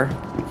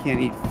 bar. We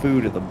can't eat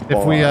food at the bar.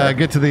 If we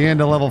get to the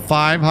end of level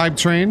 5 hype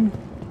train,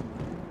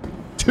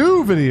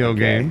 2 video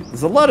games.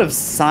 There's a lot of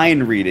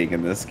sign reading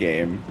in this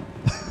game.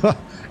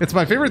 It's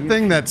my favorite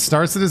thing that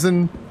Star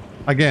Citizen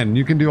Again,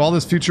 you can do all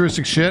this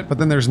futuristic shit, but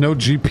then there's no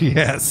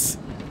GPS.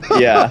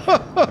 Yeah.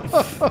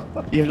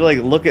 You have to like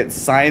look at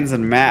signs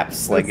and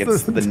maps like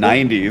it's the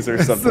 90s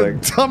or something.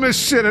 It's the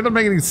dumbest shit. It doesn't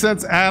make any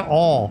sense at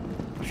all.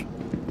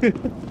 Is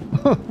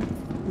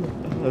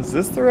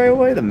this the right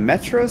way? The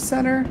Metro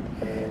Center?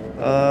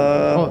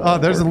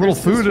 There's a little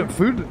food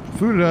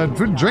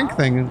and drink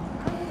thing.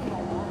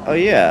 Oh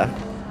yeah.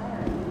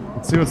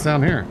 Let's see what's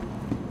down here.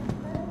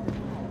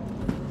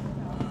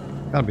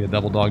 Gotta be a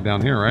double dog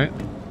down here, right?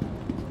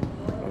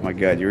 Oh my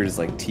god, you were just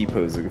like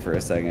T-posing for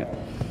a second.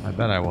 I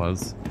bet I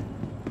was.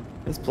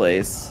 This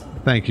place.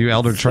 Thank you,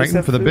 Elder Does this place Triton,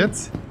 have for the food?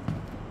 bits.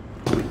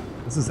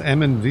 This is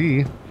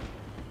M&V.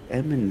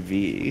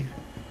 M&V.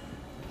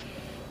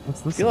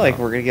 What's I this feel like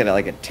about? we're gonna get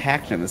like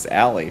attacked in this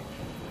alley.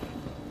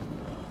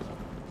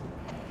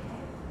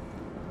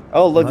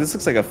 Oh look, this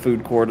looks like a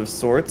food court of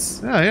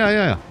sorts.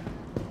 Yeah.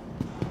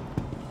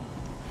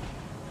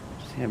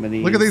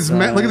 Tammany Look at these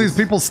size. look at these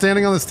people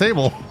standing on this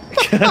table.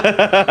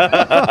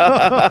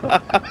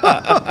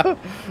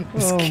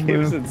 This game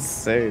is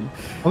insane.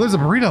 Oh, there's a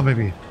burrito,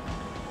 maybe.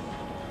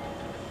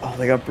 Oh,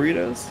 they got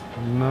burritos?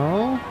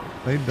 No,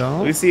 they Let me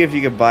don't. see if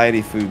you can buy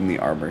any food in the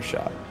armor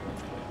shop.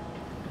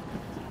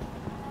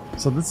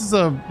 So this is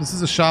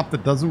a shop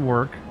that doesn't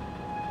work.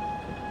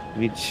 Let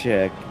me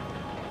check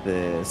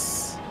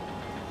this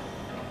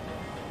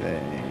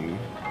thing.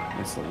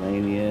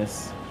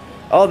 Miscellaneous.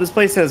 Oh, this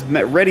place has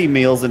ready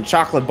meals and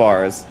chocolate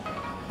bars.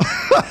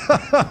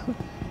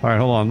 All right,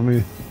 hold on. Let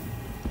me.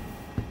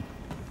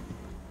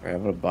 Alright,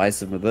 I'm gonna buy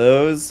some of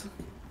those.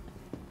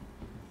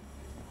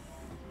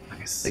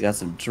 Nice. They got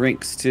some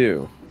drinks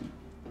too.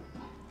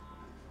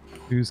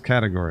 Choose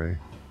category.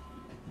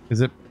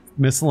 Is it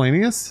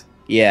miscellaneous?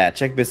 Yeah,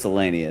 check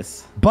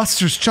miscellaneous.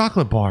 Buster's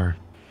chocolate bar.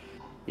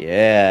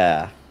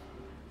 Yeah.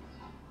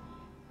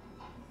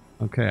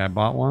 Okay, I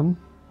bought one.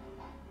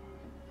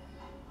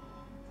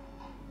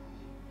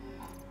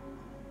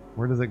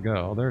 Where does it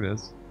go? Oh, there it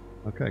is.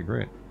 Okay,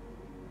 great.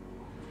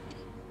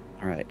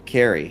 Alright,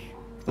 carry.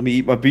 Let me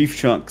eat my beef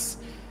chunks.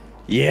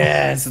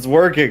 Yes, it's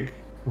working.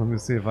 Let me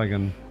see if I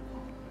can.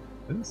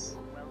 This.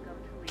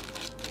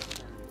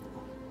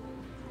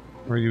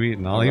 Where are you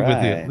eating? I'll eat with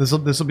Alright. you.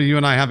 This will be you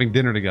and I having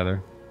dinner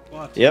together.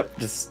 Yep,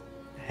 just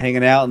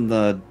hanging out in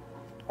the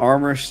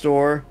armor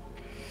store,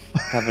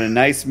 having a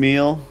nice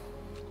meal.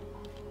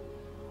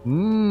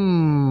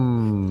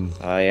 Mmm.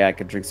 Oh yeah, I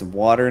can drink some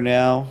water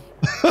now.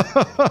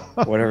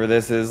 Whatever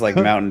this is, like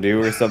Mountain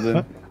Dew or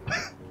something.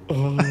 I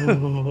don't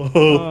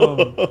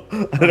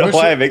know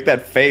why I make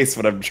that face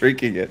when I'm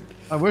drinking it.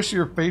 I wish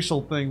your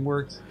facial thing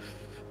worked.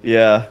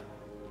 Yeah.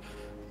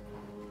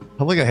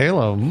 Oh, look at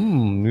Halo.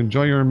 Mmm. You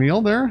enjoy your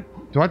meal there?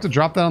 Do I have to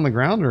drop that on the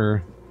ground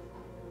or?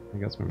 I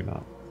guess maybe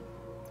not.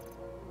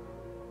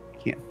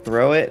 Can't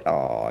throw it?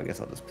 Oh, I guess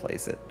I'll just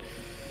place it.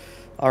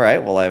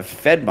 Alright, well I've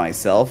fed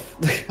myself.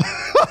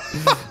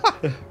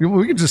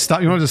 We could just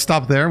stop. You want to just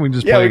stop there? And we can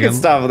just Yeah, play we can again?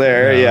 stop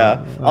there,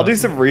 yeah. I'll do uh,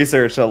 some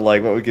research on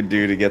like what we could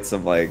do to get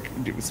some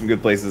some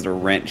good places to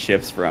rent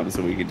ships from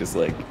so we could just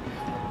like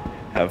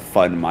have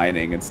fun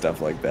mining and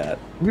stuff like that.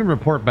 We can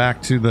report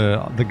back to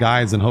the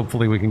guys and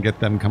hopefully we can get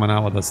them coming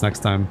out with us next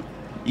time.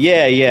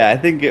 Yeah,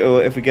 I think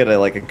if we get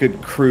a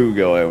good crew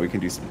going, we can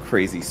do some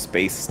crazy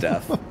space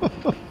stuff.